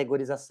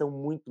categorização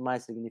muito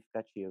mais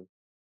significativa.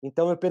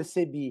 Então eu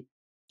percebi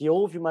que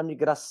houve uma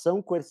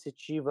migração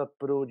coercitiva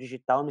para o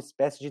digital, uma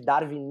espécie de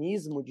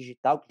darwinismo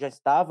digital que já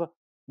estava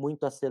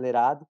muito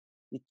acelerado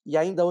e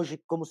ainda hoje,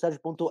 como o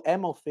Sérgio pontuou, é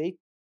mal feito,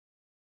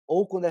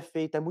 ou quando é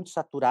feito é muito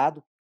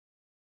saturado.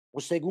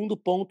 O segundo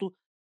ponto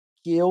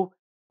que eu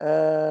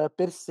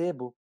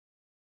percebo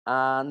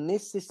a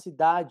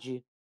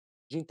necessidade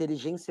de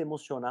inteligência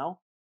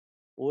emocional.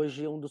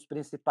 Hoje, um dos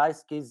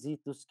principais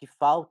quesitos que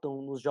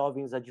faltam nos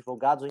jovens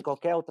advogados ou em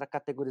qualquer outra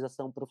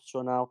categorização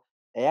profissional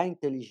é a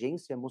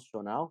inteligência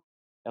emocional,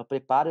 é o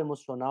preparo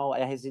emocional,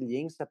 é a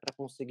resiliência para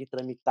conseguir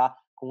tramitar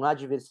com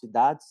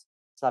adversidades,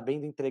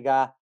 sabendo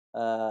entregar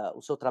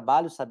o seu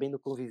trabalho, sabendo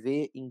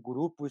conviver em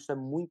grupo, isso é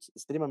muito,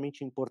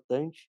 extremamente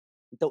importante.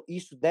 Então,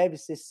 isso deve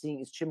ser, sim,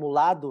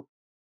 estimulado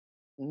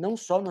não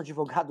só no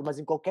advogado, mas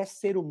em qualquer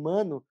ser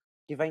humano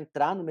que vai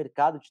entrar no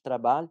mercado de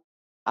trabalho,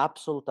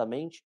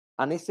 absolutamente.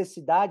 A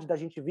necessidade da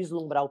gente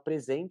vislumbrar o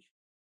presente.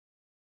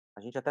 A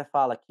gente até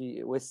fala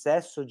que o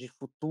excesso de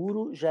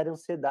futuro gera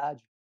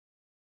ansiedade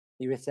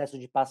e o excesso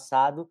de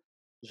passado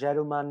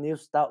gera uma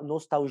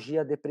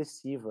nostalgia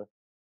depressiva.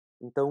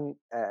 Então,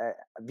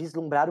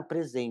 vislumbrar o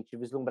presente,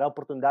 vislumbrar a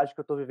oportunidade que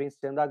eu estou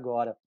vivenciando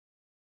agora.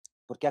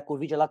 Porque a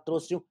Covid ela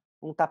trouxe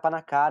um tapa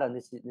na cara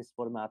nesse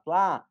formato.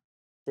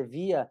 Você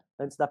via,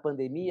 antes da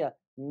pandemia,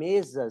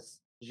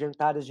 mesas,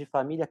 jantares de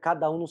família,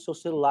 cada um no seu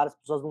celular, as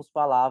pessoas não se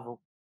falavam.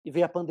 E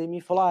veio a pandemia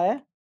e falou: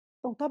 é?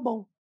 Então tá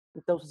bom.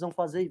 Então vocês vão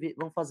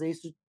fazer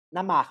isso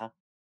na marra.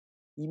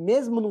 E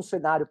mesmo num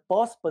cenário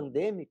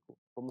pós-pandêmico,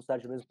 como o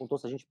Sérgio mesmo contou,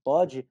 se a gente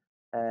pode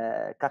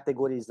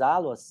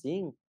categorizá-lo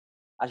assim,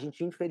 a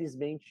gente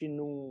infelizmente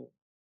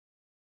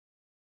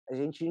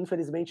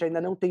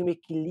ainda não tem o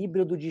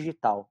equilíbrio do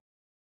digital.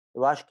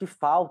 Eu acho que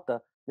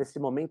falta, nesse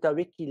momento, é o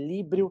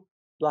equilíbrio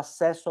do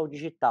acesso ao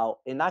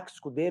digital. Enac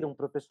Escudeiro, um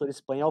professor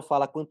espanhol,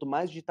 fala: quanto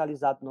mais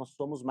digitalizado nós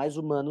somos, mais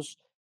humanos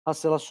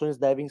as relações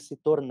devem se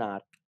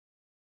tornar.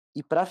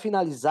 E para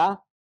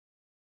finalizar,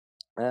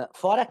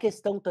 fora a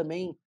questão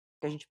também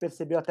que a gente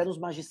percebeu até nos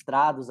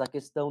magistrados, a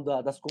questão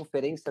das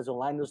conferências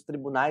online, nos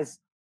tribunais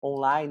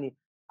online,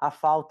 a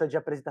falta de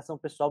apresentação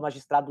pessoal, o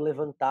magistrado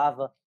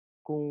levantava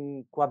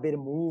com a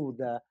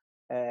bermuda,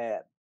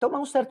 tomar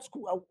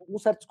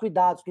alguns certos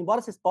cuidados, que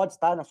embora vocês possam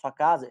estar na sua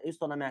casa, eu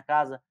estou na minha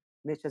casa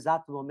neste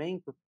exato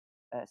momento,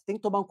 você tem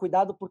que tomar um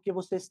cuidado porque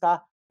você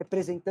está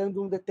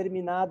representando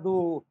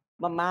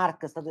uma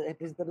marca, está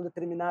representando uma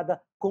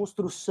determinada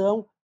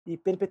construção e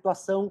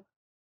perpetuação,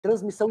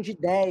 transmissão de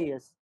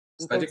ideias.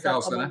 Você está Então, de de certa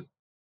calça, né? maneira,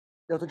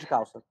 eu estou de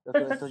calça,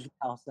 eu tô de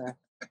calça, né?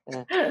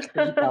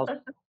 Tô de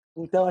calça.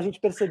 Então a gente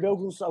percebeu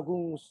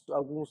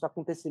alguns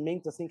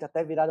acontecimentos assim que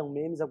até viraram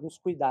memes, alguns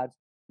cuidados.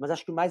 Mas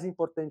acho que o mais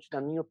importante,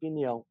 na minha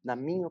opinião,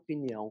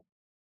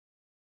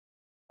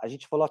 a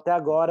gente falou até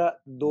agora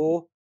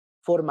do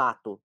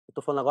formato. Eu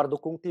estou falando agora do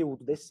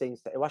conteúdo, da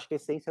essência. Eu acho que a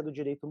essência do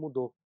direito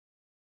mudou.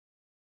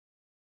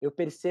 Eu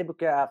percebo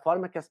que a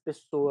forma que as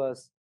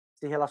pessoas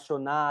se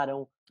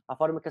relacionaram, a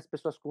forma que as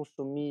pessoas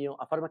consumiam,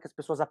 a forma que as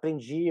pessoas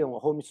aprendiam,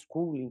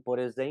 homeschooling, por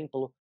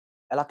exemplo,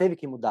 ela teve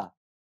que mudar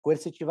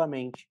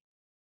coercitivamente.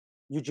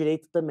 E o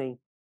direito também.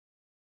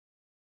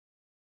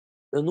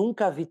 Eu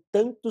nunca vi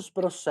tantos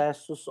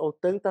processos ou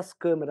tantas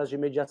câmaras de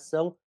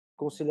mediação,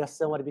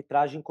 conciliação,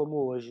 arbitragem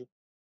como hoje.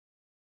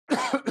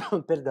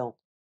 Perdão.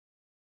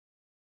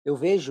 Eu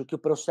vejo que o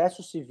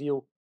processo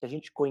civil que a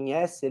gente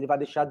conhece, ele vai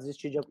deixar de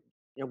existir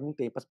em algum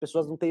tempo. As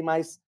pessoas não têm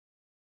mais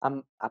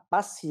a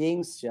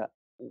paciência,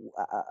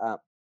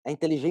 a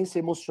inteligência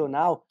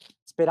emocional de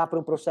esperar por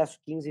um processo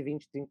 15,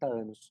 20, 30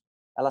 anos.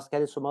 Elas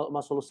querem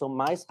uma solução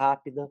mais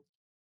rápida,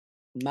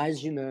 mais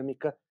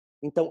dinâmica.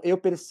 Então, eu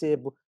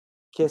percebo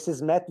que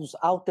esses métodos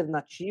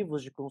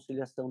alternativos de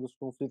conciliação dos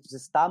conflitos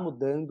está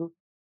mudando,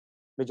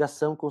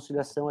 mediação,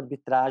 conciliação,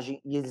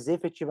 arbitragem, e eles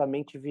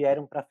efetivamente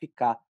vieram para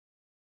ficar,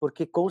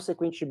 porque,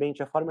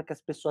 consequentemente, a forma que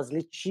as pessoas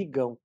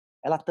litigam,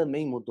 ela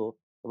também mudou.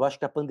 Eu acho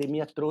que a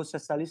pandemia trouxe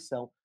essa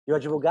lição. E o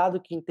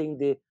advogado que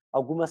entender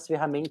algumas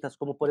ferramentas,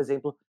 como, por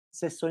exemplo,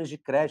 sessões de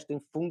crédito em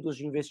fundos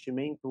de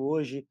investimento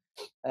hoje,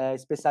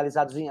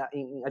 especializados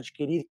em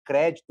adquirir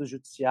créditos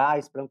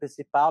judiciais para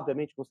antecipar,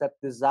 obviamente, com certo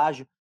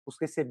deságio, os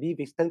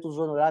recebíveis, tanto os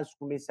honorários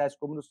comerciais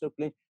como do seu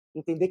cliente,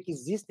 entender que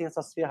existem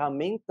essas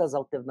ferramentas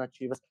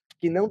alternativas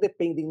que não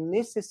dependem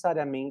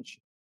necessariamente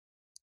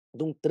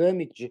de um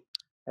trâmite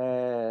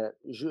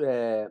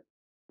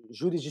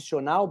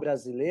jurisdicional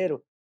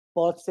brasileiro,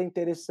 pode ser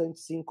interessante,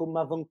 sim, como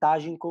uma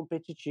vantagem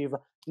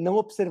competitiva, não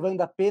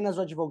observando apenas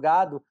o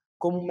advogado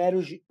como um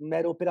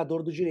mero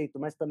operador do direito,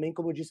 mas também,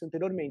 como eu disse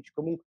anteriormente,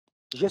 como um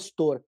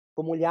gestor,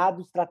 como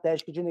olhado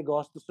estratégico de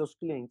negócio dos seus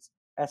clientes.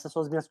 Essas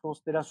são as minhas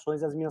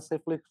considerações, as minhas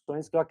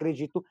reflexões, que eu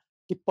acredito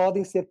que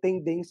podem ser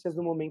tendências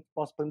no momento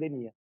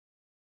pós-pandemia.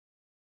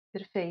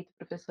 Perfeito,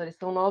 professores.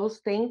 São novos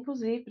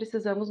tempos e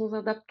precisamos nos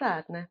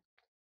adaptar, né?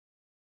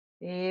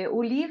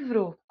 O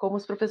livro, como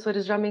os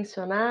professores já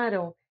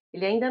mencionaram,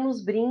 ele ainda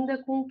nos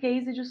brinda com um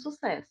case de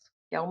sucesso,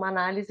 que é uma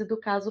análise do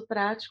caso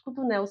prático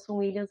do Nelson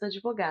Williams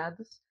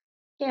Advogados,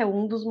 que é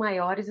um dos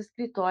maiores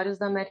escritórios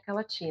da América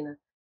Latina.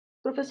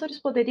 Os professores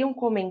poderiam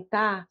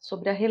comentar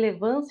sobre a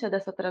relevância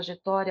dessa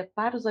trajetória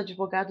para os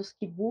advogados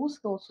que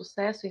buscam o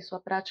sucesso em sua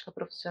prática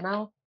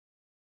profissional?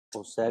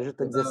 O Sérgio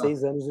tem Vou dar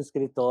 16 anos no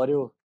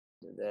escritório,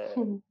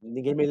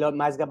 ninguém melhor,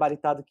 mais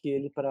gabaritado que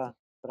ele para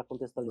vou dar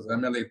contextualizar.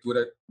 minha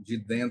leitura de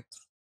dentro,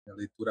 minha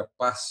leitura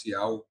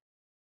parcial,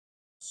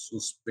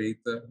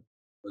 suspeita,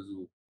 depois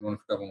o Bruno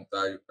fica à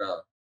vontade para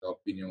dar a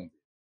opinião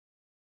dele.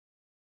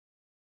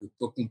 Eu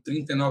estou com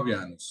 39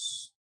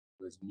 anos.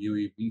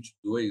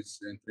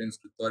 2022, eu entrei no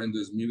escritório em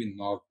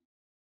 2009.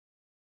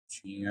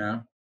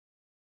 Tinha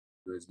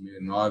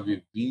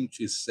 2009,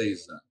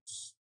 26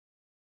 anos.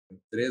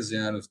 Tenho 13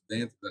 anos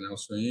dentro da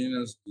Nelson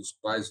Williams, dos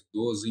quais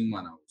 12 em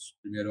Manaus.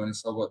 Primeiro ano em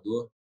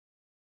Salvador,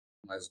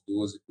 mais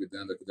 12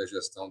 cuidando aqui da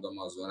gestão do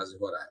Amazonas e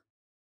Roraima.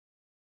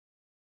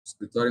 O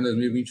escritório em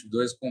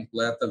 2022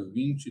 completa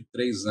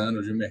 23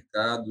 anos de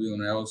mercado e o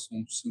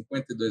Nelson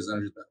 52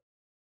 anos de idade.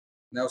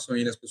 Nelson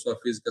Williams, pessoa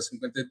física,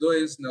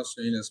 52,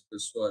 Nelson Williams,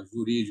 pessoa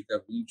jurídica,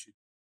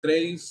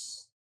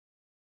 23,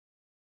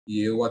 e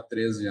eu há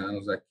 13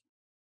 anos aqui.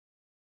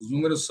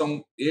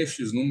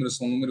 Estes números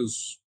são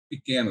números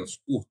pequenos,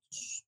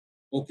 curtos.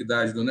 Pouca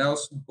idade do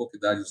Nelson, pouca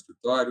idade do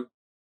escritório,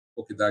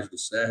 pouca idade do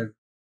Sérgio.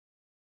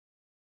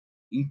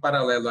 Em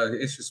paralelo a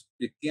estes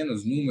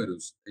pequenos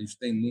números, a gente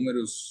tem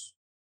números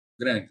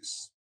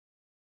grandes.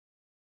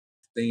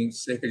 Tem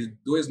cerca de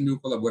 2.000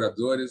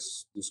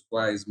 colaboradores, dos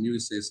quais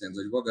 1.600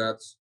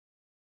 advogados,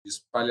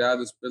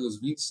 espalhados pelos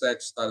 27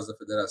 estados da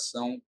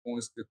federação, com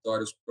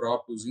escritórios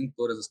próprios em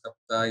todas as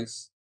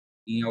capitais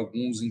e em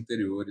alguns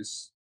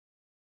interiores,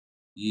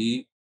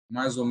 e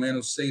mais ou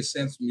menos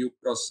 600.000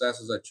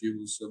 processos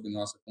ativos sob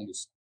nossa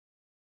condução.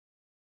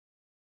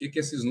 O que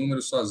esses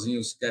números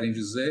sozinhos querem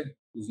dizer?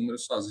 Os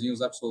números sozinhos,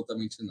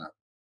 absolutamente nada.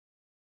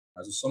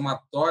 Mas o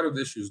somatório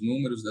destes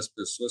números, das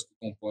pessoas que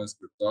compõem o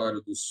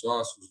escritório, dos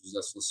sócios, dos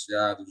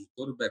associados, de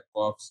todo o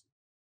back-office,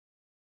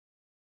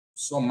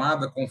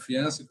 somado à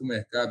confiança que o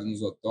mercado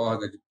nos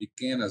otorga de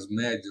pequenas,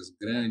 médias,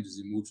 grandes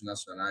e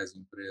multinacionais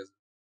empresas,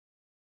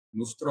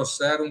 nos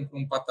trouxeram para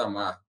um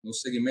patamar no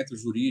segmento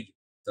jurídico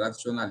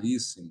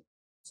tradicionalíssimo,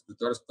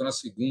 escritórios que estão na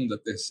segunda,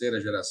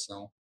 terceira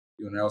geração,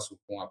 e o Nelson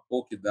com a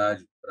pouca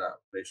idade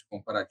para este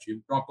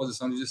comparativo, para uma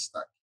posição de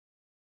destaque.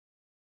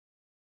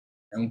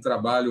 É um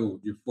trabalho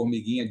de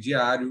formiguinha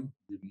diário,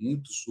 de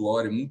muito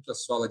suor e muita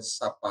sola de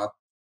sapato,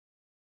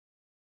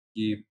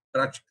 que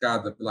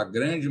praticada pela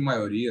grande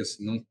maioria,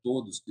 se não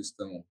todos que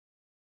estão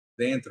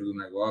dentro do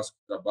negócio,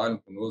 que trabalham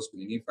conosco,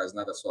 ninguém faz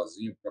nada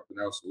sozinho, o próprio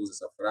Nelson usa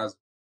essa frase,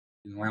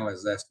 que não é um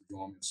exército de um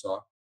homem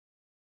só,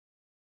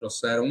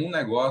 trouxeram um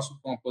negócio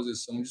com uma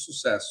posição de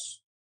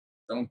sucesso,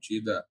 tão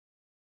tida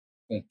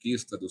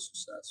conquista do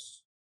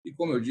sucesso. E,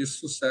 como eu disse,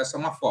 sucesso é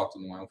uma foto,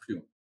 não é um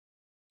filme.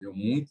 Deu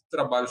muito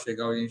trabalho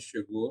chegar onde a gente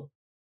chegou,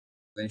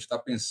 a gente está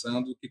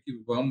pensando o que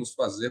vamos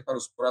fazer para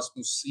os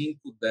próximos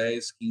 5,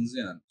 10, 15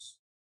 anos.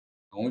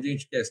 Onde a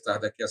gente quer estar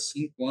daqui a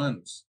 5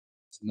 anos,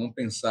 se não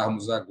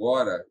pensarmos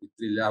agora e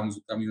trilharmos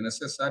o caminho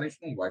necessário, a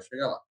gente não vai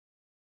chegar lá.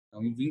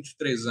 Então, em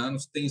 23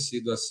 anos tem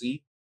sido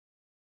assim,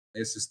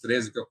 esses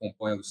 13 que eu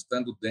acompanho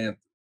estando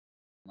dentro,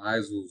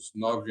 mais os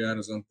 9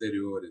 anos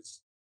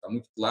anteriores. Está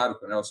muito claro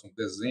que o Nelson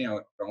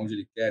desenha para onde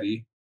ele quer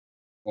ir,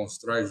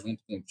 constrói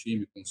junto com o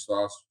time, com os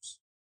sócios.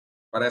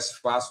 Parece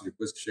fácil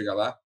depois que chega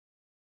lá.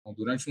 Então,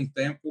 durante um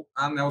tempo,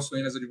 a Nelson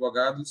Inês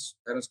Advogados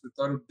era um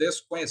escritório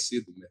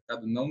desconhecido, o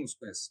mercado não nos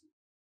conhecia.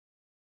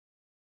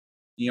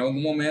 Em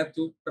algum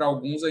momento, para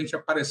alguns, a gente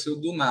apareceu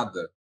do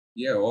nada.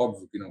 E é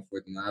óbvio que não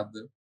foi do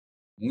nada.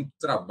 Muito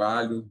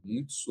trabalho,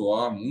 muito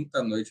suor,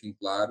 muita noite em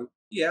claro.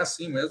 E é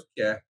assim mesmo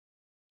que é.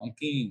 Então,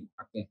 quem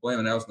acompanha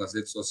o Nelson nas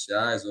redes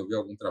sociais, ou vê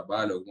algum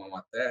trabalho, alguma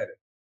matéria,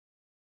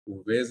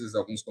 por vezes,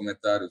 alguns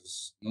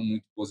comentários não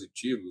muito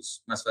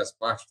positivos, mas faz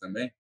parte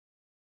também.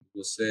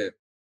 Você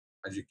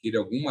adquire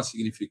alguma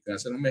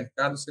significância no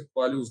mercado, você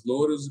colhe os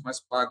louros, mas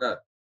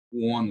paga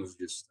o ônus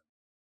disso.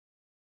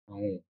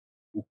 Então,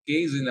 o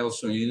case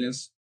Nelson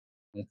Williams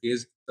é um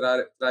case que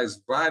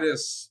traz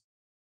vários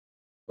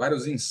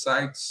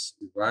insights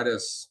e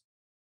várias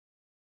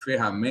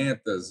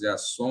ferramentas e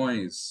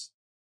ações,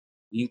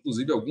 e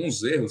inclusive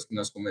alguns erros que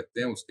nós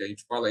cometemos, que a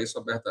gente fala isso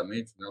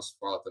abertamente, o Nelson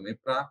fala também,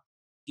 para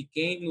que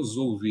quem nos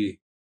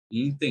ouvir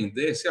e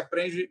entender se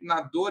aprende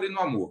na dor e no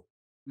amor.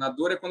 Na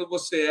dor é quando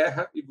você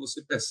erra e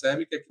você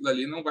percebe que aquilo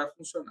ali não vai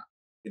funcionar.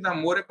 E no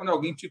amor é quando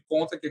alguém te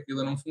conta que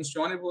aquilo não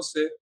funciona e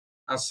você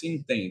assim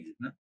entende,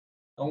 né?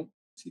 Então,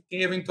 se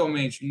quem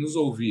eventualmente nos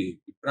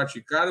ouvir e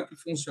praticar o que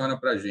funciona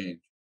para a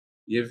gente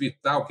e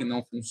evitar o que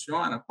não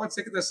funciona, pode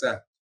ser que dê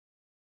certo.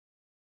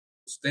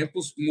 Os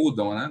tempos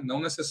mudam, né? Não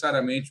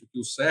necessariamente o que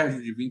o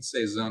Sérgio, de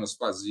 26 anos,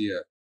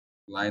 fazia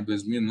lá em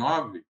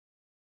 2009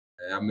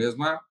 é a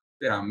mesma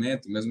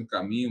ferramenta, o mesmo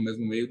caminho, o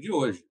mesmo meio de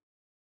hoje.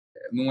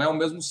 Não é o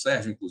mesmo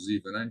Sérgio,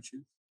 inclusive, né? A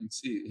gente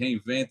se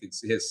reinventa, a gente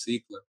se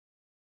recicla,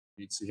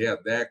 a gente se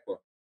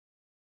readequa.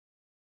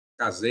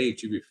 Casei,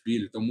 tive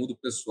filho, então muda o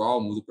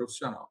pessoal, muda o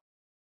profissional.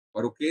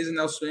 Agora, o case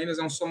Nelson Enes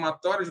é um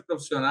somatório de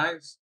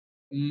profissionais,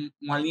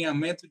 um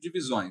alinhamento de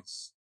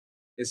visões.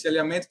 Esse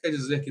alinhamento quer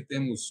dizer que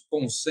temos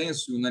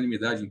consenso e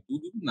unanimidade em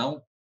tudo?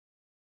 Não.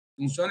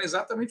 Funciona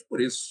exatamente por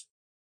isso.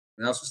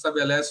 O Nelson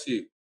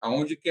estabelece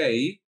aonde quer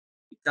ir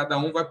e cada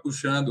um vai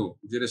puxando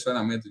o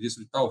direcionamento disso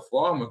de tal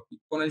forma que,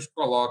 quando a gente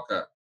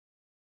coloca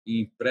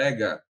e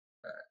emprega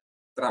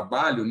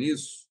trabalho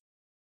nisso,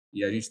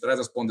 e a gente traz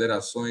as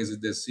ponderações e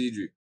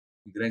decide,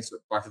 em grande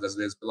parte das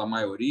vezes, pela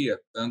maioria,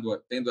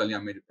 tendo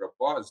alinhamento de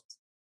propósito,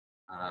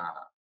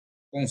 a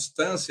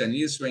constância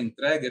nisso, a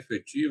entrega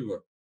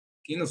efetiva,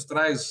 quem nos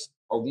traz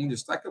algum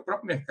destaque é o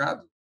próprio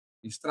mercado.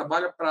 A gente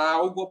trabalha para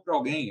algo ou para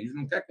alguém, a gente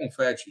não quer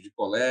confete de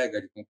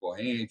colega, de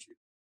concorrente,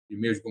 de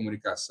meio de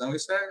comunicação,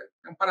 isso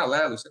é um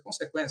paralelo, isso é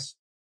consequência.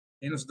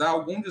 Quem nos dá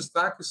algum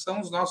destaque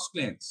são os nossos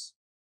clientes.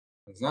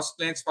 Os nossos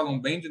clientes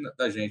falam bem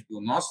da gente,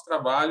 pelo nosso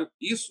trabalho,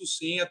 isso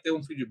sim é ter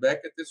um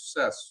feedback, é ter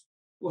sucesso.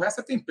 O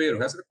resto é tempero, o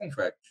resto é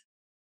confete.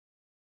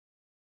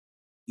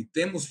 E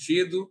temos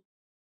tido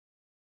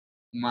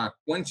uma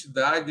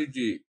quantidade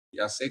de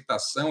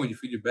aceitação e de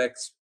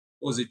feedbacks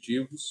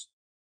positivos,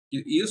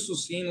 e isso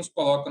sim nos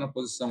coloca na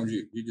posição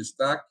de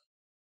destaque,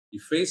 e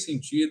fez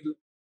sentido,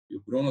 e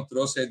o Bruno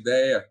trouxe a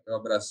ideia, eu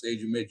abracei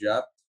de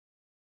imediato,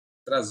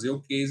 trazer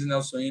o case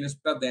Nelson Inês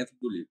para dentro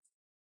do livro.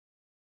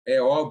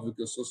 É óbvio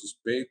que eu sou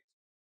suspeito,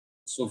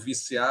 sou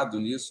viciado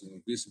nisso, um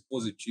vício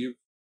positivo.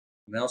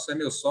 O Nelson é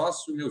meu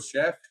sócio, meu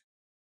chefe,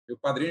 meu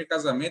padrinho de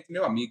casamento e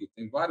meu amigo.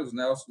 Tem vários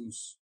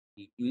Nelsons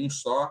em um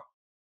só,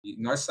 e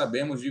nós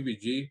sabemos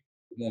dividir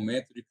o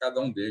momento de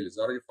cada um deles.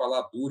 Na hora de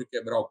falar duro e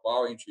quebrar o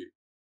pau, a gente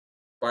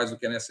faz o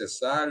que é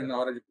necessário, e na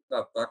hora de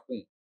tratar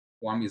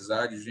com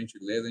amizade e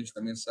gentileza, a gente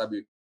também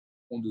sabe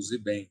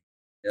conduzir bem.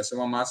 Essa é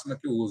uma máxima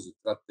que eu uso.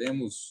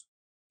 Tratemos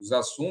os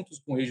assuntos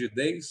com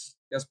rigidez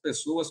e as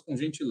pessoas com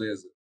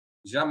gentileza.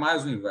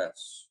 Jamais o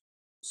inverso.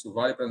 Isso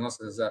vale para as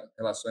nossas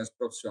relações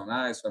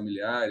profissionais,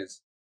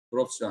 familiares,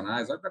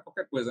 profissionais, vale para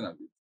qualquer coisa na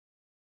vida.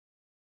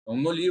 Então,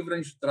 no livro,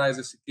 a gente traz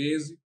esse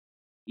case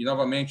e,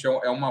 novamente,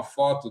 é uma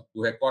foto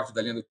do recorte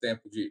da linha do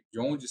tempo de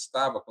onde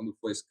estava quando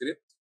foi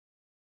escrito.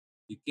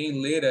 E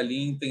quem ler ali,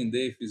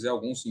 entender e fizer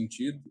algum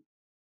sentido,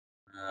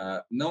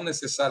 não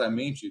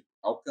necessariamente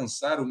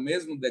alcançar o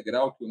mesmo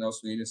degrau que o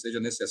Nelson Williams seja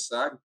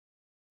necessário,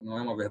 não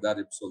é uma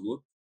verdade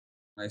absoluta,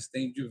 mas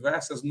tem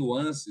diversas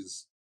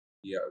nuances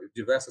e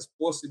diversas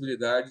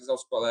possibilidades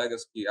aos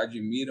colegas que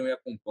admiram e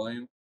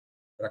acompanham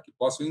para que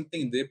possam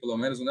entender, pelo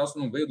menos o Nelson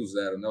não veio do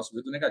zero, o Nelson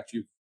veio do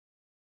negativo.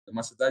 É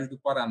uma cidade do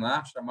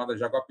Paraná chamada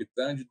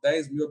Jaguapitã, de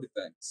 10 mil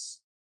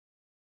habitantes.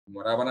 Eu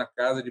morava na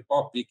casa de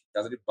pau-pique,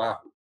 casa de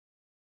barro.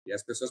 E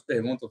as pessoas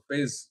perguntam,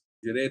 fez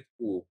direito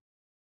por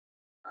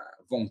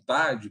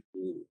vontade,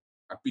 por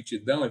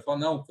aptidão? Ele fala,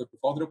 não, foi por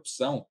falta de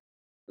opção.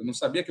 Eu não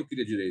sabia que eu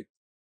queria direito.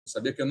 Eu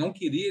sabia que eu não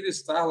queria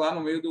estar lá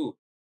no meio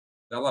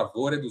da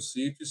lavoura, do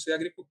sítio e ser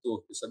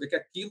agricultor. Eu sabia que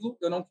aquilo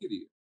eu não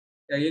queria.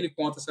 E aí ele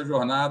conta essa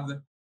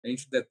jornada, a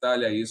gente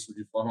detalha isso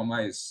de forma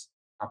mais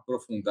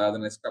aprofundada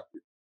nesse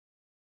capítulo.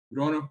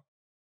 Bruno?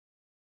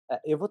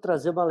 Eu vou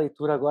trazer uma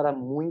leitura agora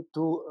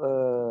muito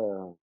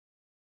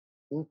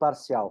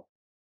imparcial,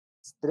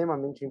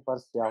 extremamente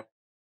imparcial.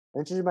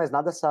 Antes de mais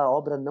nada, essa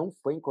obra não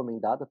foi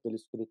encomendada pelo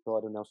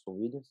escritório Nelson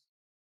Williams,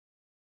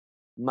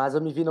 mas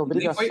eu me vi na E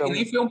obrigação.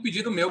 nem foi um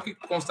pedido meu que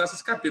constasse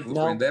esse capítulo,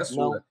 foi Não, ideia não,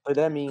 sua. foi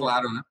ideia minha.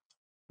 Claro, né?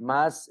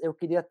 Mas eu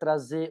queria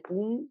trazer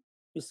um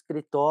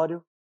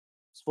escritório,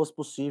 se fosse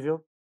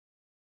possível,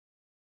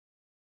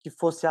 que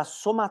fosse a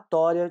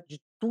somatória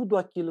de tudo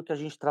aquilo que a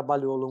gente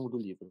trabalhou ao longo do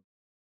livro.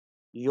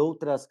 E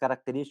outras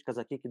características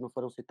aqui que não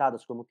foram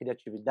citadas, como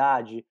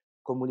criatividade,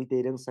 como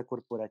liderança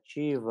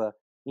corporativa,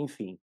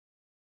 enfim.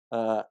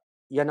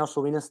 E a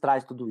Nelson Williams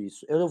traz tudo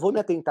isso. Eu não vou me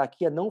atentar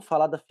aqui a não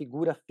falar da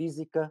figura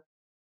física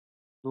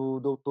do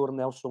Dr.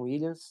 Nelson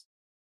Williams,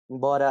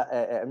 embora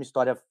é uma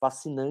história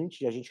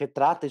fascinante, a gente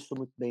retrata isso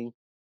muito bem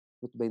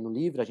no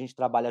livro, a gente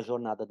trabalha a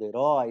jornada do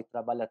herói,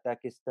 trabalha até a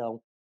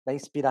questão da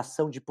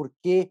inspiração de por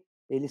que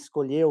ele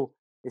escolheu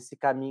esse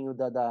caminho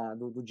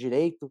do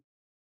direito.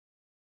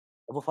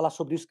 Eu vou falar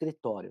sobre o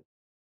escritório.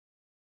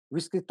 O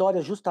escritório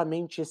é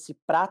justamente esse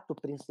prato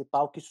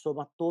principal que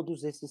soma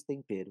todos esses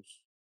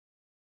temperos.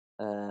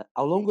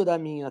 Ao longo da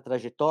minha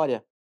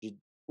trajetória de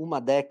uma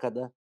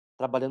década,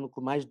 trabalhando com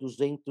mais de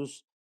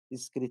 200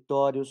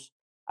 escritórios,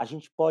 a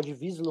gente pode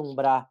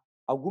vislumbrar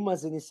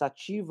algumas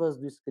iniciativas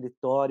do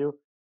escritório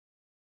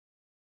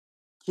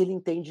que ele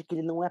entende que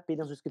ele não é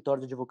apenas um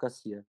escritório de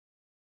advocacia.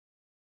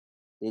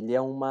 Ele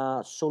é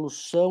uma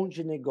solução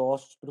de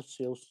negócios para os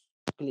seus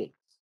clientes.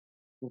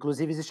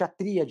 Inclusive, existe a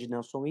tríade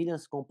Nelson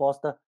Williams,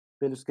 composta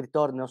pelo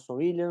escritório Nelson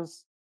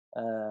Williams,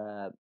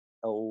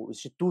 o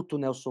Instituto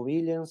Nelson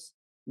Williams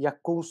e a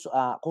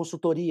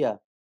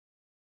consultoria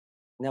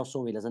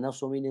Nelson Williams, a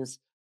Nelson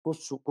Williams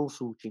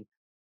Consulting.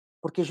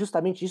 Porque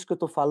justamente isso que eu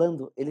estou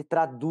falando, ele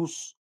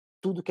traduz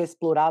tudo que é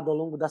explorado ao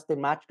longo das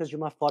temáticas de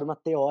uma forma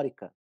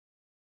teórica.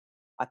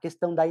 A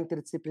questão da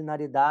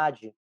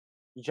interdisciplinaridade,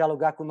 de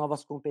dialogar com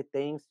novas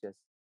competências,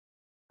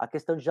 a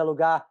questão de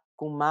dialogar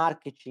com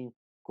marketing,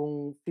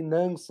 com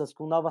finanças,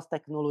 com novas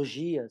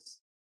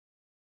tecnologias,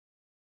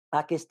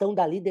 a questão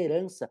da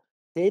liderança,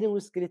 terem um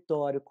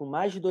escritório com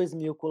mais de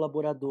 2.000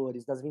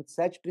 colaboradores das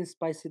 27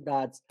 principais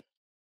cidades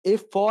e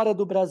fora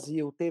do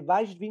Brasil, ter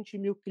mais de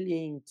 20.000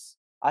 clientes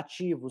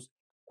ativos,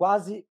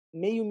 quase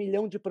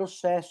 500.000 de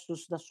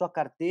processos na sua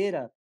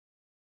carteira,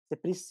 você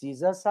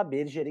precisa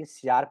saber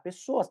gerenciar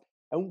pessoas.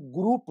 É um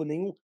grupo,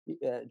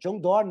 John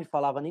Dorn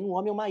falava, nenhum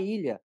homem é uma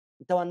ilha.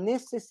 Então, a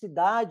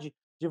necessidade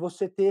de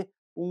você ter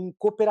um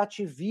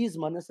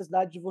cooperativismo, a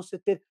necessidade de você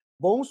ter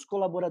bons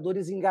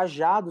colaboradores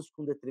engajados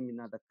com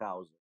determinada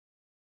causa.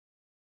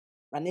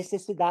 A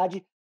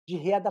necessidade de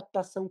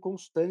readaptação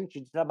constante,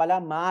 de trabalhar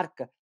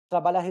marca,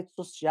 trabalhar redes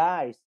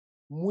sociais,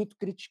 muito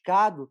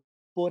criticado,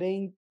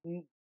 porém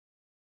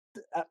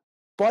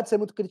pode ser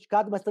muito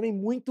criticado, mas também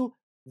muito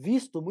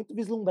visto, muito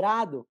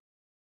vislumbrado.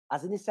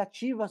 As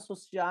iniciativas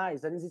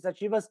sociais, as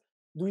iniciativas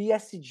do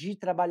ISD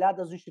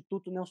trabalhadas no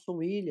Instituto Nelson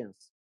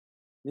Williams,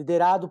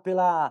 liderado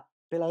pela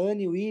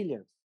Anne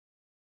Williams.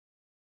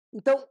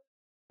 Então,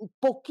 em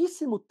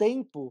pouquíssimo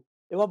tempo,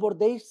 eu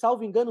abordei,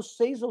 salvo engano,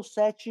 6 ou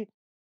 7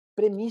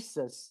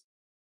 premissas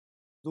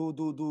do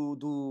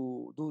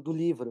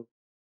livro,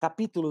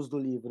 capítulos do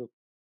livro.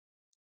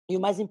 E o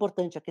mais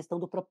importante, a questão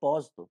do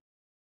propósito.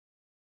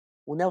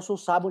 O Nelson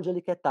sabe onde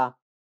ele quer estar.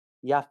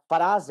 E a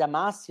frase, a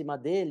máxima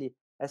dele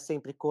é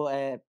sempre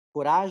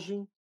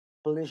coragem,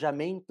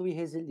 planejamento e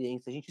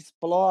resiliência. A gente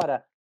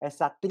explora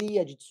essa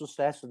tríade de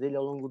sucesso dele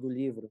ao longo do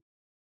livro.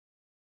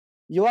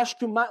 E eu acho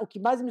que o que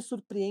mais me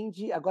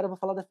surpreende, agora eu vou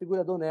falar da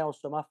figura do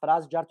Nelson, é uma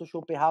frase de Arthur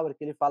Schopenhauer,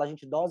 que ele fala, a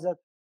gente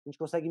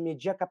consegue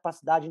medir a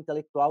capacidade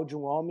intelectual de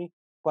um homem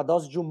com a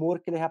dose de humor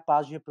que ele é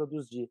capaz de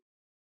reproduzir.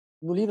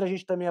 No livro a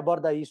gente também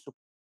aborda isso.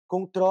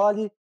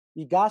 Controle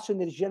e gaste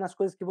energia nas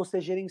coisas que você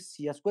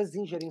gerencia. As coisas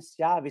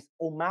ingerenciáveis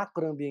ou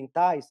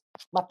macroambientais,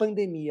 uma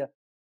pandemia,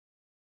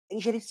 é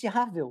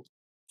ingerenciável.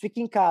 Fica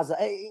em casa,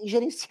 é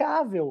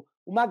ingerenciável.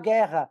 Uma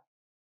guerra,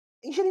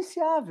 é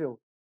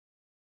ingerenciável.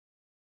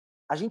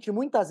 A gente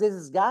muitas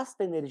vezes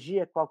gasta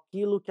energia com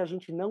aquilo que a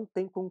gente não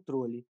tem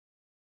controle.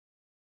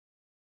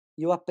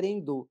 E eu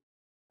aprendo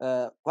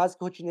quase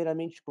que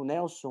rotineiramente com o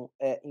Nelson,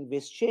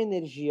 investir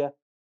energia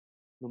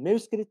no meu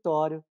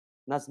escritório,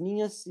 nas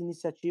minhas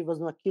iniciativas,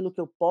 naquilo que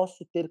eu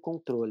posso ter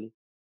controle.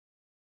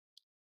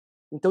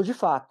 Então, de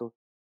fato,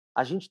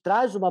 a gente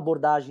traz uma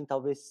abordagem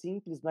talvez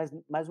simples, mas,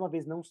 mais uma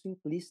vez, não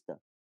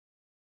simplista.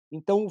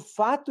 Então, o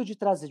fato de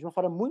trazer de uma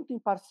forma muito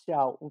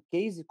imparcial um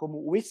case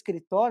como o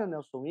escritório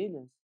Nelson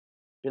Williams,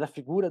 pela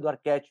figura do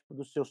arquétipo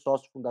do seu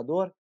sócio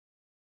fundador,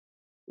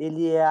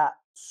 ele é a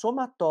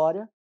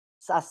somatória,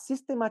 a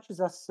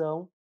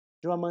sistematização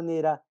de uma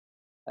maneira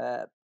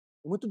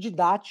muito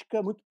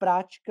didática, muito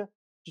prática,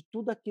 de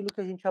tudo aquilo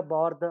que a gente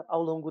aborda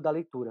ao longo da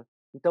leitura.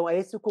 Então, é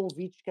esse o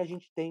convite que a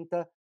gente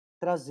tenta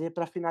trazer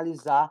para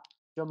finalizar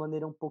de uma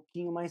maneira um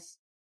pouquinho mais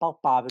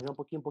palpável,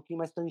 um pouquinho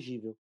mais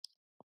tangível.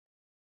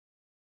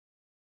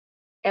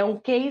 É um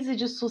case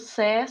de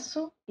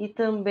sucesso e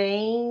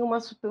também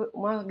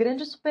uma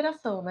grande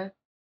superação, né?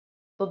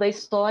 Toda a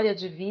história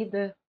de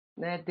vida,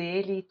 né,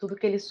 dele e tudo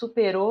que ele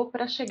superou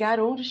para chegar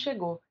onde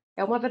chegou.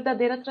 É uma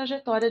verdadeira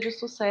trajetória de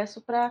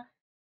sucesso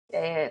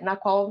na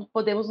qual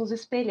podemos nos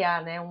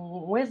espelhar, né?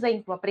 Um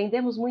exemplo,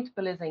 aprendemos muito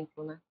pelo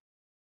exemplo, né?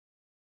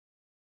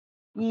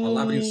 A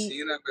palavra E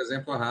ensina, o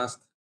exemplo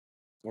arrasta.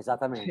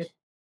 Exatamente.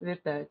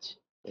 verdade.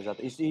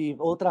 Exato. Isso, e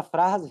outra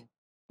frase,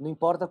 não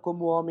importa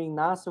como o homem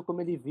nasce ou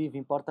como ele vive,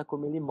 importa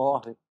como ele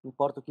morre,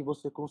 importa o que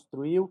você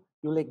construiu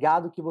e o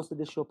legado que você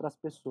deixou para as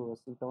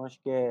pessoas. Então, acho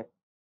que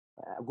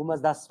algumas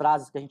das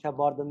frases que a gente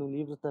aborda no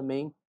livro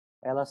também,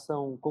 elas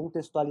são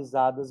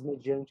contextualizadas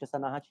mediante essa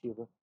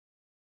narrativa.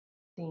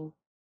 Sim.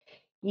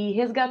 E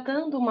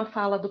resgatando uma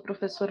fala do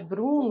professor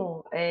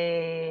Bruno,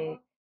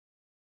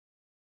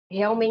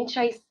 realmente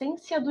a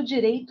essência do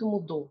direito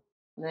mudou,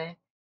 né?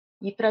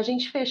 E para a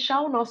gente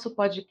fechar o nosso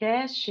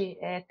podcast,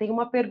 tem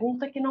uma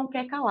pergunta que não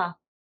quer calar.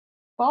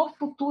 Qual o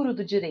futuro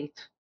do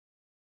direito?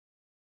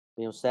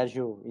 Bem, o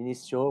Sérgio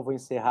iniciou, eu vou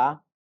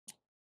encerrar,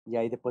 e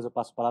aí depois eu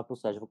passo a palavra para o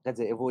Sérgio. Quer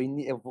dizer,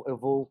 eu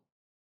vou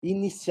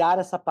iniciar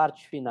essa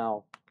parte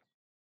final.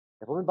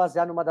 Eu vou me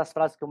basear numa das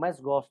frases que eu mais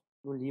gosto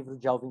no livro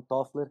de Alvin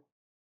Toffler,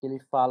 que ele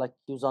fala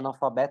que os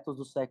analfabetos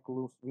do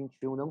século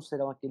XXI não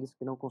serão aqueles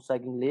que não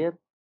conseguem ler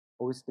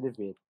ou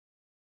escrever,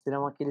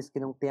 serão aqueles que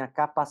não têm a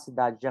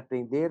capacidade de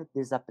aprender,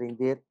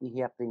 desaprender e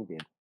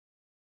reaprender.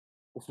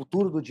 O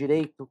futuro do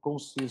direito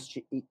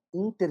consiste em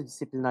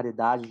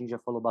interdisciplinaridade, a gente já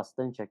falou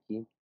bastante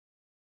aqui.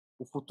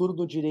 O futuro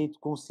do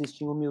direito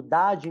consiste em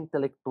humildade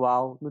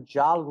intelectual, no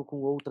diálogo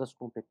com outras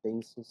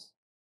competências.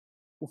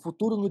 O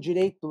futuro no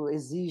direito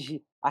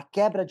exige a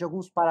quebra de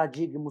alguns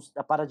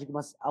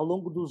paradigmas ao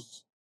longo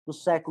dos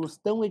séculos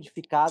tão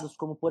edificados,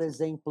 como, por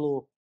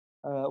exemplo,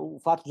 o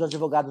fato dos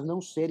advogados não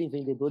serem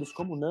vendedores,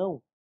 como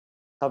não?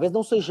 Talvez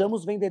não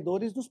sejamos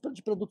vendedores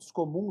de produtos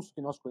comuns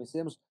que nós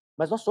conhecemos,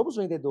 mas nós somos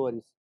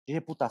vendedores de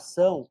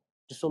reputação,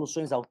 de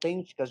soluções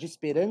autênticas, de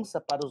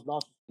esperança para os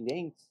nossos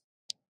clientes.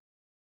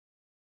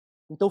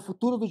 Então, o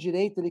futuro do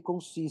direito ele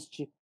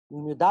consiste em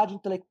humildade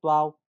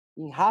intelectual,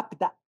 em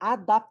rápida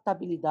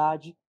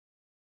adaptabilidade,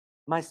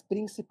 mas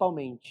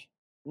principalmente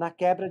na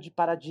quebra de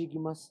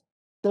paradigmas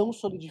tão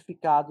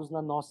solidificados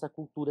na nossa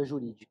cultura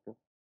jurídica.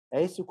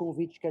 É esse o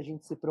convite que a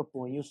gente se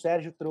propõe. E o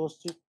Sérgio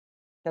trouxe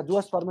que há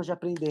duas formas de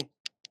aprender.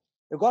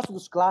 Eu gosto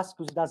dos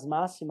clássicos e das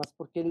máximas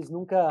porque eles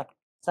nunca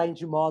saem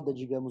de moda,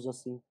 digamos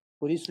assim.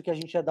 Por isso que a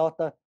gente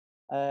adota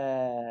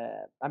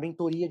a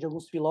mentoria de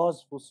alguns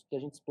filósofos que a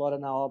gente explora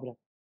na obra.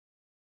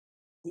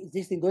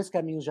 Existem dois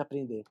caminhos de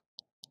aprender.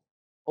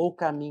 Ou o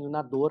caminho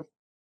na dor,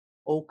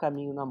 ou o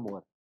caminho no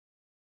amor.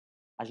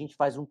 A gente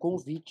faz um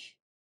convite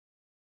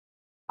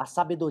à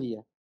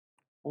sabedoria,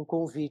 um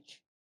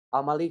convite a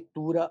uma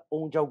leitura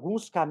onde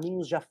alguns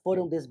caminhos já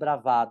foram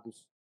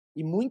desbravados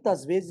e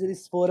muitas vezes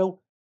eles foram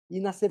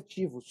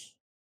inassertivos.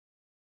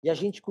 E a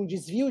gente, com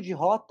desvio de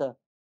rota,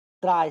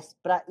 traz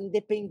para,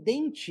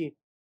 independente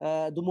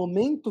do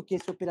momento que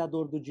esse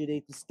operador do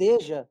direito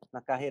esteja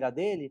na carreira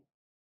dele,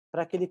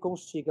 para que ele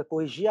consiga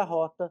corrigir a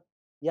rota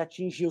e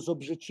atingir os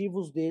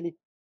objetivos dele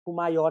com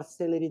maior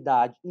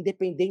celeridade,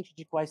 independente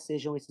de quais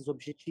sejam esses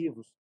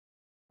objetivos,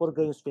 por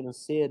ganhos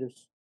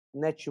financeiros,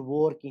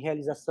 networking,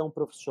 realização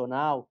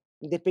profissional,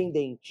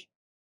 independente.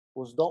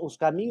 Os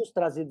caminhos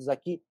trazidos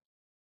aqui,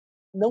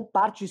 não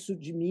parte isso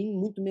de mim,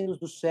 muito menos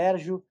do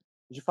Sérgio,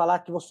 de falar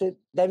que você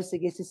deve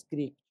seguir esse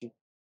script,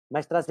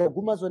 mas trazer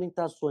algumas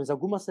orientações,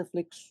 algumas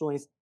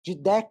reflexões de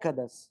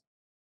décadas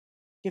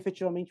que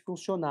efetivamente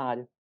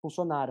funcionaram.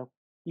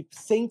 E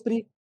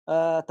sempre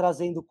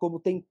trazendo como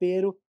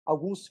tempero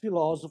alguns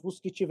filósofos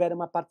que tiveram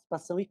uma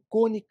participação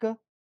icônica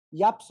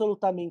e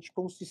absolutamente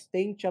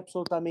consistente,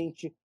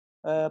 absolutamente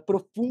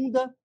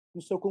profunda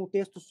no seu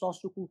contexto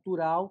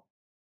sociocultural,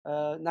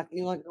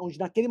 onde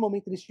naquele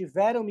momento eles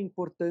tiveram uma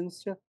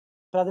importância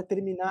para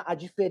determinar a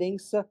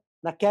diferença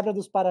na quebra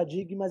dos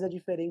paradigmas e a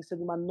diferença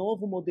de um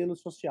novo modelo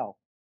social.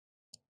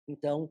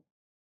 Então,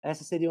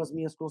 essas seriam as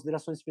minhas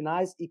considerações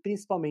finais e,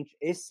 principalmente,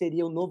 esse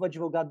seria o novo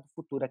advogado do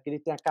futuro, aquele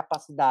que tem a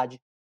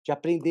capacidade de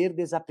aprender,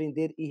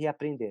 desaprender e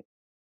reaprender.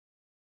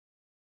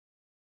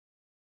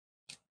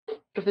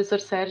 Professor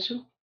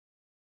Sérgio?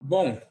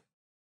 Bom,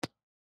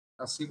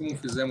 assim como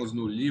fizemos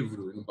no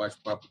livro e no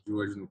bate-papo de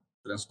hoje no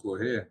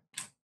Transcorrer,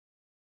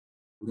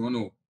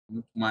 Bruno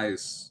muito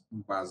mais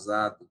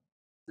embasado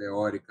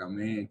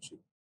teoricamente,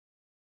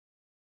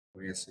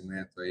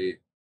 conhecimento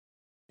aí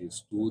de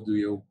estudo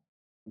e eu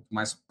muito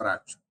mais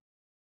prático.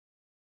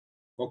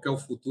 Qual que é o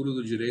futuro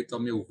do direito,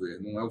 ao meu ver?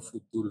 Não é o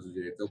futuro do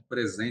direito, é o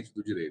presente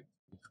do direito.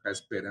 Ficar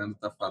esperando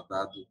está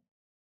fadado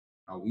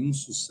ao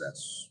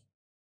insucesso.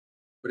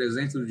 O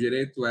presente do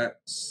direito é: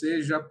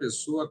 seja a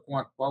pessoa com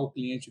a qual o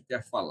cliente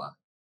quer falar.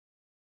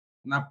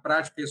 Na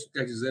prática, isso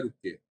quer dizer o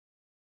quê?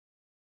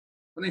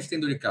 Quando a gente tem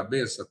dor de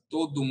cabeça,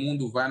 todo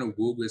mundo vai no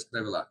Google e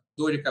escreve lá: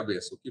 dor de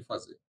cabeça, o que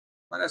fazer?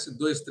 Parece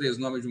 2, 3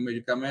 nomes de um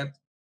medicamento.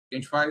 O que a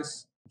gente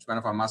faz? A gente vai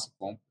na farmácia,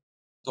 compra,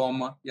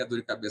 toma e a dor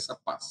de cabeça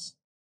passa.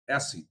 É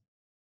assim.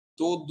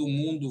 Todo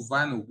mundo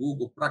vai no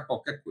Google para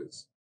qualquer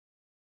coisa,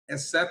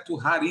 exceto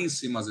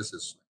raríssimas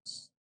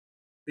exceções.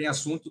 Tem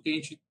assunto que a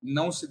gente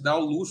não se dá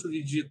o luxo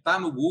de digitar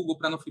no Google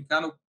para não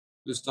ficar no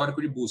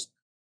histórico de busca.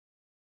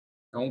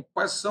 Então,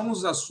 quais são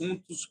os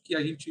assuntos que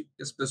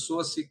as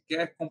pessoas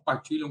sequer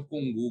compartilham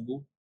com o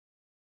Google?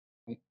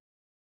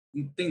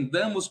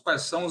 Entendamos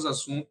quais são os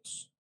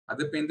assuntos. A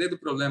depender do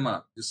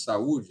problema de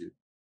saúde,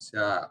 se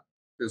a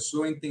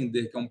pessoa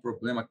entender que é um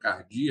problema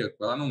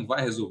cardíaco, ela não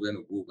vai resolver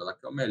no Google, ela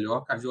quer o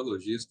melhor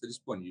cardiologista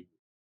disponível.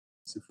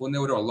 Se for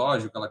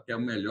neurológico, ela quer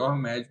o melhor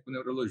médico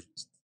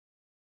neurologista.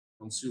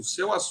 Então, se o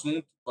seu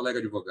assunto, colega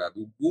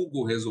advogado, o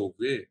Google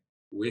resolver,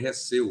 o erro é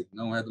seu,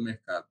 não é do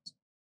mercado.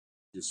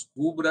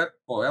 Descubra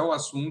qual é o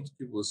assunto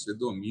que você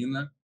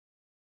domina,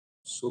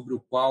 sobre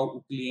o qual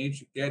o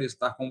cliente quer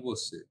estar com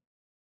você.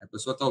 A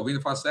pessoa está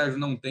ouvindo e fala: Sérgio,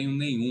 não tenho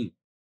nenhum.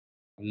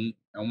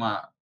 É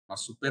uma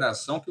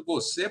superação que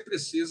você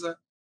precisa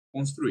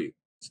construir.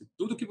 Se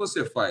tudo que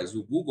você faz,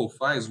 o Google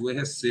faz, o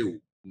erro é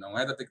seu. Não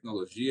é da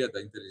tecnologia,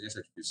 da inteligência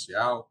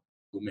artificial,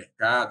 do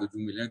mercado, de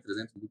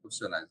 1.300.000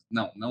 profissionais.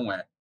 Não, não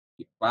é.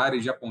 E pare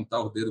de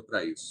apontar o dedo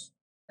para isso.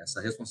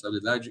 Essa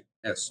responsabilidade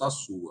é só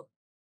sua.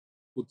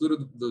 O futuro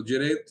do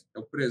direito é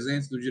o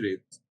presente do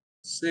direito.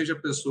 Seja a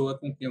pessoa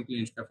com quem o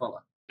cliente quer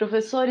falar.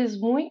 Professores,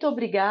 muito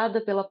obrigada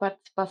pela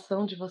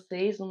participação de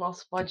vocês no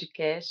nosso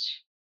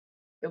podcast.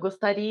 Eu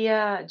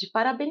gostaria de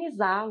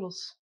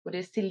parabenizá-los por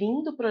esse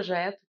lindo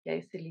projeto que é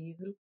esse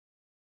livro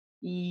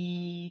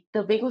e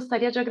também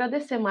gostaria de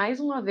agradecer mais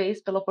uma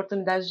vez pela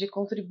oportunidade de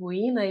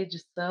contribuir na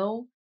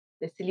edição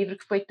desse livro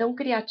que foi tão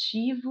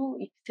criativo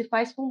e que se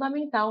faz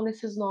fundamental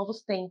nesses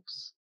novos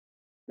tempos,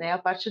 né? A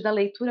partir da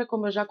leitura,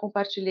 como eu já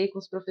compartilhei com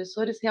os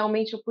professores,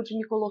 realmente eu pude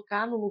me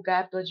colocar no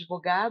lugar do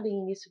advogado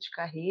em início de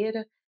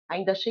carreira,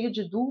 ainda cheio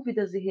de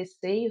dúvidas e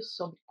receios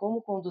sobre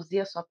como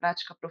conduzir a sua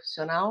prática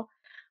profissional,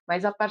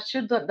 mas a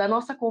partir da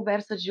nossa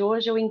conversa de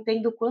hoje, eu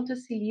entendo o quanto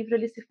esse livro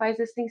ele se faz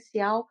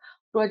essencial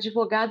para o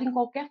advogado em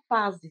qualquer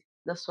fase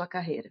da sua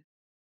carreira.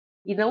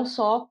 E não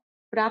só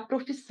para a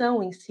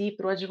profissão em si,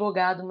 para o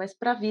advogado, mas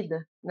para a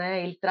vida,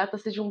 né? Ele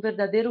trata-se de um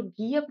verdadeiro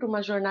guia para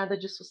uma jornada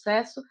de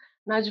sucesso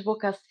na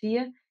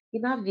advocacia e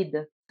na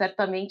vida.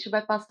 Certamente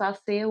vai passar a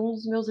ser um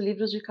dos meus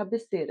livros de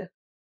cabeceira.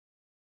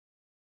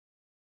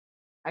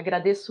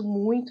 Agradeço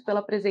muito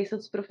pela presença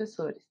dos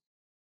professores.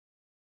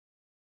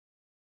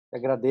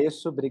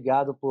 Agradeço,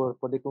 obrigado por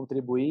poder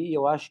contribuir.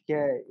 Eu acho que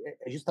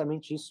é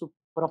justamente isso o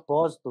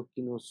propósito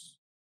que nos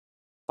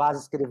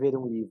faz escrever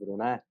um livro,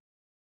 né?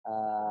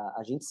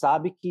 A gente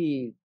sabe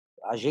que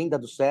a agenda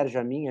do Sérgio,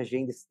 a minha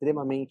agenda, é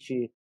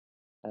extremamente,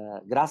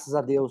 graças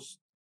a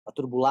Deus,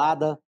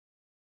 atribulada,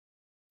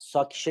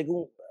 só que chega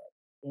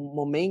um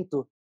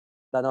momento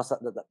da nossa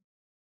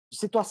de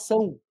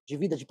situação de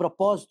vida, de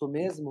propósito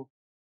mesmo,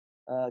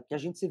 que a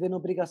gente se vê na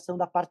obrigação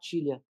da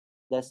partilha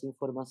dessa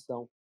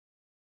informação.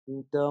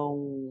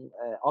 Então,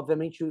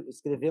 obviamente,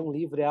 escrever um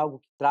livro é algo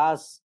que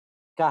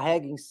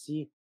carrega em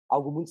si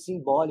algo muito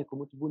simbólico,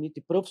 muito bonito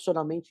e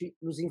profissionalmente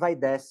nos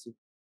envaidece.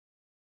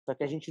 Só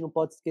que a gente não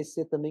pode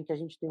esquecer também que a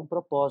gente tem um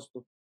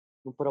propósito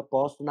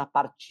na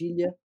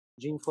partilha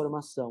de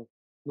informação,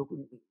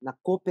 na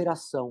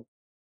cooperação,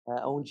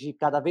 onde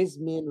cada vez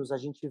menos a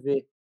gente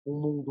vê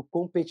um mundo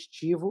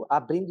competitivo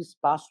abrindo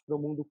espaço para um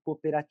mundo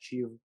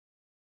cooperativo.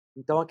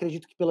 Então,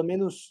 acredito que, pelo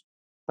menos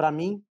para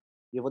mim,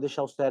 e eu vou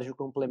deixar o Sérgio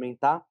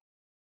complementar,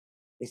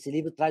 esse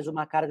livro traz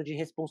uma carga de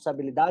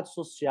responsabilidade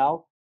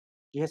social,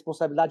 de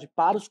responsabilidade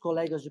para os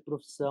colegas de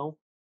profissão,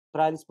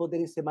 para eles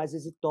poderem ser mais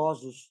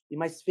exitosos e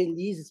mais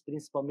felizes,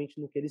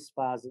 principalmente, no que eles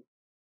fazem.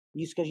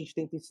 Isso que a gente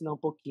tenta ensinar um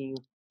pouquinho,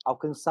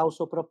 alcançar o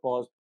seu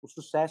propósito. O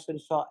sucesso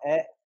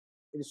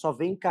ele só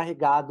vem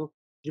carregado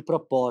de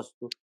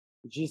propósito,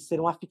 de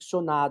ser um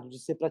aficionado, de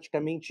ser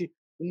praticamente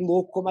um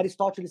louco, como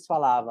Aristóteles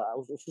falava.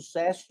 O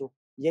sucesso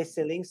e a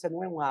excelência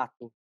não é um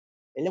ato,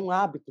 ele é um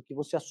hábito que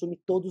você assume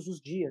todos os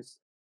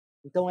dias.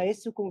 Então é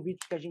esse o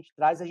convite que a gente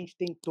traz, a gente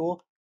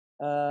tentou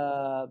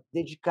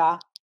dedicar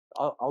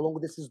ao longo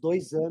desses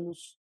 2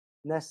 anos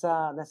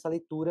nessa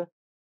leitura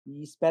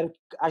e espero que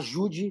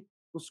ajude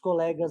os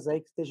colegas aí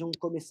que estejam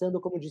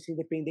começando, como eu disse,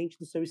 independente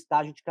do seu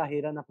estágio de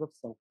carreira na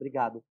profissão.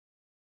 Obrigado.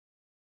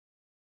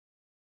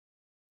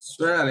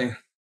 Suelen,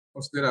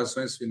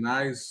 considerações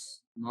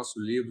finais. Nosso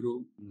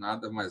livro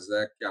nada mais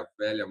é que a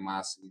velha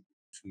máxima que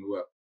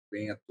continua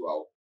bem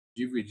atual: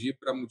 dividir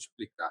para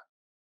multiplicar.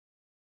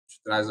 A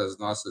gente traz as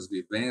nossas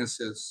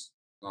vivências,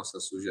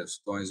 nossas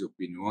sugestões e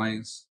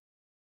opiniões,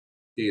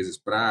 cases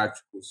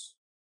práticos,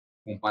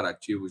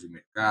 comparativos de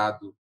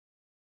mercado.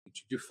 A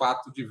gente, de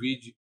fato,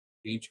 divide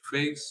o que a gente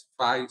fez,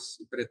 faz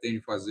e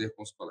pretende fazer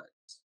com os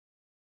colegas.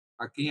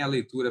 A quem a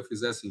leitura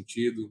fizer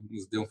sentido,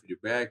 nos dê um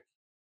feedback.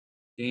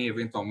 Quem,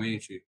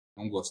 eventualmente,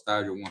 não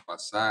gostar de alguma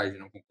passagem,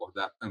 não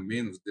concordar,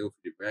 também nos dê o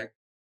feedback.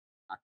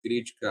 A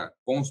crítica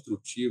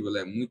construtiva ela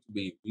é muito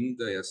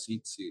bem-vinda, é assim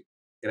que se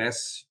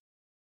cresce.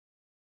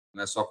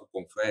 Não é só com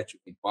confete,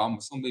 com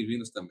palmas, são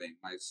bem-vindos também,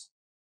 mas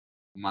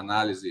uma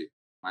análise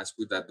mais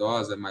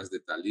cuidadosa, mais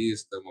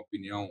detalhista, uma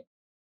opinião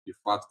de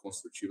fato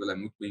construtiva, ela é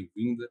muito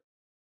bem-vinda.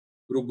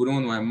 Para o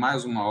Bruno, é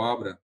mais uma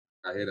obra,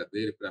 a carreira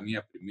dele, para mim é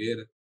a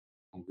primeira.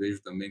 Não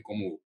vejo também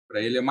como.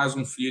 Para ele é mais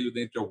um filho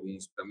dentre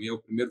alguns, para mim é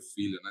o primeiro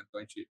filho, né? Então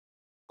a gente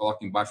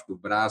coloca embaixo do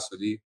braço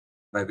ali,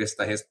 vai ver se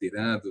está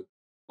respirando,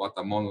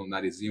 bota a mão no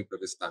narizinho para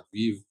ver se está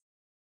vivo.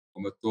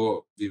 Como eu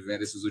estou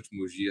vivendo esses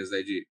últimos dias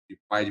aí de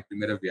pai de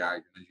primeira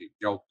viagem, né?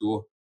 de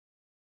autor,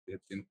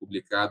 tendo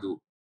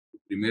publicado o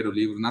primeiro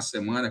livro na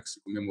semana que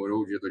se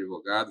comemorou o Dia do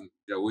Advogado, no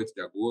dia 8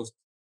 de agosto,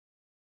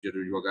 Dia do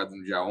Advogado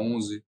no dia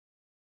 11.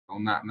 Então,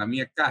 na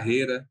minha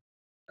carreira,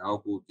 é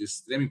algo de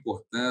extrema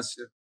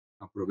importância.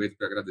 Aproveito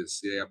para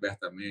agradecer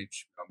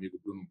abertamente ao amigo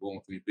Bruno Bom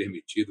por ter me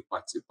permitido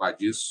participar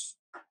disso.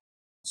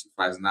 Não se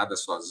faz nada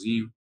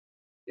sozinho.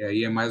 E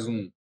aí é mais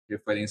um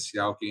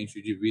referencial que a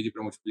gente divide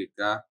para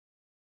multiplicar.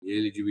 E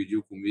ele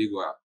dividiu comigo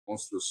a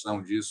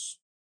construção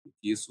disso, e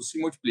que isso se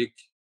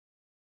multiplique.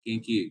 Quem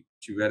que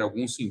tiver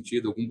algum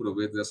sentido, algum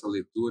proveito dessa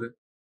leitura,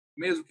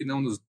 mesmo que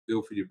não nos dê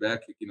o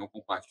feedback, que não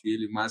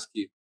compartilhe, mas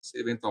que, se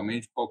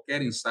eventualmente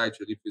qualquer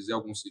insight ali fizer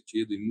algum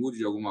sentido e mude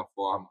de alguma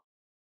forma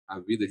a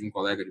vida de um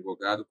colega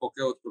advogado,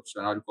 qualquer outro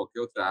profissional de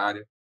qualquer outra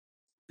área,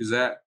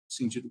 fizer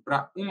sentido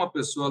para uma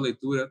pessoa, a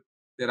leitura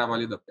terá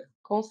valido a pena.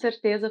 Com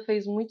certeza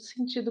fez muito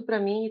sentido para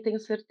mim e tenho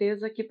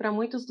certeza que para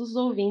muitos dos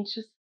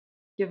ouvintes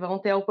que vão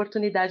ter a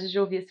oportunidade de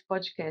ouvir esse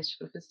podcast,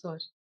 professor.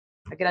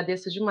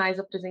 Agradeço demais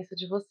a presença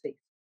de vocês.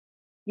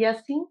 E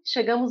assim,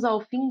 chegamos ao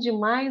fim de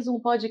mais um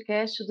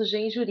podcast do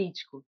Gen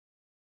Jurídico.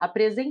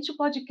 Apresente o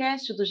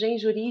podcast do Gen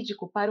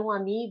Jurídico para um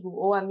amigo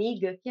ou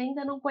amiga que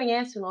ainda não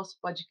conhece o nosso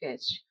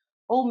podcast,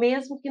 ou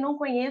mesmo que não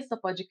conheça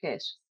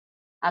podcast.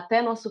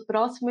 Até nosso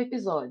próximo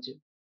episódio.